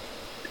in, but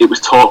it was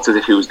talked as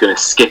if he was going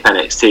to skip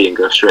NXT and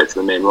go straight to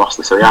the main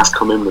roster, so he has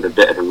come in with a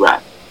bit of a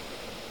rep.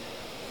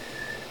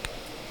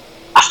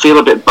 I feel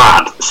a bit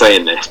bad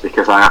saying this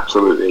because I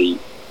absolutely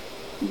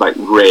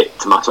rate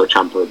Tommaso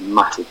Ciampa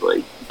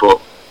massively,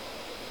 but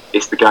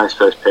it's the guy's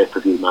first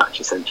pay-per-view match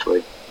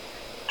essentially.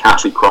 Can't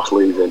see Kross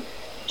losing,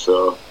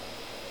 so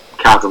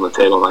cards on the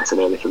table nice and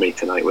early for me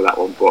tonight with that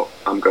one, but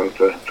I'm going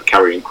for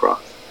Karrion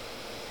Kross.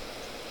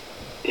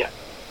 Yeah,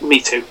 me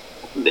too.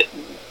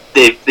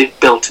 They've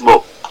built him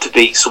up to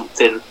be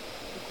something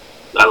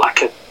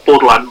like a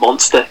borderline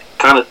monster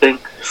kind of thing,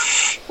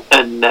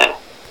 and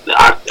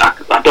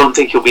I don't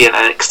think he'll be in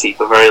NXT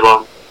for very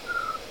long,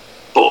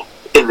 but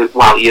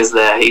while he is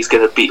there, he's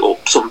going to beat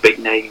up some big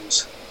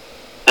names,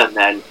 and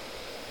then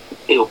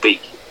he'll be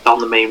on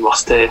the main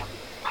roster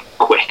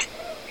quick.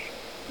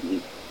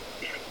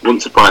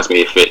 Wouldn't surprise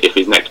me if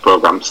his next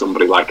program's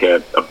somebody like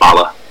a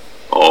Balor,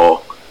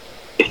 or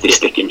if they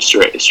stick him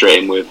straight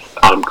in with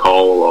Adam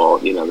Cole, or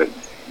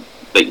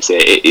like you say,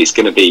 it's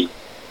going to be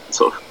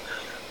sort of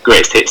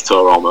greatest hits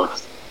tour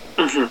almost.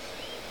 Mm-hmm.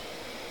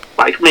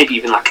 Like maybe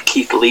even like a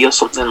Keith Lee or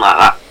something like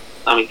that.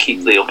 I mean,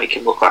 Keith Lee will make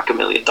him look like $1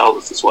 million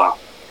as well.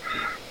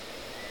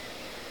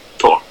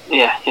 But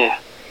yeah.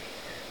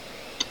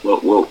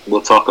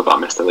 We'll talk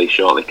about Mr. Lee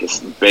shortly,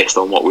 because based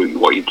on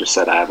what you've just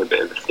said, I have a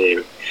bit of a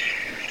theory.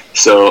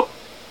 So,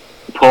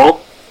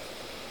 Paul,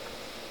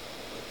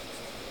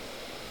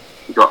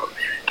 you got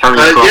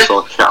Karrion Kross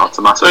or shout out to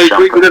Tommaso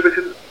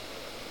Ciampa?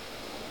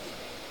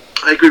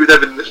 I agree with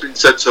everything that's been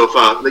said so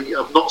far.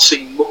 I've not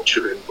seen much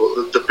of him,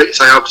 but the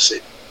bits I have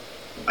seen,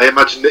 I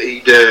imagine that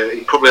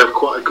he'd probably have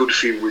quite a good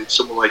feud with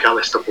someone like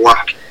Aleister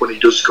Black when he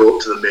does go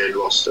up to the main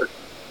roster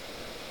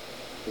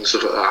and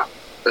stuff like that.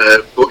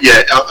 But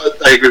yeah,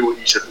 I agree with what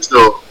you said.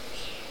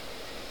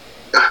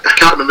 I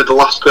can't remember the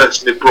last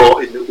person they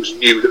brought in that was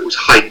new, that was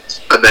hyped,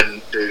 and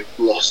then they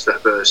lost their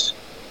first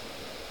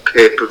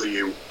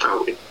pay-per-view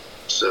outing.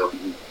 So,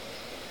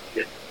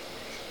 yeah.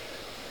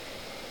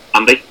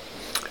 Andy?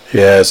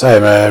 Yeah,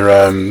 same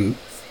here.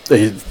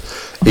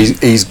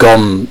 He's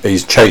gone.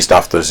 He's chased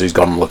after us. He's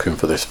gone looking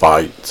for this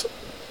fight.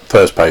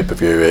 First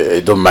pay-per-view.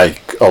 It doesn't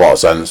make a lot of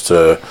sense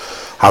to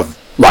have,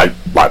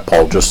 like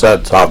Paul just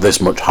said, to have this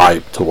much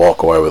hype to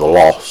walk away with a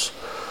loss.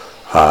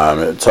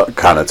 It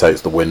kind of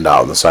takes the wind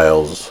out of the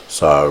sails.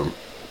 So,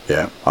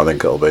 yeah, I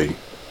think it'll be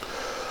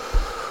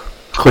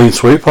clean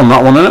sweep on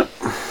that one, isn't it?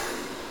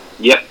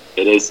 Yep,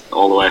 it is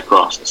all the way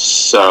across.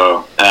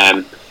 So,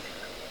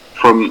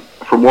 from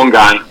one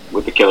guy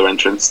with the killer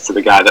entrance to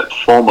the guy that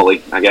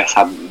formerly, I guess,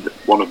 had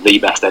one of the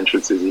best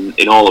entrances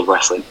in all of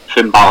wrestling,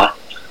 Finn Balor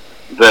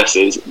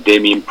versus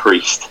Damian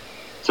Priest.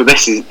 So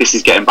this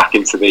is getting back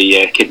into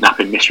the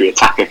kidnapping mystery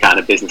attacker kind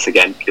of business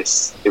again,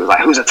 because it was like,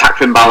 who's attacked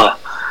Finn Balor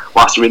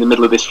whilst you're in the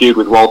middle of this feud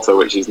with Walter,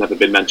 which has never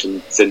been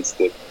mentioned since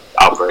the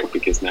outbreak,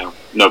 because now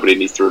nobody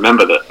needs to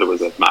remember that there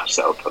was a match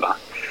set up for that.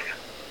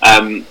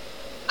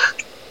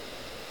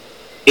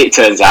 It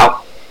turns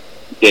out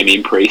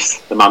Damian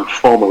Priest, the man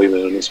formerly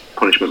known as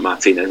Punishment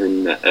Martinez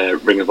in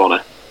Ring of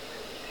Honor,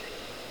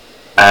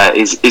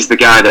 is the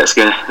guy that's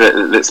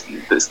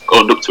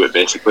owned up to it,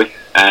 basically.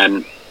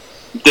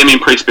 Damian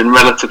Priest's been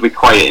relatively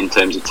quiet in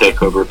terms of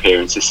takeover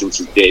appearances since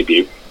his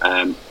debut,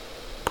 and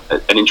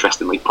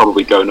interestingly,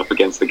 probably going up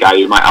against the guy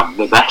who might have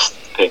the best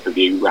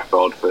pay-per-view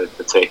record for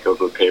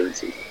takeover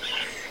appearances.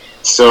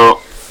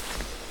 So,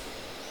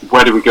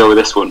 where do we go with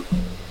this one?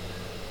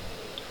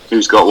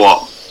 Who's got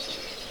what?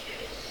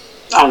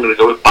 I'm going to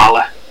go with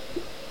Balor.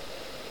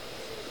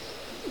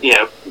 You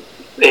know,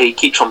 he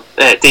keeps on.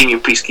 Damian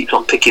Priest keeps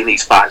on picking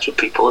these fights with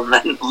people and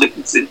then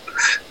losing.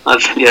 I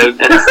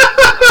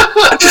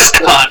just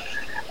can't.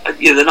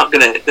 You know,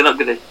 they're not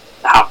gonna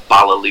have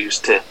Balor lose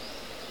to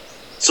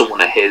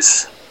someone of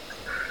his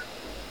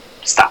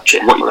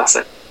stature.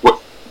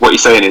 What you're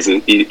saying is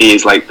he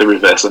is like the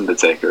reverse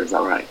Undertaker. Is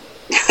that right?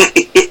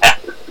 Yeah.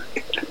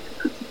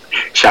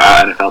 Shout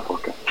out NFL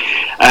podcast.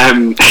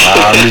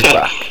 He's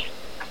back.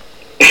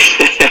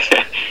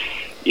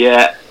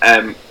 Yeah,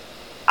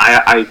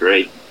 I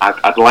agree.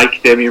 I'd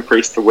like Damian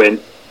Priest to win.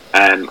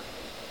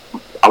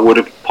 I would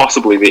have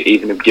possibly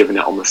even have given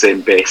it on the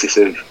same basis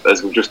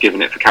as we've just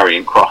given it for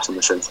Karrion Kross, in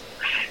the sense,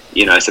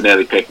 you know, it's an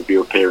early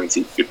pay-per-view appearance.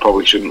 He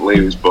probably shouldn't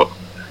lose, but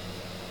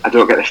I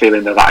don't get the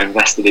feeling they're that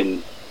invested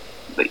in.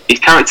 Like, his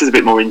character's a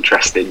bit more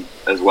interesting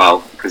as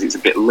well, because it's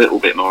a little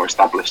bit more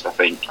established, I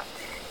think.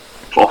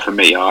 For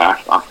me, I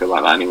feel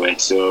like that anyway.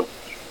 So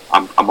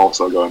I'm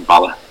also going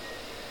Balor.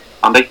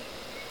 Andy?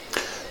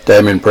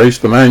 Damian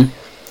Priest for me.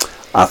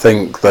 I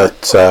think that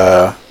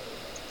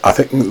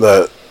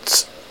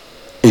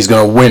he's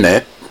going to win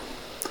it,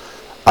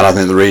 and I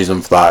think the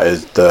reason for that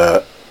is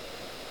that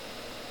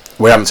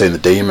we haven't seen the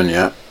Demon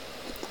yet.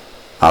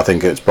 I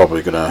think it's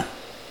probably going to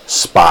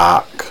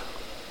spark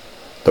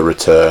the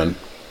return,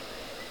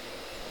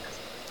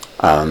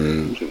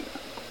 and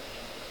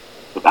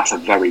but that's a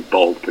very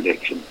bold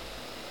prediction.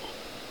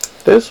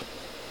 It is.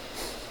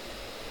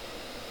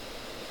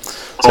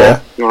 Paul,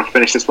 yeah. You want to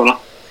finish this one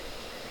off?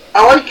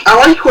 I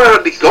like where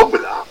Andy's gone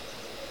with that.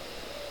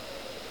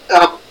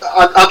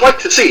 I'd like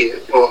to see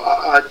it,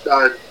 but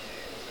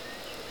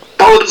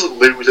Balor doesn't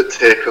lose at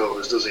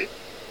takeovers, does he?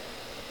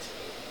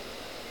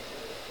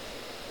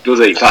 Does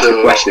he? That's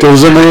the question.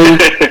 Doesn't he?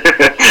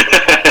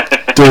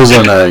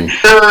 Doesn't he?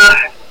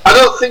 I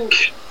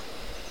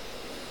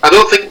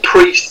don't think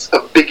Priest's a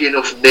big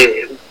enough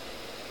name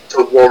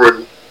to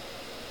warrant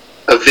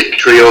a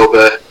victory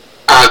over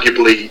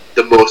arguably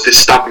the most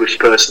established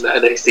person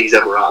that NXT's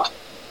ever had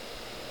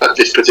at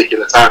this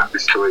particular time of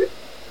his career.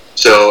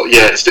 So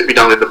yeah, stick me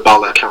down in the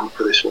Balor camp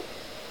for this one.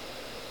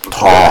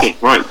 Oh,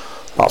 right.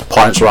 That's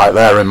points right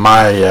there in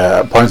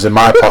my points in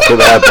my pocket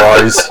there,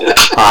 boys.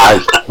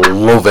 I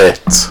love it.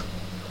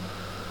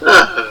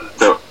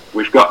 So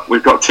we've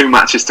got 2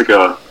 matches to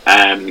go.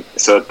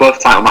 So both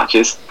title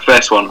matches.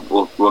 First one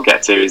we'll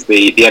get to is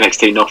the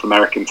NXT North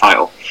American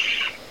title.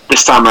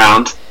 This time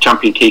round,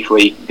 champion Keith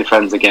Lee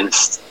defends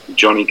against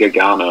Johnny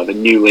Gargano, the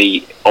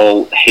newly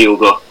all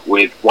healed up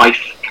with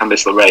wife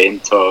Candice LeRae in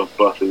tow,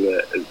 both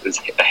as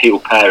a heel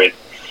pairing.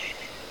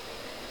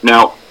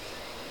 Now,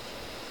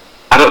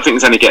 I don't think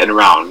there's any getting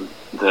around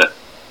that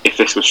if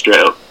this was straight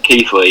up,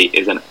 Keith Lee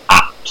is an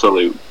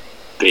absolute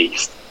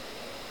beast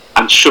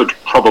and should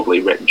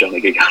probably rip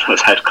Johnny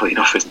Gargano's head clean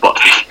off his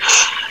body.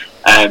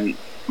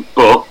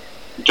 But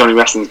Johnny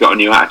Wrestling's got a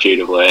new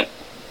attitude of late.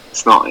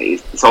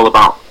 It's all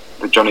about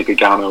the Johnny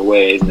Gargano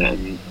way, isn't it?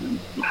 And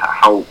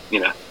how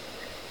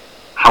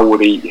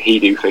would he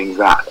do things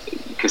that,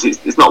 because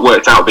it's not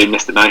worked out being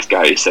Mr. Nice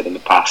Guy, he said in the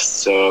past.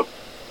 So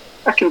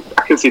I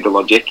can see the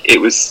logic.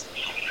 He's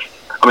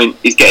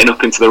getting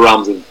up into the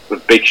realms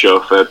of Big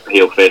Show for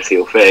heel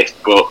face,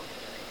 but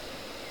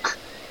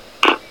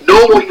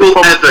no one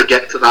will ever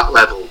get to that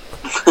level.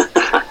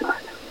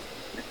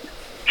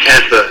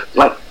 Ever.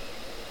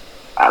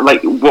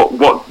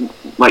 What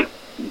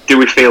do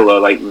we feel though,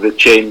 like the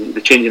change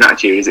in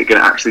attitude, is it going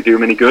to actually do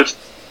him any good?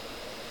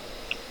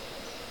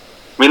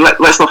 I mean,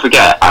 let's not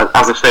forget,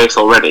 as a face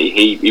already,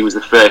 he was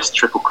the first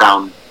Triple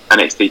Crown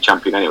NXT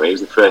champion anyway. He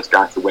was the first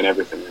guy to win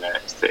everything in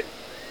NXT.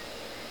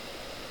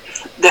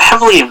 They're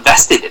heavily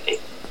invested in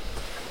it.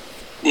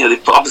 You know, they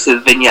put, obviously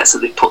the vignettes that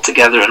they put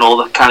together and all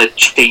the kind of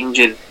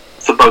changing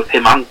for both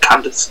him and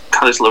Candice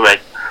LeRae.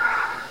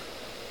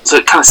 So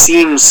it kind of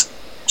seems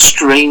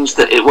strange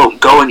that it won't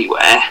go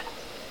anywhere.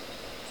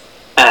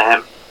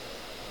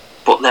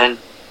 But then,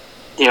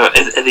 you know,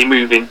 are they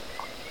moving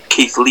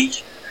Keith Lee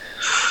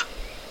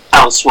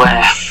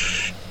elsewhere?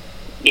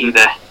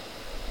 Either,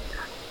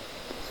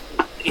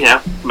 you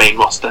know, main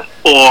roster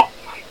or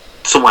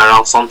somewhere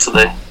else into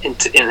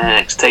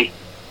NXT.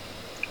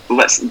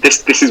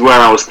 This is where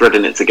I was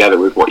threading it together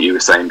with what you were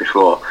saying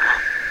before.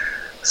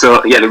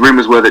 So yeah, the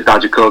rumours were that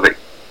Dijakovic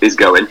is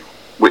going,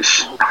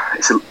 which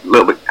it's a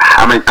little bit.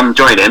 I'm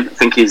enjoying him. I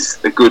think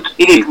he's a good.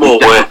 He needs more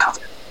work.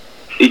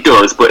 He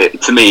does,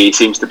 but to me, he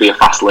seems to be a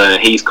fast learner.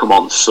 He's come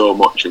on so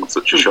much in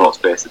such a short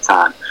space of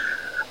time.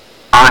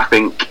 I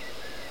think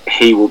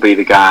he will be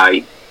the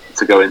guy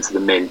to go into the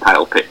main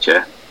title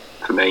picture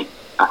for me.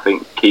 I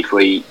think Keith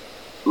Lee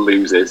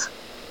loses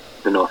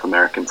the North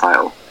American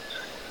title,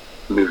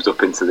 moves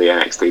up into the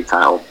NXT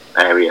title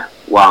area,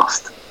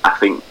 whilst I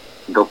think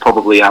they'll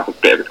probably have a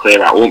bit of a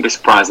clear out. I won't be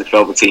surprised if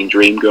Velveteen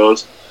Dream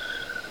goes.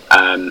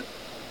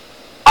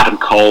 Adam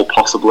Cole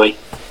possibly,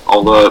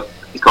 although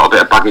he's got a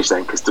bit of baggage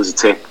then, because does he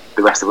take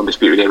the rest of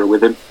Undisputed Era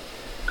with him,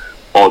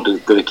 or do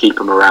they keep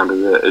him around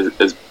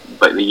as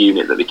like the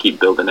unit that they keep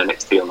building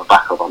NXT on the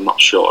back of? I'm not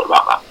sure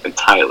about that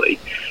entirely,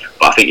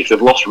 but I think if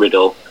they've lost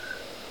Riddle,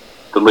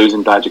 they're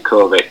losing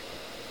Dijakovic,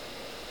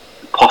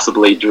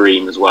 possibly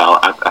Dream as well.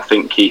 I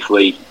think Keith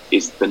Lee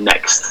is the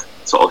next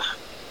sort of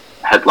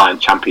headline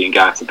champion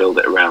guy to build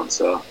it around.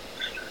 So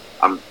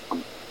I'm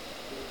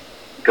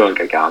going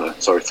Gargano.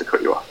 Sorry to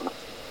cut you off.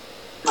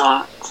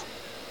 No,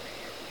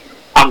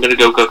 I'm going to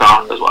go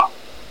Gargano as well.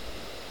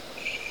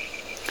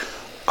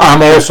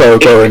 I'm also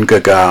going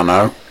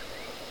Gargano,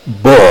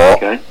 but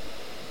Okay.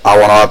 I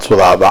want to add to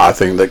that I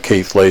think that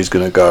Keith Lee's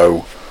going to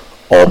go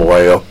all the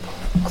way up.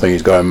 I think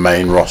he's going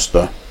main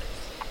roster.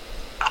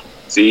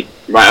 See,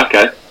 right,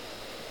 okay.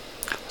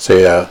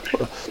 See,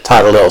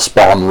 tight a little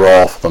spot on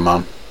Raw for the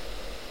man.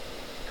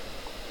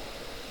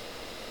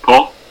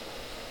 Paul?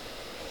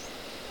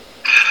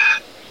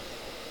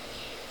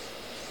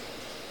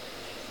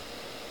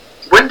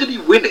 When did he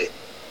win it?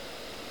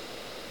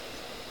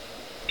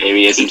 Here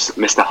he is,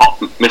 Mr.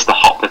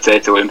 Hot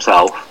Potato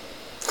himself.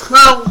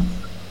 Well,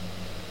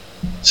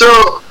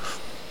 so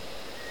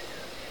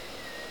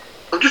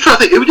I'm just trying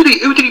to think. Who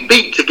did he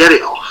beat to get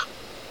it off?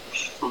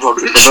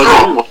 Roderick It's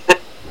Strong. Strong.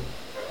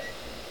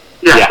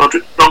 Yeah.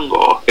 Roderick Strong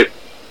or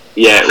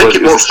Yeah, I think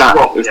it was the start.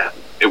 Strong. Yeah.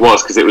 It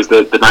was, because it was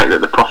the night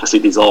that the prophecy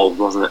dissolved,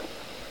 wasn't it?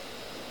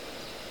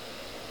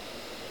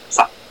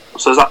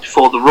 so is that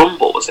before the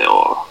Rumble, was it,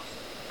 or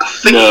I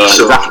think No,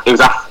 so. it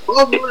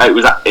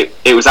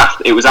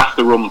was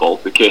after Rumble,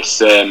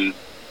 because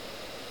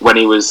when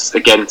he was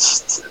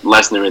against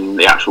Lesnar in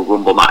the actual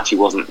Rumble match, he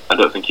wasn't. I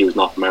don't think he was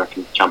North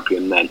American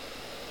champion then.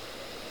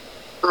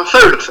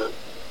 Fair enough.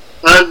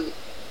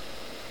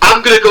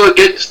 I'm going to go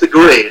against the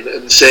grain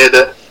and say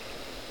that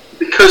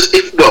because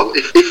if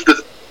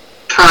the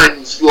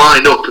times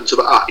line up and stuff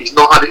like that, he's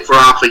not had it for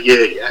half a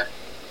year yet,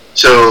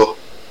 so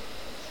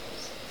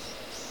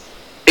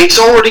it's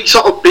already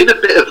sort of been a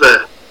bit of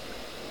a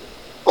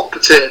hot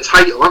potato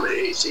title, hasn't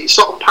it? It's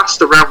sort of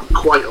passed around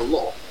quite a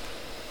lot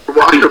from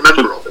what I can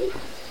remember of it.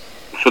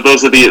 For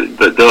those of you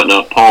that don't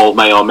know, Paul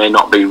may or may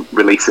not be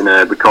releasing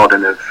a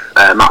recording of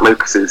Matt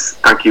Lucas's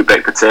 "Thank You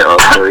Baked Potato"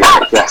 for the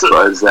NHS,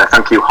 but as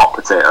 "Thank You Hot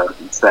Potato"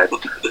 instead.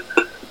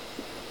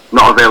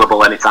 Not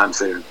available anytime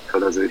soon for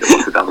those of you that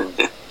want to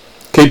download.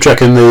 Keep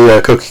checking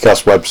the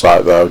CookieCast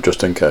website though,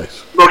 just in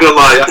case. Not gonna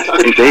lie,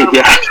 Indeed,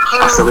 yeah,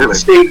 absolutely.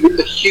 See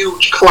a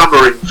huge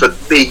clamouring for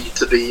me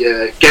to be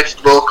guest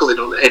vocaling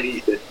on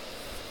anything.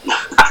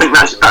 I think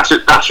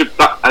that should.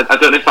 I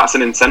don't know if that's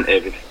an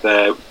incentive. If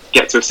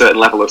get to a certain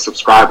level of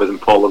subscribers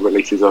and Paul will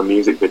release his own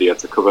music video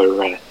to cover. I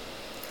mean,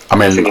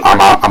 I'm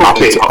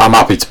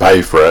happy to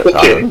pay for it.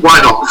 Okay,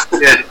 why not?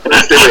 Yeah,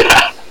 let's do it.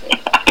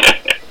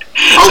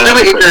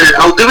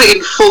 I'll do it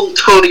in full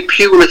Tony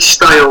Pulis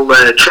style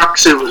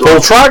tracksuit as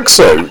well. Full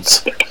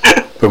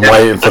tracksuit. Been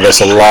waiting for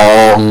this a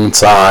long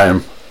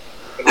time.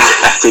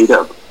 FT'd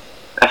up.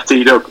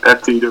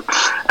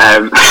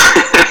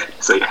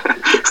 So yeah,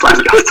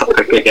 slightly off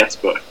topic, I guess,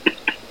 but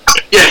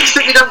yeah,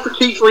 stick me down for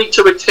Keith Lee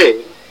to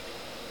retain.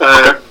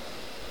 Okay.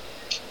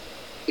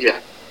 Yeah.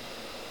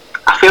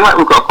 I feel like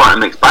we've got quite a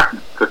mixed bag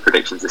for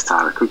predictions this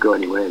time. It could go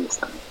anywhere this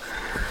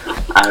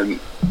time.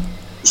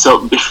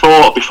 So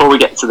before we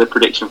get to the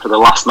prediction for the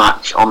last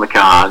match on the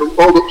card,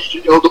 Hold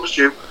up,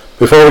 Stu.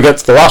 Before we get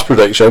to the last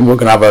prediction, we're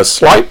going to have a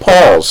slight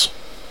pause.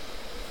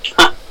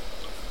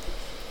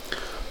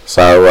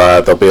 So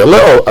there'll be a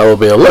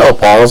little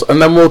pause,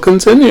 and then we'll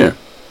continue.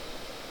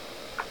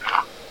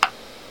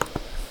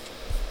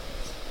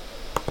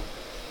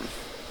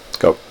 Let's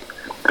go.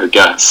 there we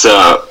go.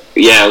 So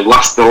yeah, the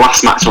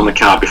last match on the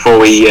card before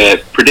we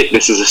predict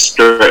this as a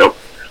straight up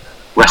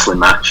wrestling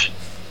match.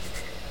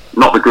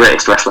 Not the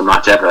greatest wrestling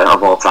match ever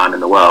of all time in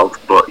the world,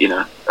 but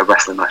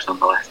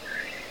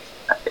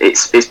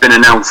it's been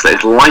announced that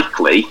it's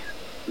likely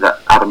that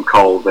Adam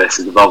Cole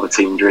versus the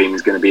Velveteen Dream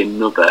is going to be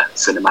another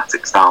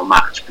cinematic style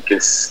match,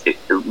 because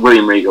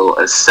William Regal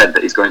has said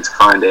that he's going to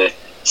find a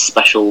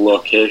special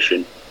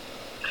location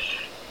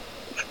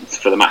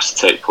for the match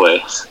to take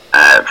place.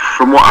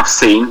 From what I've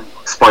seen,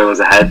 spoilers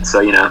ahead,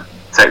 so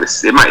take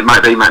this. It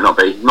might be, might not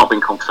be. Not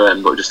been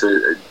confirmed, but just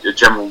a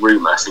general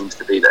rumour seems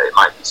to be that it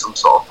might be some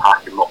sort of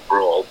parking lot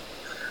brawl.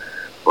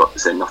 But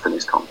say nothing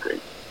is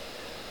concrete.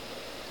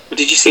 But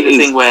did you see the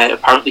thing where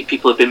apparently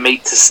people have been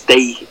made to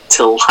stay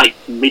till like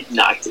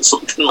midnight or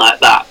something like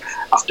that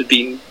after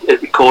being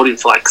recording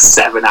for like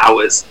 7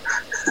 hours?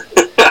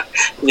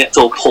 And yet to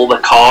all pull their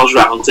cars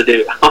round to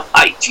do it. I'm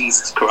like,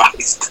 Jesus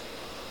Christ.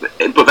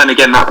 But then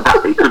again, that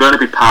it could only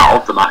be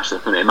part of the match,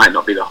 couldn't it? It might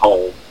not be the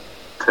whole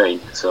thing.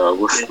 So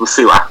we'll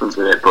see what happens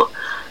with it. But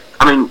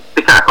I mean,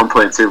 they can't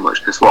complain too much,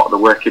 because they're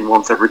working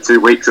once every 2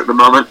 weeks at the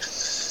moment.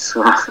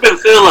 So been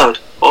furloughed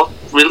or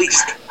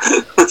released.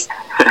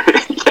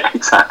 Yeah,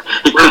 exactly.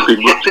 It could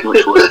be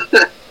much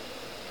worse.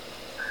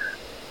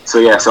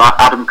 So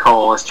Adam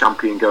Cole as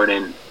champion going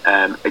in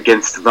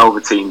against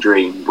Velveteen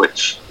Dream,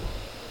 which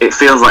it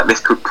feels like this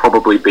could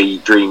probably be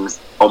Dream's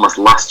almost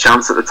last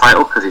chance at the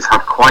title, because he's had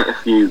quite a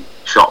few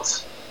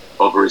shots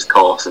over his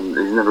course, and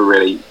he's never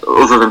really,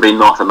 other than being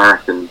North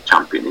American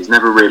champion, he's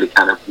never really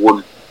kind of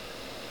won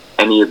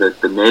any of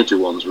the major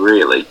ones,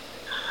 really.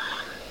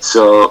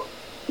 So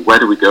where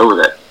do we go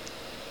with it?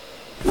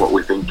 What are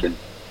we thinking?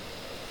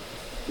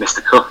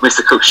 Mr.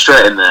 Cook,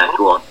 straight in there,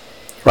 go on.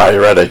 Right,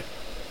 you ready?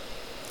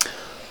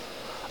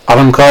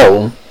 Adam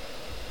Cole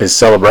is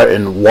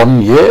celebrating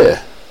 1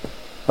 year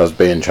as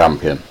being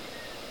champion.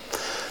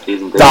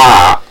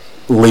 That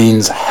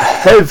leans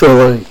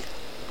heavily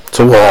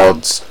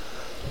towards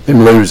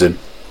him losing.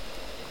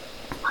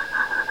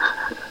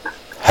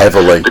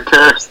 Heavily. The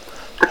curse.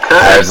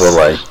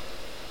 Heavily.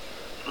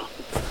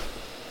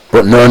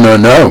 But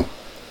no.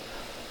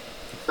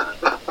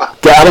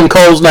 Get Adam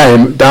Cole's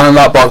name down in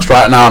that box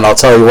right now, and I'll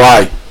tell you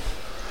why.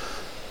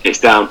 It's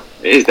down.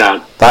 It is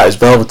down. That is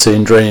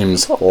Velveteen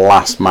Dream's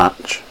last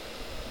match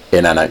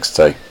in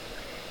NXT.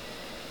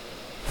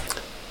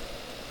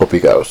 Up he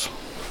goes.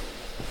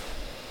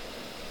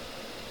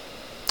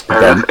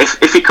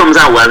 If he comes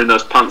out wearing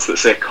those pants that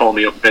say "Call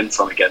me up Vince"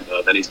 on again,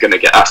 though, then that's going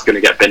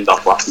to get binned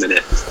off last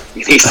minute.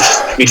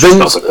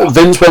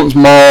 Vince wants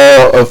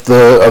more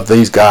of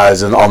these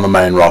guys on the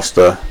main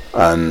roster,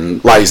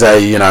 and like you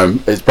say,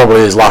 it's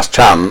probably his last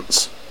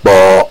chance,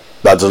 but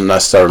that doesn't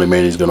necessarily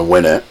mean he's going to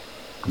win it.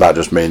 That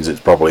just means it's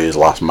probably his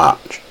last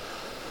match.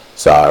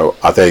 So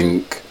I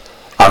think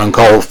Adam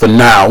Cole for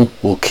now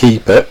will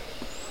keep it,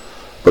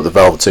 but the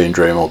Velveteen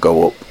Dream will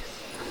go up.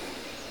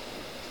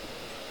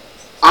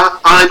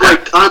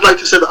 I'd like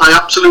to say that I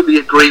absolutely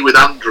agree with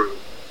Andrew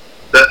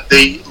that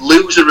the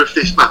loser of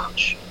this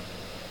match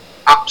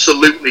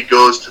absolutely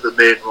goes to the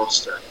main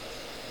roster.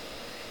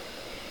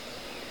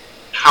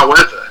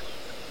 However,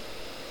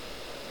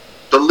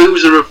 the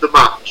loser of the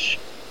match,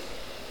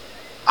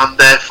 and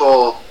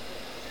therefore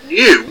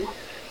new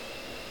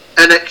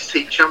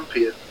NXT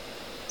champion,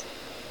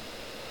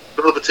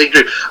 Velveteen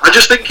Dream. I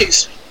just think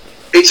it's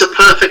a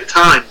perfect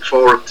time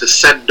for him to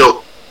send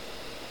up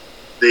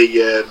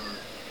the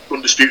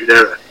Undisputed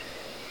Era.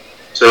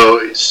 So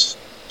it's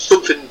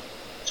something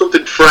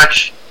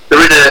fresh.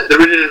 They're in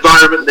an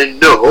environment they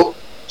know,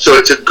 so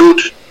it's a good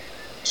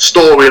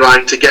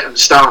storyline to get them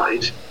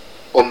started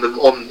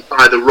on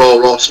either Raw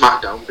or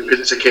SmackDown, because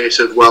it's a case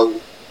of, well,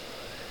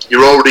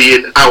 you're already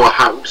in our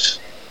house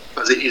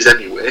as it is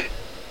anyway.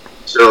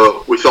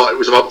 So we thought it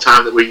was about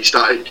time that we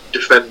started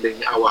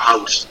defending our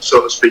house,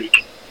 so to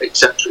speak,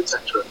 etc.,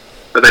 etc.,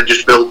 and then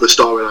just build the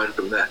storyline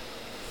from there.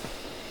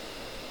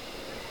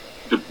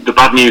 The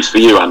bad news for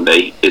you,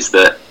 Andy, is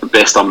that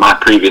based on my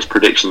previous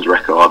predictions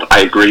record, I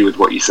agree with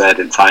what you said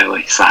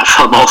entirely. So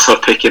I'm also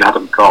picking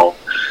Adam Cole.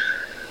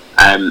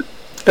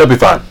 It'll be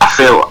fine. I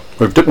feel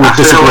we've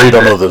disagreed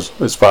on others.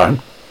 It's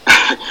fine.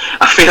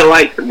 I feel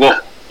like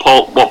what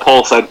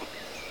Paul said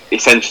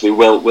essentially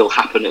will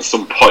happen at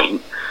some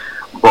point,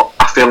 but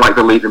I feel like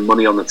they're leaving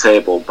money on the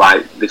table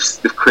by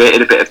they've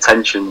created a bit of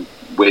tension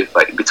with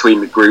between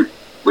the group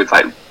with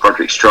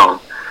Roderick Strong,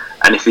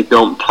 and if they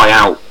don't play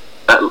out.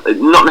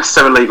 Not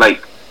necessarily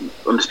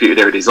Undisputed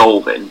Era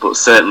dissolving, but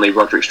certainly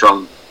Roderick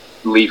Strong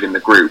leaving the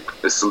group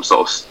as some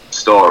sort of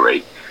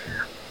story.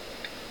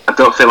 I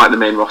don't feel like the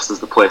main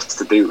roster's the place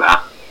to do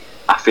that.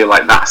 I feel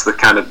like that's the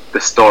kind of the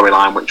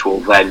storyline which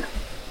will then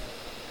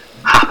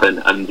happen,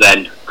 and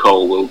then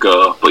Cole will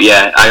go. But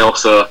yeah, I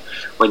also,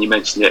 when you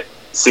mentioned it,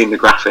 seen the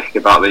graphic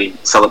about the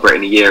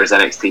celebrating a year as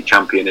NXT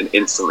champion, and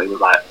instantly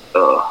was like,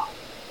 ugh.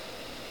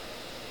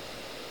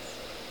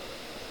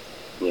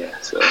 Yeah,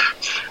 so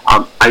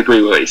I agree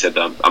with what you said.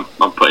 I'm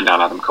putting down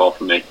Adam Cole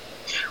for me,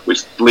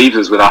 which leaves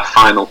us with our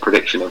final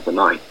prediction of the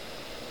night.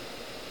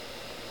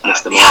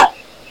 Mr. Moore.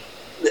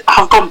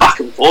 I've gone back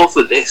and forth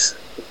with this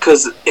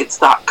because it's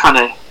the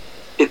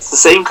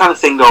same kind of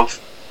thing of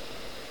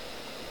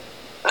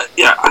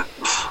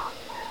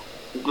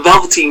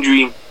Velveteen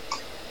Dream.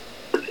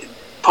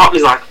 Part of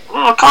me's like,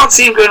 I can't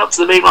see him going up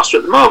to the main roster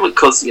at the moment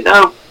because,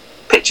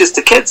 pictures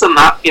to kids and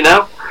that,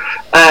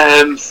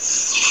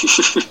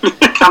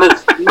 kind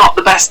of not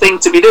the best thing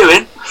to be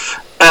doing.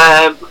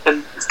 And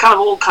it's kind of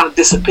all kind of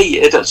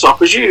disappeared. So I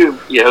presume,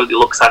 he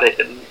looks at it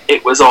and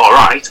it was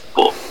alright,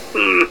 but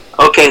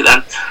okay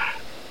then.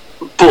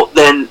 But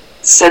then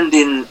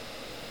sending,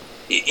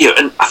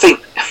 and I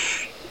think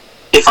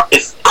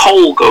if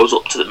Cole goes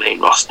up to the main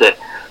roster,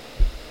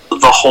 either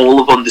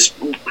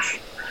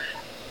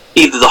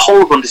the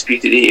whole of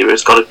Undisputed Era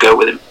has got to go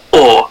with him,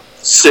 or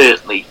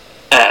certainly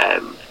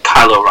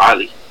Kyle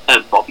O'Reilly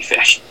and Bobby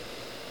Fish,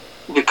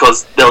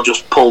 because they'll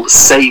just pull the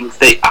same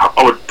thing.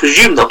 I would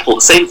presume they'll pull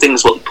the same thing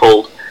as what they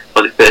pulled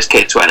when they first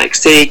came to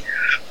NXT.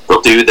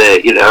 They'll do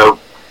the,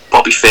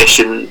 Bobby Fish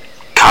and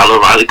Kyle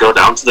O'Reilly go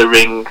down to the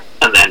ring,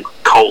 and then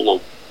Cole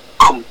will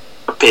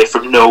appear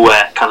from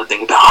nowhere, kind of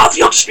thing. The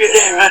Undisputed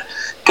Era,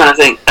 kind of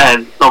thing.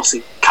 And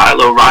obviously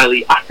Kyle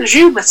O'Reilly, I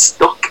presume, is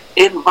stuck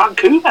in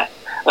Vancouver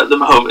at the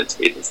moment.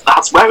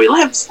 That's where he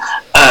lives.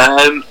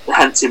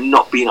 Hence him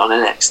not being on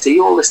NXT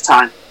all this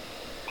time.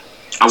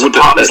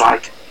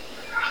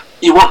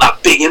 You want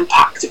that big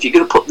impact. If you're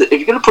going to put the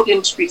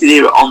Undisputed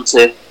Era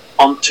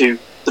onto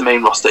the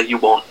main roster, you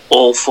want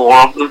all four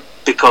of them,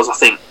 because I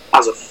think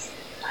as a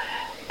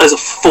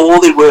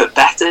four they work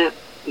better.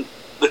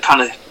 The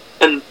kind of,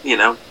 and you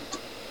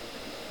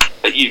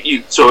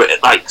saw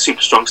it like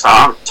Super Strong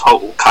Style. I'm a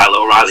total Kyle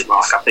O'Reilly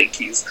mark. I think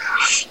he's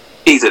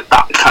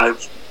that kind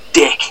of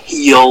dick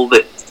heel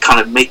that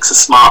kind of makes a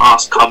smart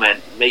ass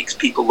comment, makes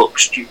people look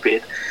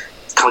stupid.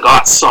 It's kind of got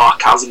that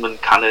sarcasm and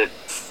kind of,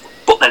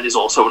 but then is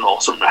also an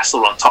awesome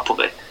wrestler on top of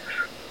it.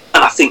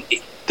 And I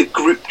think the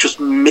group just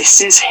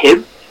misses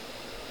him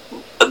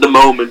at the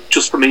moment,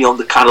 just for me, on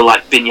the kind of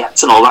like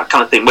vignettes and all that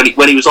kind of thing.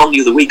 When he was on the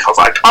other week, I was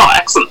like, oh,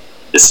 excellent,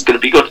 this is going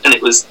to be good, and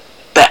it was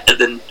better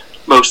than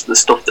most of the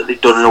stuff that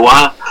they've done in a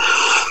while.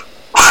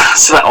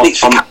 So that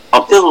makes on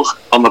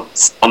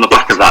the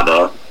back of that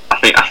though,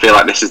 I feel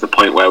like this is the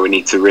point where we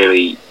need to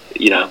really,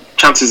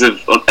 chances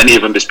of any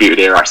of Undisputed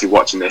Era actually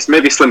watching this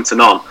maybe slim to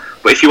none.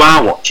 But if you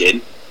are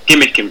watching,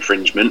 gimmick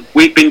infringement.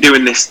 We've been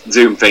doing this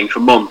Zoom thing for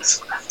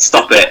months.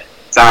 Stop it.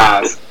 It's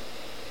ours.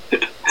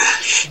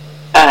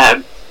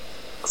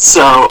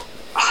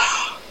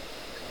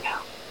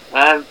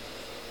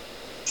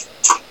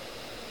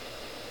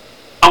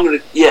 I'm gonna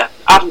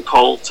Adam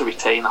Cole to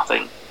retain. I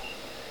think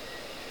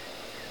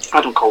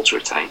Adam Cole to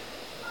retain.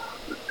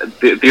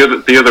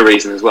 The other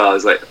reason as well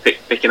is like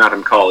picking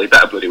Adam Cole. He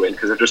better bloody win,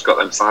 because they've just got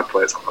them side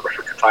plates on the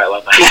replica title,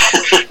 haven't they?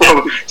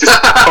 probably just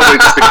a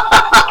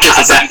kiss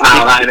of death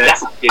now. That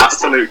innit?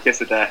 Absolute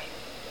kiss of death.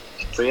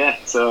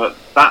 So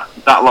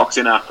that locks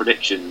in our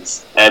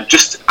predictions.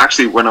 Just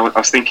actually, when I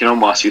was thinking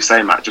on whilst you were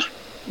saying that, just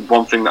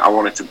one thing that I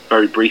wanted to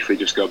very briefly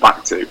just go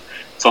back to,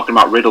 talking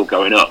about Riddle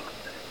going up.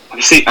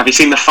 Have you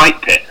seen the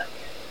Fight Pit?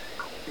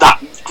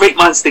 That great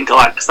minds think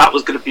alike, because that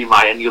was going to be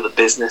my Any Other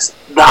Business.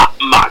 That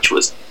match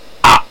was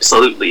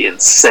absolutely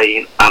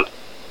insane and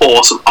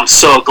awesome. I'm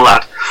so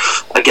glad,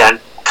 again,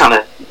 kind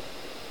of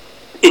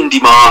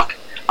indie mark,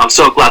 I'm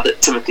so glad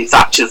that Timothy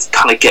Thatcher's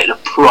kind of getting a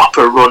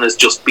proper run as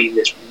just being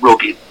this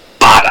rugged,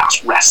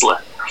 badass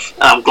wrestler.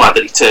 And I'm glad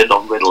that he turned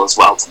on Riddle as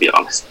well, to be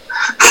honest.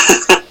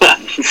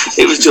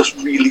 It was just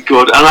really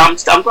good. And I'm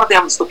glad they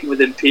haven't stuck him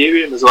with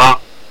Imperium as well.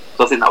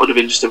 I think that would have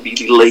been just a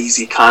really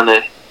lazy kind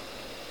of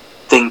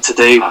thing to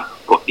do.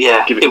 But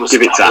yeah, give it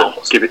time.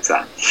 Give it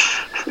time.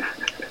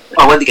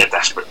 Oh, when they get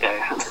desperate,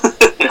 yeah.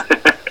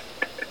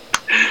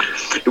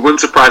 It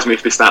wouldn't surprise me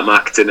if they start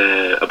marketing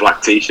a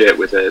black T-shirt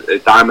with a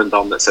diamond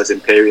on that says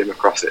Imperium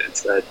across it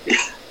instead.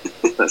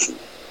 That's the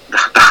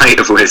height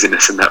of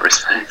laziness in that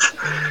respect.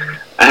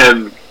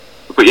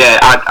 But yeah,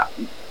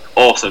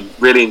 awesome.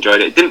 Really enjoyed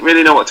it. Didn't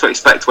really know what to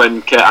expect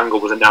when Kurt Angle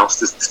was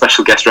announced as the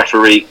special guest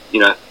referee.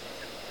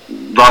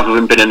 Rather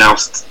than being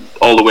announced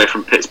all the way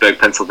from Pittsburgh,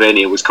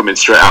 Pennsylvania, was coming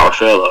straight out of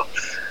furlough.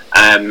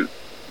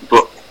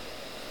 But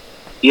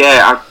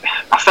yeah,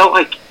 I felt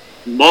like,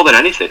 more than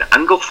anything,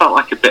 Angle felt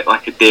like a bit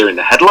like a deer in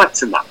the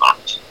headlights in that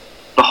match.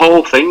 The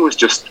whole thing was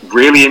just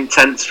really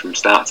intense from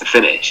start to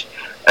finish.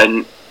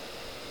 And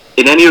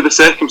in any other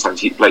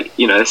circumstance,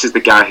 this is the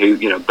guy who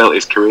built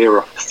his career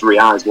off 3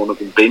 eyes, one of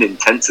them being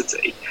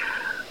intensity.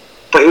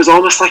 But it was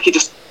almost like he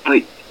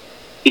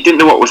didn't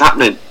know what was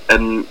happening,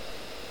 and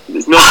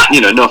it's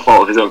no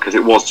fault of his own, because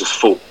it was just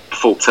full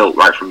tilt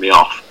right from the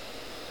off.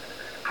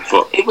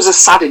 But it was a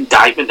sad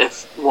indictment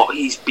of what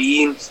he's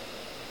been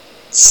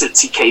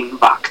since he came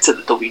back to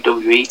the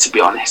WWE, to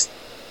be honest.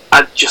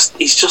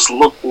 He's just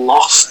looked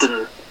lost,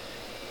 and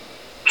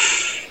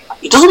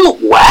he doesn't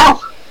look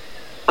well.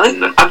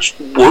 I'm just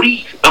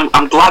worried.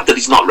 I'm glad that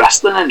he's not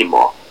wrestling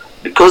anymore,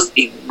 because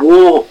he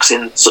walks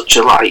in such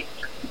a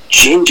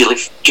ginger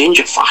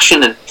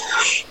fashion, and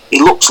he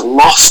looks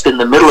lost in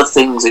the middle of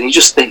things, and you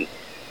just think,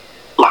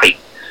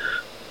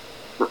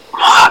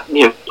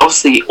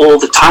 obviously all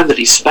the time that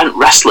he's spent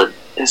wrestling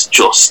is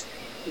just,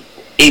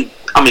 you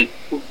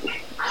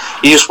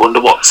just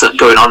wonder what's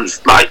going on,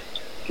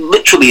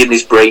 literally in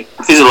his brain,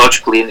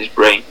 physiologically in his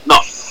brain,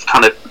 not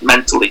kind of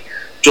mentally,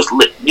 just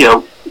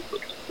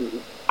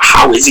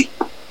hell is he?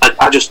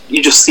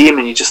 You just see him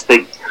and you just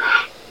think,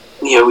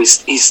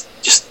 he's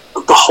just,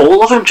 the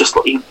whole of him, just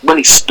when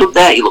he's stood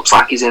there, he looks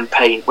like he's in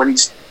pain. When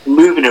he's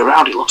moving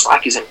around, he looks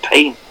like he's in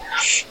pain.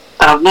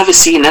 And I've never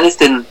seen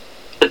anything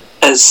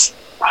as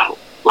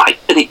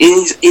and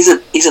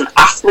he's an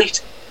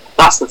athlete.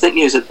 That's the thing.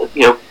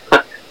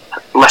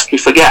 Lest we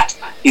forget,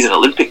 he's an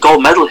Olympic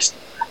gold medalist.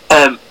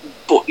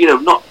 But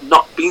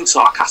not being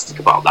sarcastic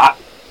about that,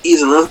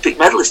 he's an Olympic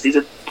medalist. He's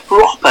a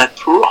proper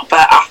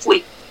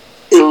athlete,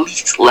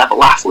 elite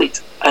level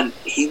athlete, and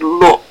he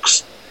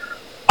looks.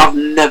 I've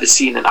never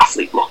seen an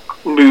athlete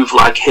move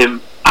like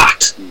him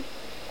at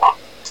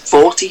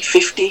 40,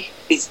 50.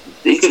 He's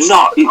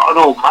not an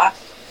old man.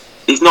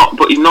 He's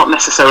not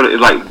necessarily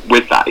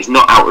with that. He's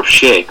not out of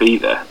shape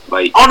either.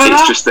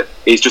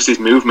 It's just his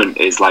movement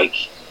is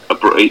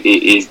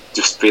it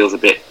just feels a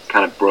bit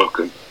kind of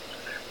broken,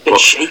 a bit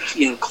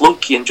shaky and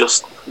clunky and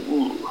just.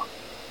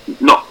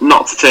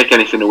 Not to take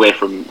anything away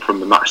from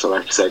the match,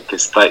 like I said,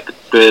 because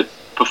the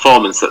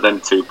performance that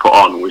them two put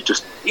on was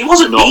just. He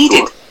wasn't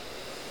needed.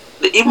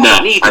 It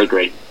wasn't needed. I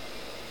agree.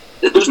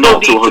 There was no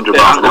need to 100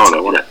 miles an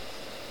hour, wasn't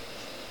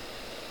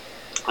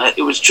it?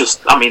 It was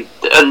just,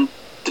 and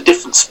the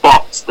different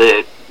spots,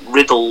 the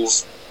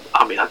riddles.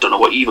 I don't know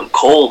what you even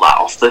call that.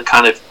 Off the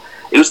kind of,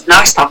 it was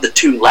nice to have the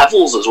two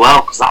levels as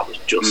well, because that was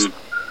just,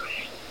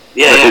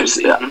 it was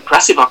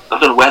impressive. I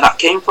don't know where that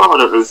came from. I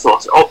don't know who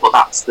thought it up, but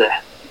that's the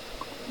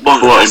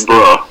floating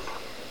bro.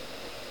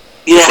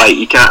 Yeah,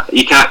 it's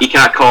you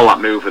can't call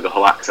that move with the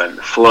whole accent.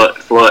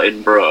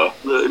 Floating bro.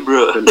 Floating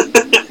bro.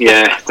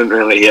 Doesn't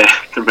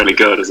really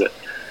go, does it?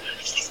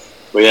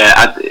 But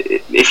yeah,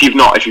 if you've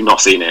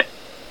not seen it,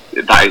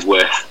 that is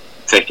worth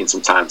taking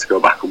some time to go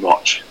back and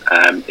watch,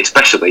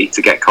 especially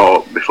to get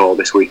caught before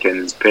this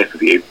weekend's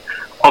pay-per-view.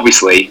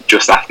 Obviously,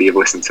 just after you've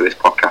listened to this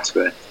podcast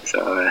first.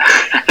 So,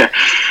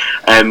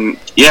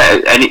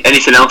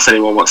 anything else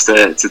anyone wants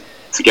to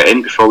get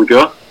in before we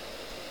go?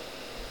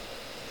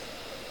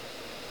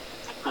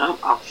 No,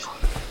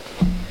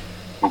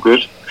 all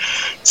good.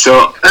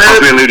 So, as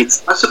we alluded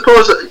to, I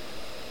suppose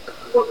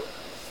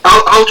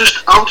I'll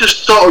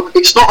just sort of.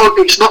 It's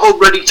not all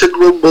ready to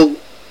grumble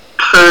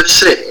per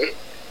se,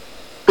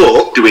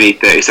 but do we need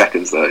 30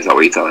 seconds though? Is that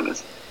what you're telling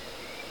us?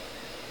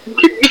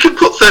 You can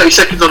put 30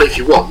 seconds on it if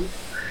you want.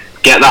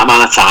 Get that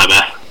man a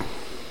timer.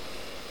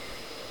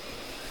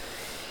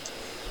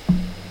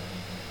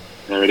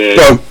 There it is.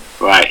 Go.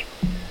 Right.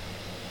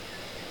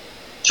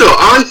 So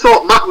I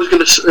thought Matt was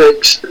going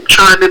to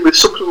chime in with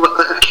something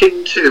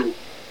akin to: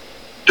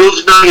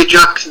 does Nia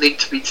Jax need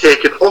to be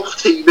taken off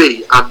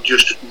TV and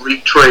just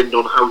retrained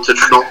on how to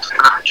not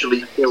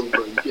actually kill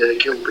people?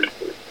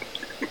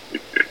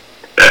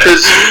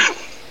 Because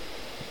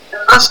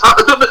has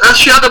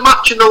she had a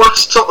match in the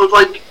last sort of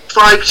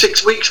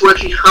 5-6 weeks where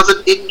she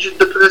hasn't injured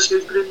the person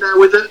who's been in there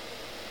with her,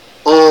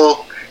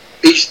 or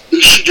has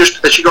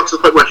she got to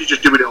the point where she's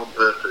just doing it on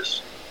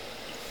purpose?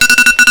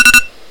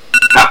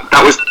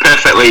 That was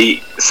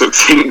perfectly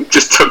succinct,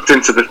 just tucked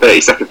into the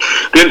 30 seconds.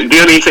 The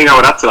only thing I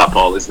would add to that,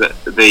 Paul, is that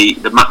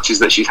the matches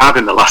that she's had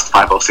in the last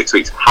 5 or 6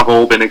 weeks have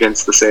all been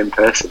against the same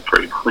person,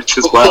 pretty much,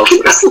 as well.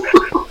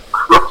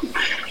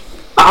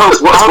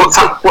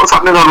 What's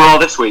happening on Raw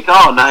this week?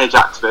 Oh, Nia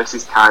Jax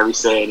versus Kairi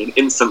Sane, and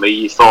instantly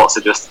your thoughts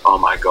are just, oh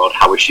my god,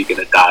 how is she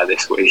going to die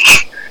this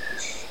week?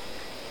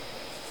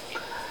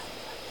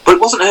 But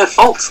it wasn't her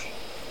fault.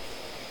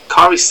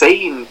 Kairi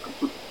Sane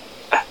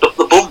effed up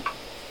the bump.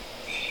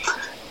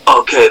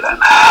 Okay then.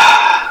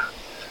 I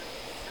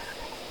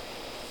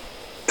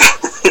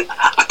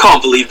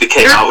can't believe they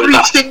came out with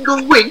that. Every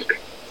single week.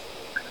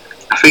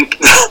 I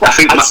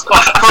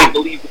can't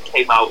believe they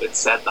came out and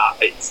said that.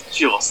 It's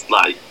just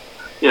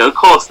of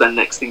course. Then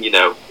next thing you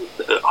know,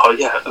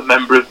 a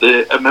member of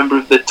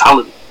the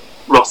talent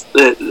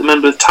roster, the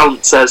member of the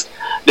talent says,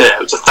 "No,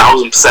 it's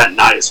 1,000%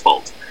 Nia's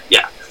fault."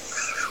 Yeah.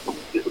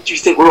 Do you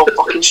think we're all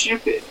fucking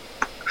stupid?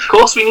 Of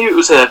course we knew it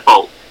was her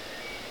fault.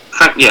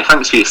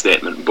 Thanks for your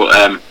statement,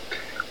 but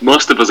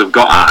most of us have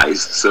got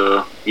eyes,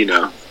 so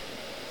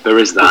there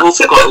is that. We've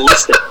also got to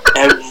list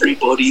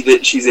everybody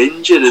that she's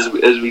injured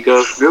as we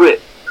go through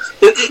it.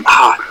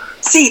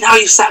 See, now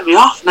you've set me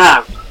off.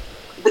 Now,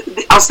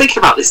 I was thinking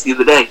about this the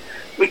other day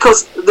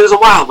because there was a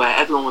while where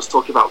everyone was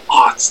talking about,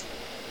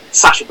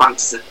 Sasha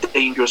Banks is a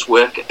dangerous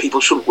worker.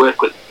 People shouldn't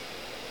work with.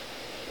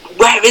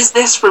 Where is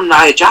this from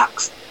Nia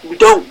Jax? We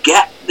don't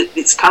get.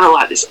 It's kind of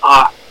like this.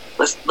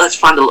 Let's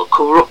find a little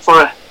cover up for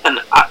her,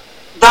 and that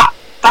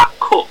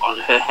cut on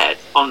her head,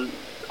 on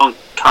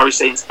Kairi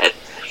Sane's head,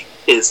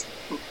 is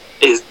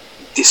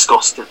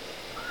disgusting.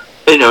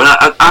 And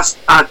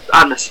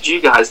I messaged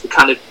you guys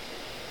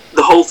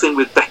the whole thing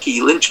with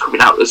Becky Lynch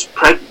coming out as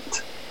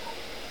pregnant.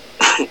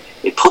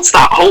 It puts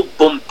that whole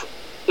bump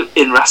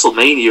in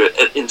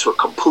WrestleMania into a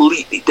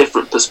completely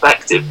different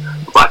perspective.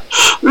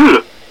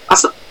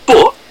 That's not.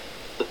 But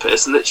the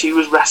person that she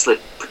was wrestling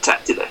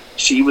protected her.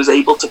 She was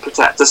able to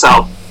protect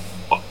herself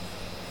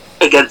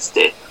against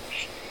it.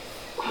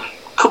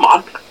 Come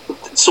on,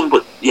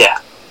 somebody.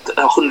 Yeah,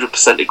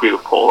 100% agree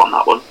with Paul on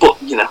that one. But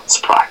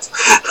surprise.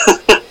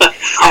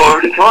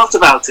 even thought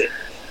about it.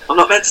 I'm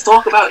not meant to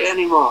talk about it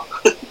anymore.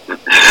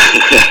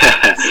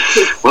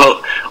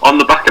 Well, on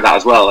the back of that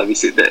as well,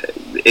 obviously,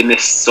 in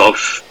this sort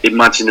of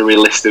imaginary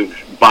list of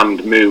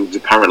banned moves,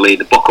 apparently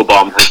the buckle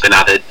bomb has been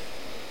added.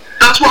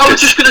 That's what I was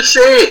just going to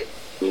say.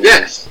 Yeah.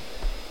 Yes.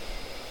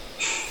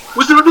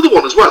 Was there another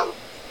one as well?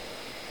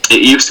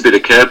 It used to be the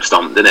curb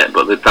stomp, didn't it?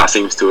 But that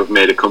seems to have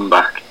made a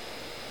comeback.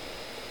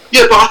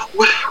 Yeah, but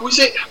was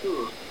it?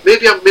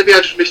 Maybe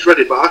I just misread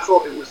it, but I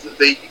thought it was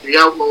the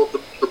outlaw of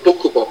the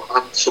buckle bomb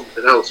and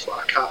something else, but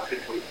I can't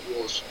think what it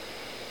was.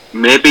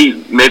 Maybe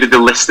the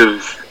list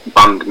of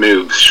banned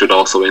moves should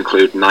also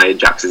include Nia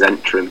Jax's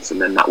entrance, and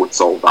then that would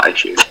solve that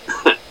issue.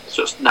 It's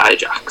just Nia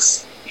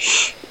Jax.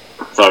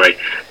 Sorry,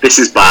 this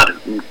is bad.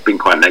 I've been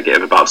quite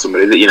negative about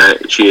somebody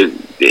that she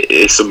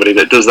is somebody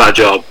that does that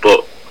job,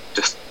 but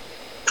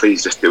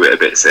please just do it a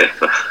bit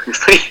safer.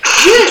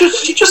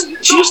 She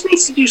just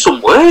needs to do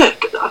some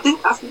work. I think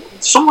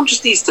someone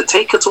just needs to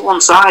take her to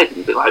one side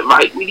and be like,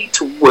 right, we need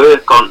to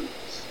work on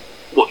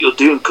what you're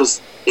doing,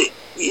 because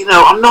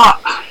I'm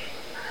not.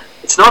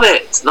 It's not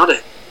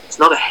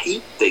a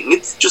hate thing.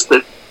 It's just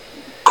a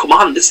come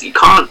on. This you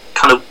can't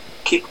kind of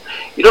keep.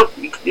 You don't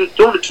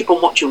want to keep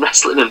on watching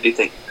wrestling and you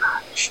think,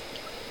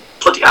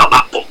 bloody hell,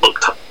 that butt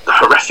looked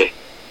horrific,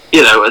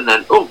 and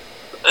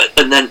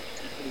then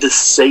the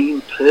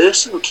same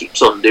person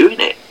keeps on doing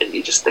it, and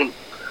you just think,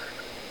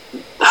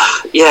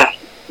 yeah,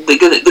 they're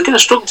gonna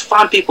struggle to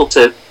find people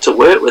to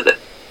work with it.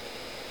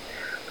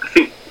 I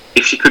think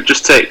if she could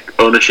just take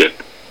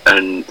ownership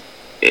and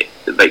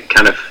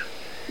kind of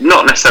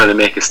not necessarily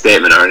make a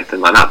statement or anything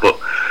like that, but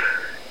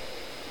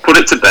put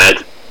it to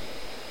bed,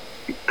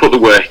 put the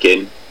work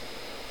in.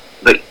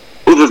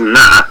 Other than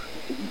that,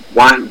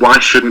 why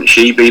shouldn't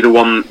she be the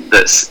one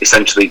that's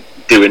essentially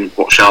doing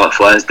what Charlotte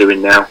Flair's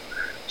doing now?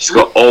 She's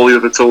got all the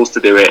other tools to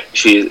do it.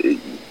 She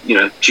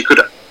could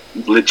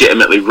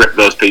legitimately rip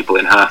those people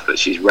in half that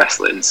she's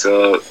wrestling.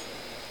 So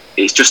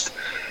it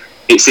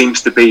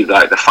seems to be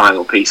like the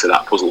final piece of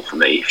that puzzle for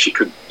me. If she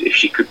could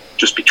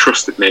just be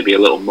trusted maybe a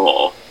little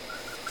more,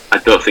 I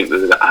don't think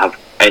that I have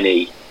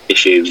any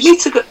issues.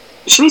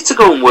 She needs to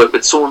go and work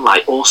with someone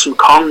like Awesome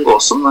Kong or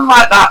something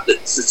like that.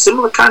 That's a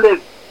similar kind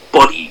of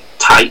body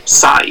type,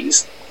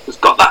 size. Has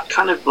got that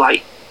kind of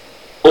like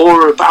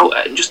aura about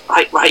it, and just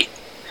like, right,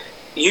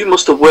 you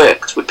must have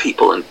worked with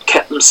people and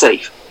kept them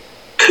safe.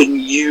 Can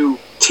you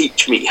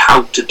teach me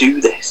how to do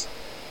this?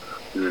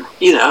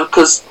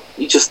 Because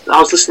I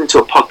was listening to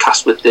a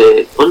podcast with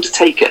the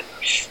Undertaker,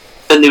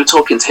 and they were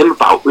talking to him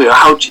about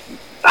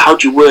how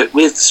do you work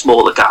with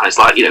smaller guys?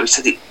 Like, he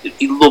said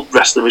he loved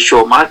wrestling with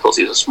Shawn Michaels.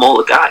 He was a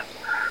smaller guy,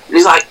 and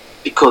he's like,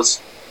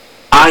 because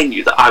I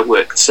knew that I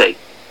worked safe.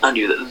 I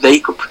knew that they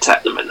could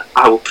protect them, and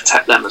I would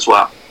protect them as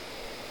well.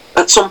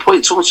 At some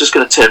point, someone's just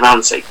going to turn around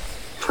and say,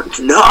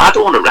 no, I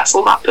don't want to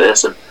wrestle that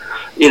person.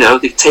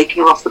 They've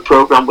taken her off the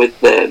program with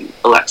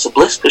Alexa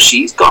Bliss because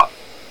she's got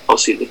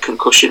obviously the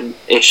concussion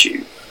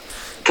issue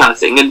kind of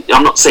thing. And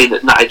I'm not saying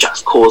that Nia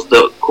Jax caused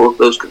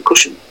those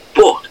concussions,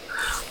 but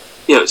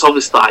it's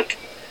obvious like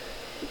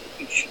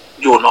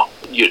you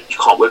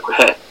can't work with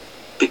her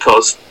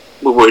because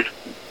we're worried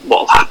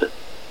what'll happen.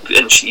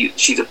 And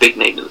she's a big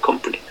name in the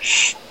company,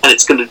 and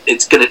it's gonna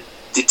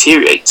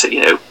deteriorate to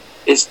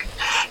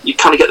you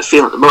kind of get the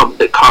feeling at the moment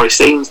that Kairi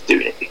Sane's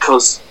doing it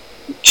because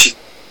she's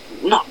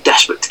not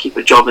desperate to keep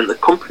a job in the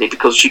company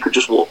because she could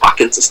just walk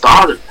back into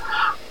stardom.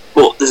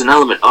 But there's an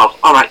element of,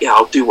 all right, yeah,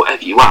 I'll do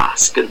whatever you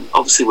ask, and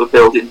obviously we're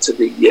building to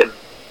the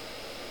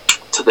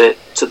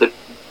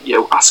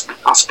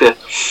Asuka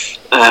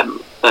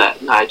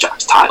Nia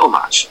Jax title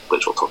match,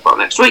 which we'll talk about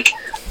next week.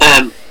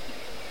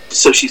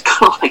 So she's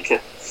kind of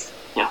like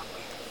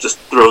just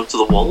thrown to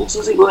the walls,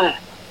 as it were.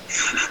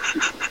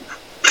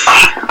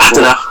 I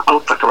don't know. I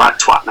look like a right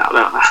twat now,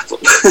 don't I?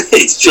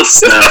 It's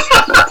just I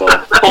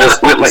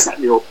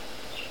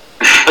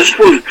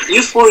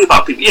just worry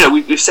about people.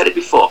 We've said it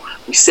before.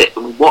 We sit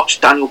and we watch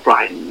Daniel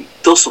Bryan and he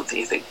does something.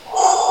 You think,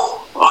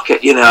 okay,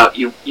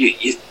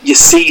 you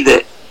see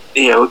that.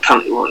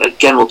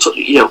 Again, we'll touch.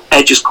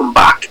 Edge has come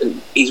back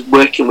and he's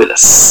working with a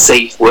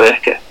safe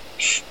worker.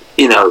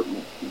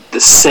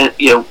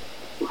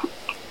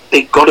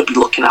 They've got to be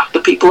looking after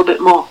people a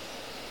bit more.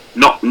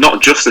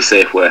 Not just a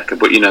safe worker,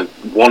 but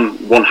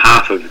one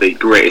half of the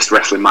greatest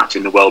wrestling match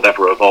in the world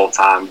ever of all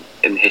time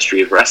in the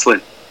history of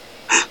wrestling.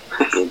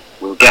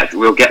 We'll get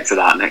to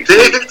that next week.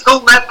 Save it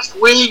till next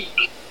week.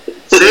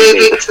 Save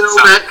it till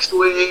next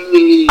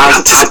week.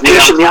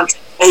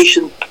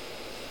 Anticipation.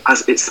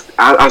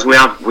 As we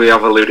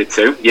have alluded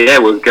to,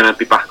 we're going to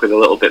be back with a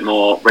little bit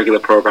more regular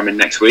programming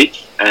next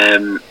week.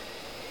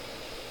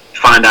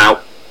 Find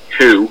out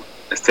who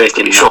has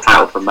taken that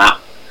title from Matt.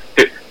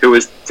 Who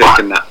has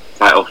taken that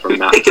title from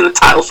Matt? Taking the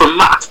title from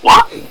Matt?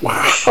 What?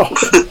 Wow.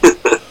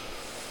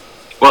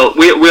 Well,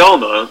 we all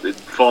know that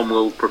form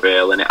will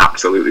prevail, and it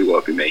absolutely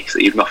won't be me. So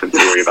you've nothing to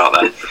worry about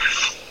that.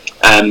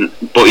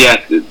 But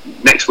yeah,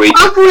 next week.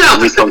 Have we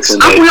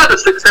had a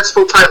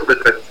successful title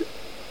defense?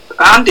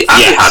 Andy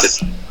had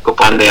it.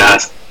 Andy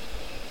has.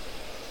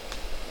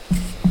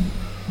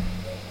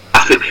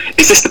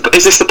 Is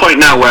this the point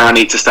now where I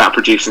need to start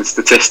producing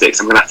statistics?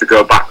 I'm going to have to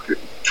go back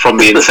from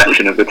the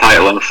inception of the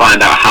title and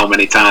find out how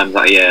many times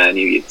I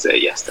knew you'd say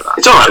yes to that.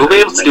 It's alright, we'll be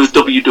able to do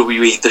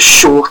WWE, the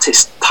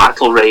shortest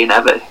title reign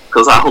ever,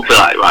 because that'll be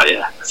like, right,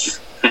 yeah.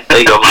 There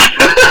you go, man.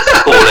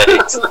 4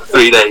 days,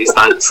 3 days,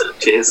 thanks,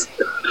 cheers.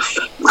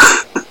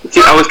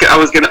 See, I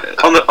was gonna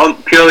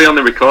purely on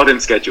the recording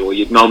schedule.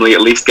 You'd normally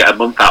at least get a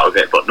month out of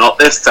it, but not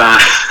this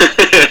time.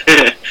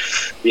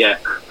 Yeah,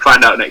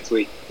 find out next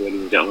week,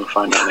 ladies and gentlemen.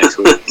 Find out next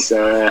week.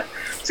 So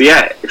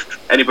yeah,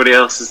 if anybody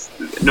else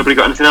nobody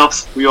got anything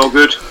else? We all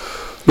good?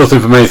 Nothing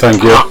for me,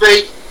 thank you.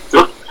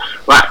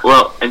 Right,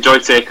 well, enjoy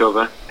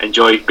Takeover.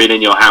 Enjoy being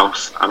in your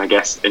house, and I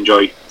guess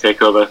enjoy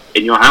Takeover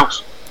in your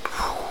house.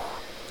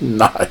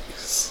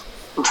 Nice.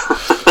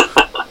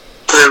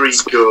 Very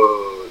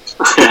good.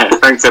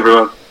 Thanks,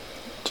 everyone.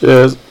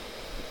 Cheers.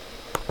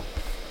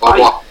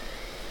 Bye.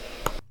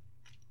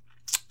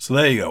 So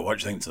there you go. What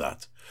do you think to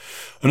that?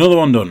 Another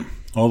one done.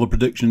 All the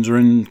predictions are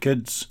in,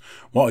 kids.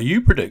 What are you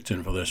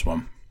predicting for this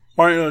one?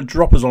 Why don't you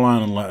drop us a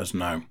line and let us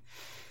know?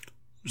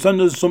 Send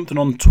us something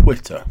on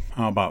Twitter.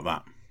 How about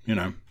that? You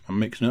know, I'm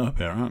mixing it up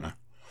here, aren't I?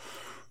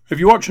 If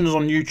you're watching us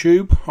on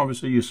YouTube,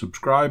 obviously you're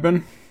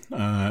subscribing.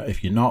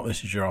 If you're not,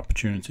 this is your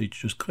opportunity to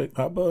just click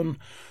that button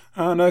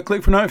and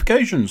click for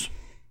notifications.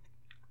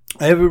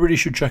 Everybody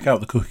should check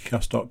out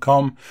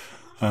thecookiecast.com.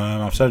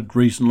 I've said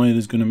recently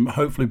there's going to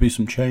hopefully be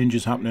some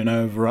changes happening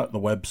over at the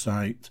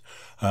website.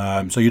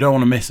 So you don't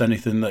want to miss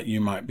anything that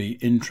you might be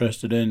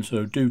interested in,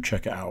 so do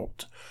check it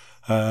out.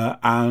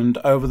 And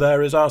over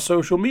there is our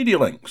social media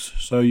links,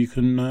 so you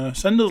can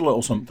send us a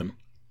little something.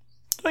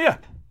 So yeah,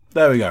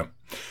 there we go.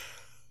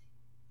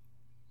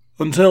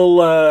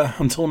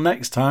 Until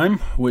next time,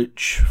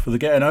 which for the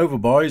Getting Over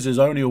boys is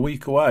only a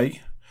week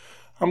away,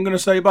 I'm going to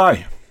say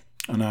bye.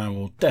 And I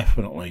will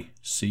definitely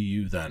see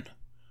you then.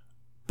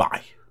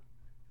 Bye.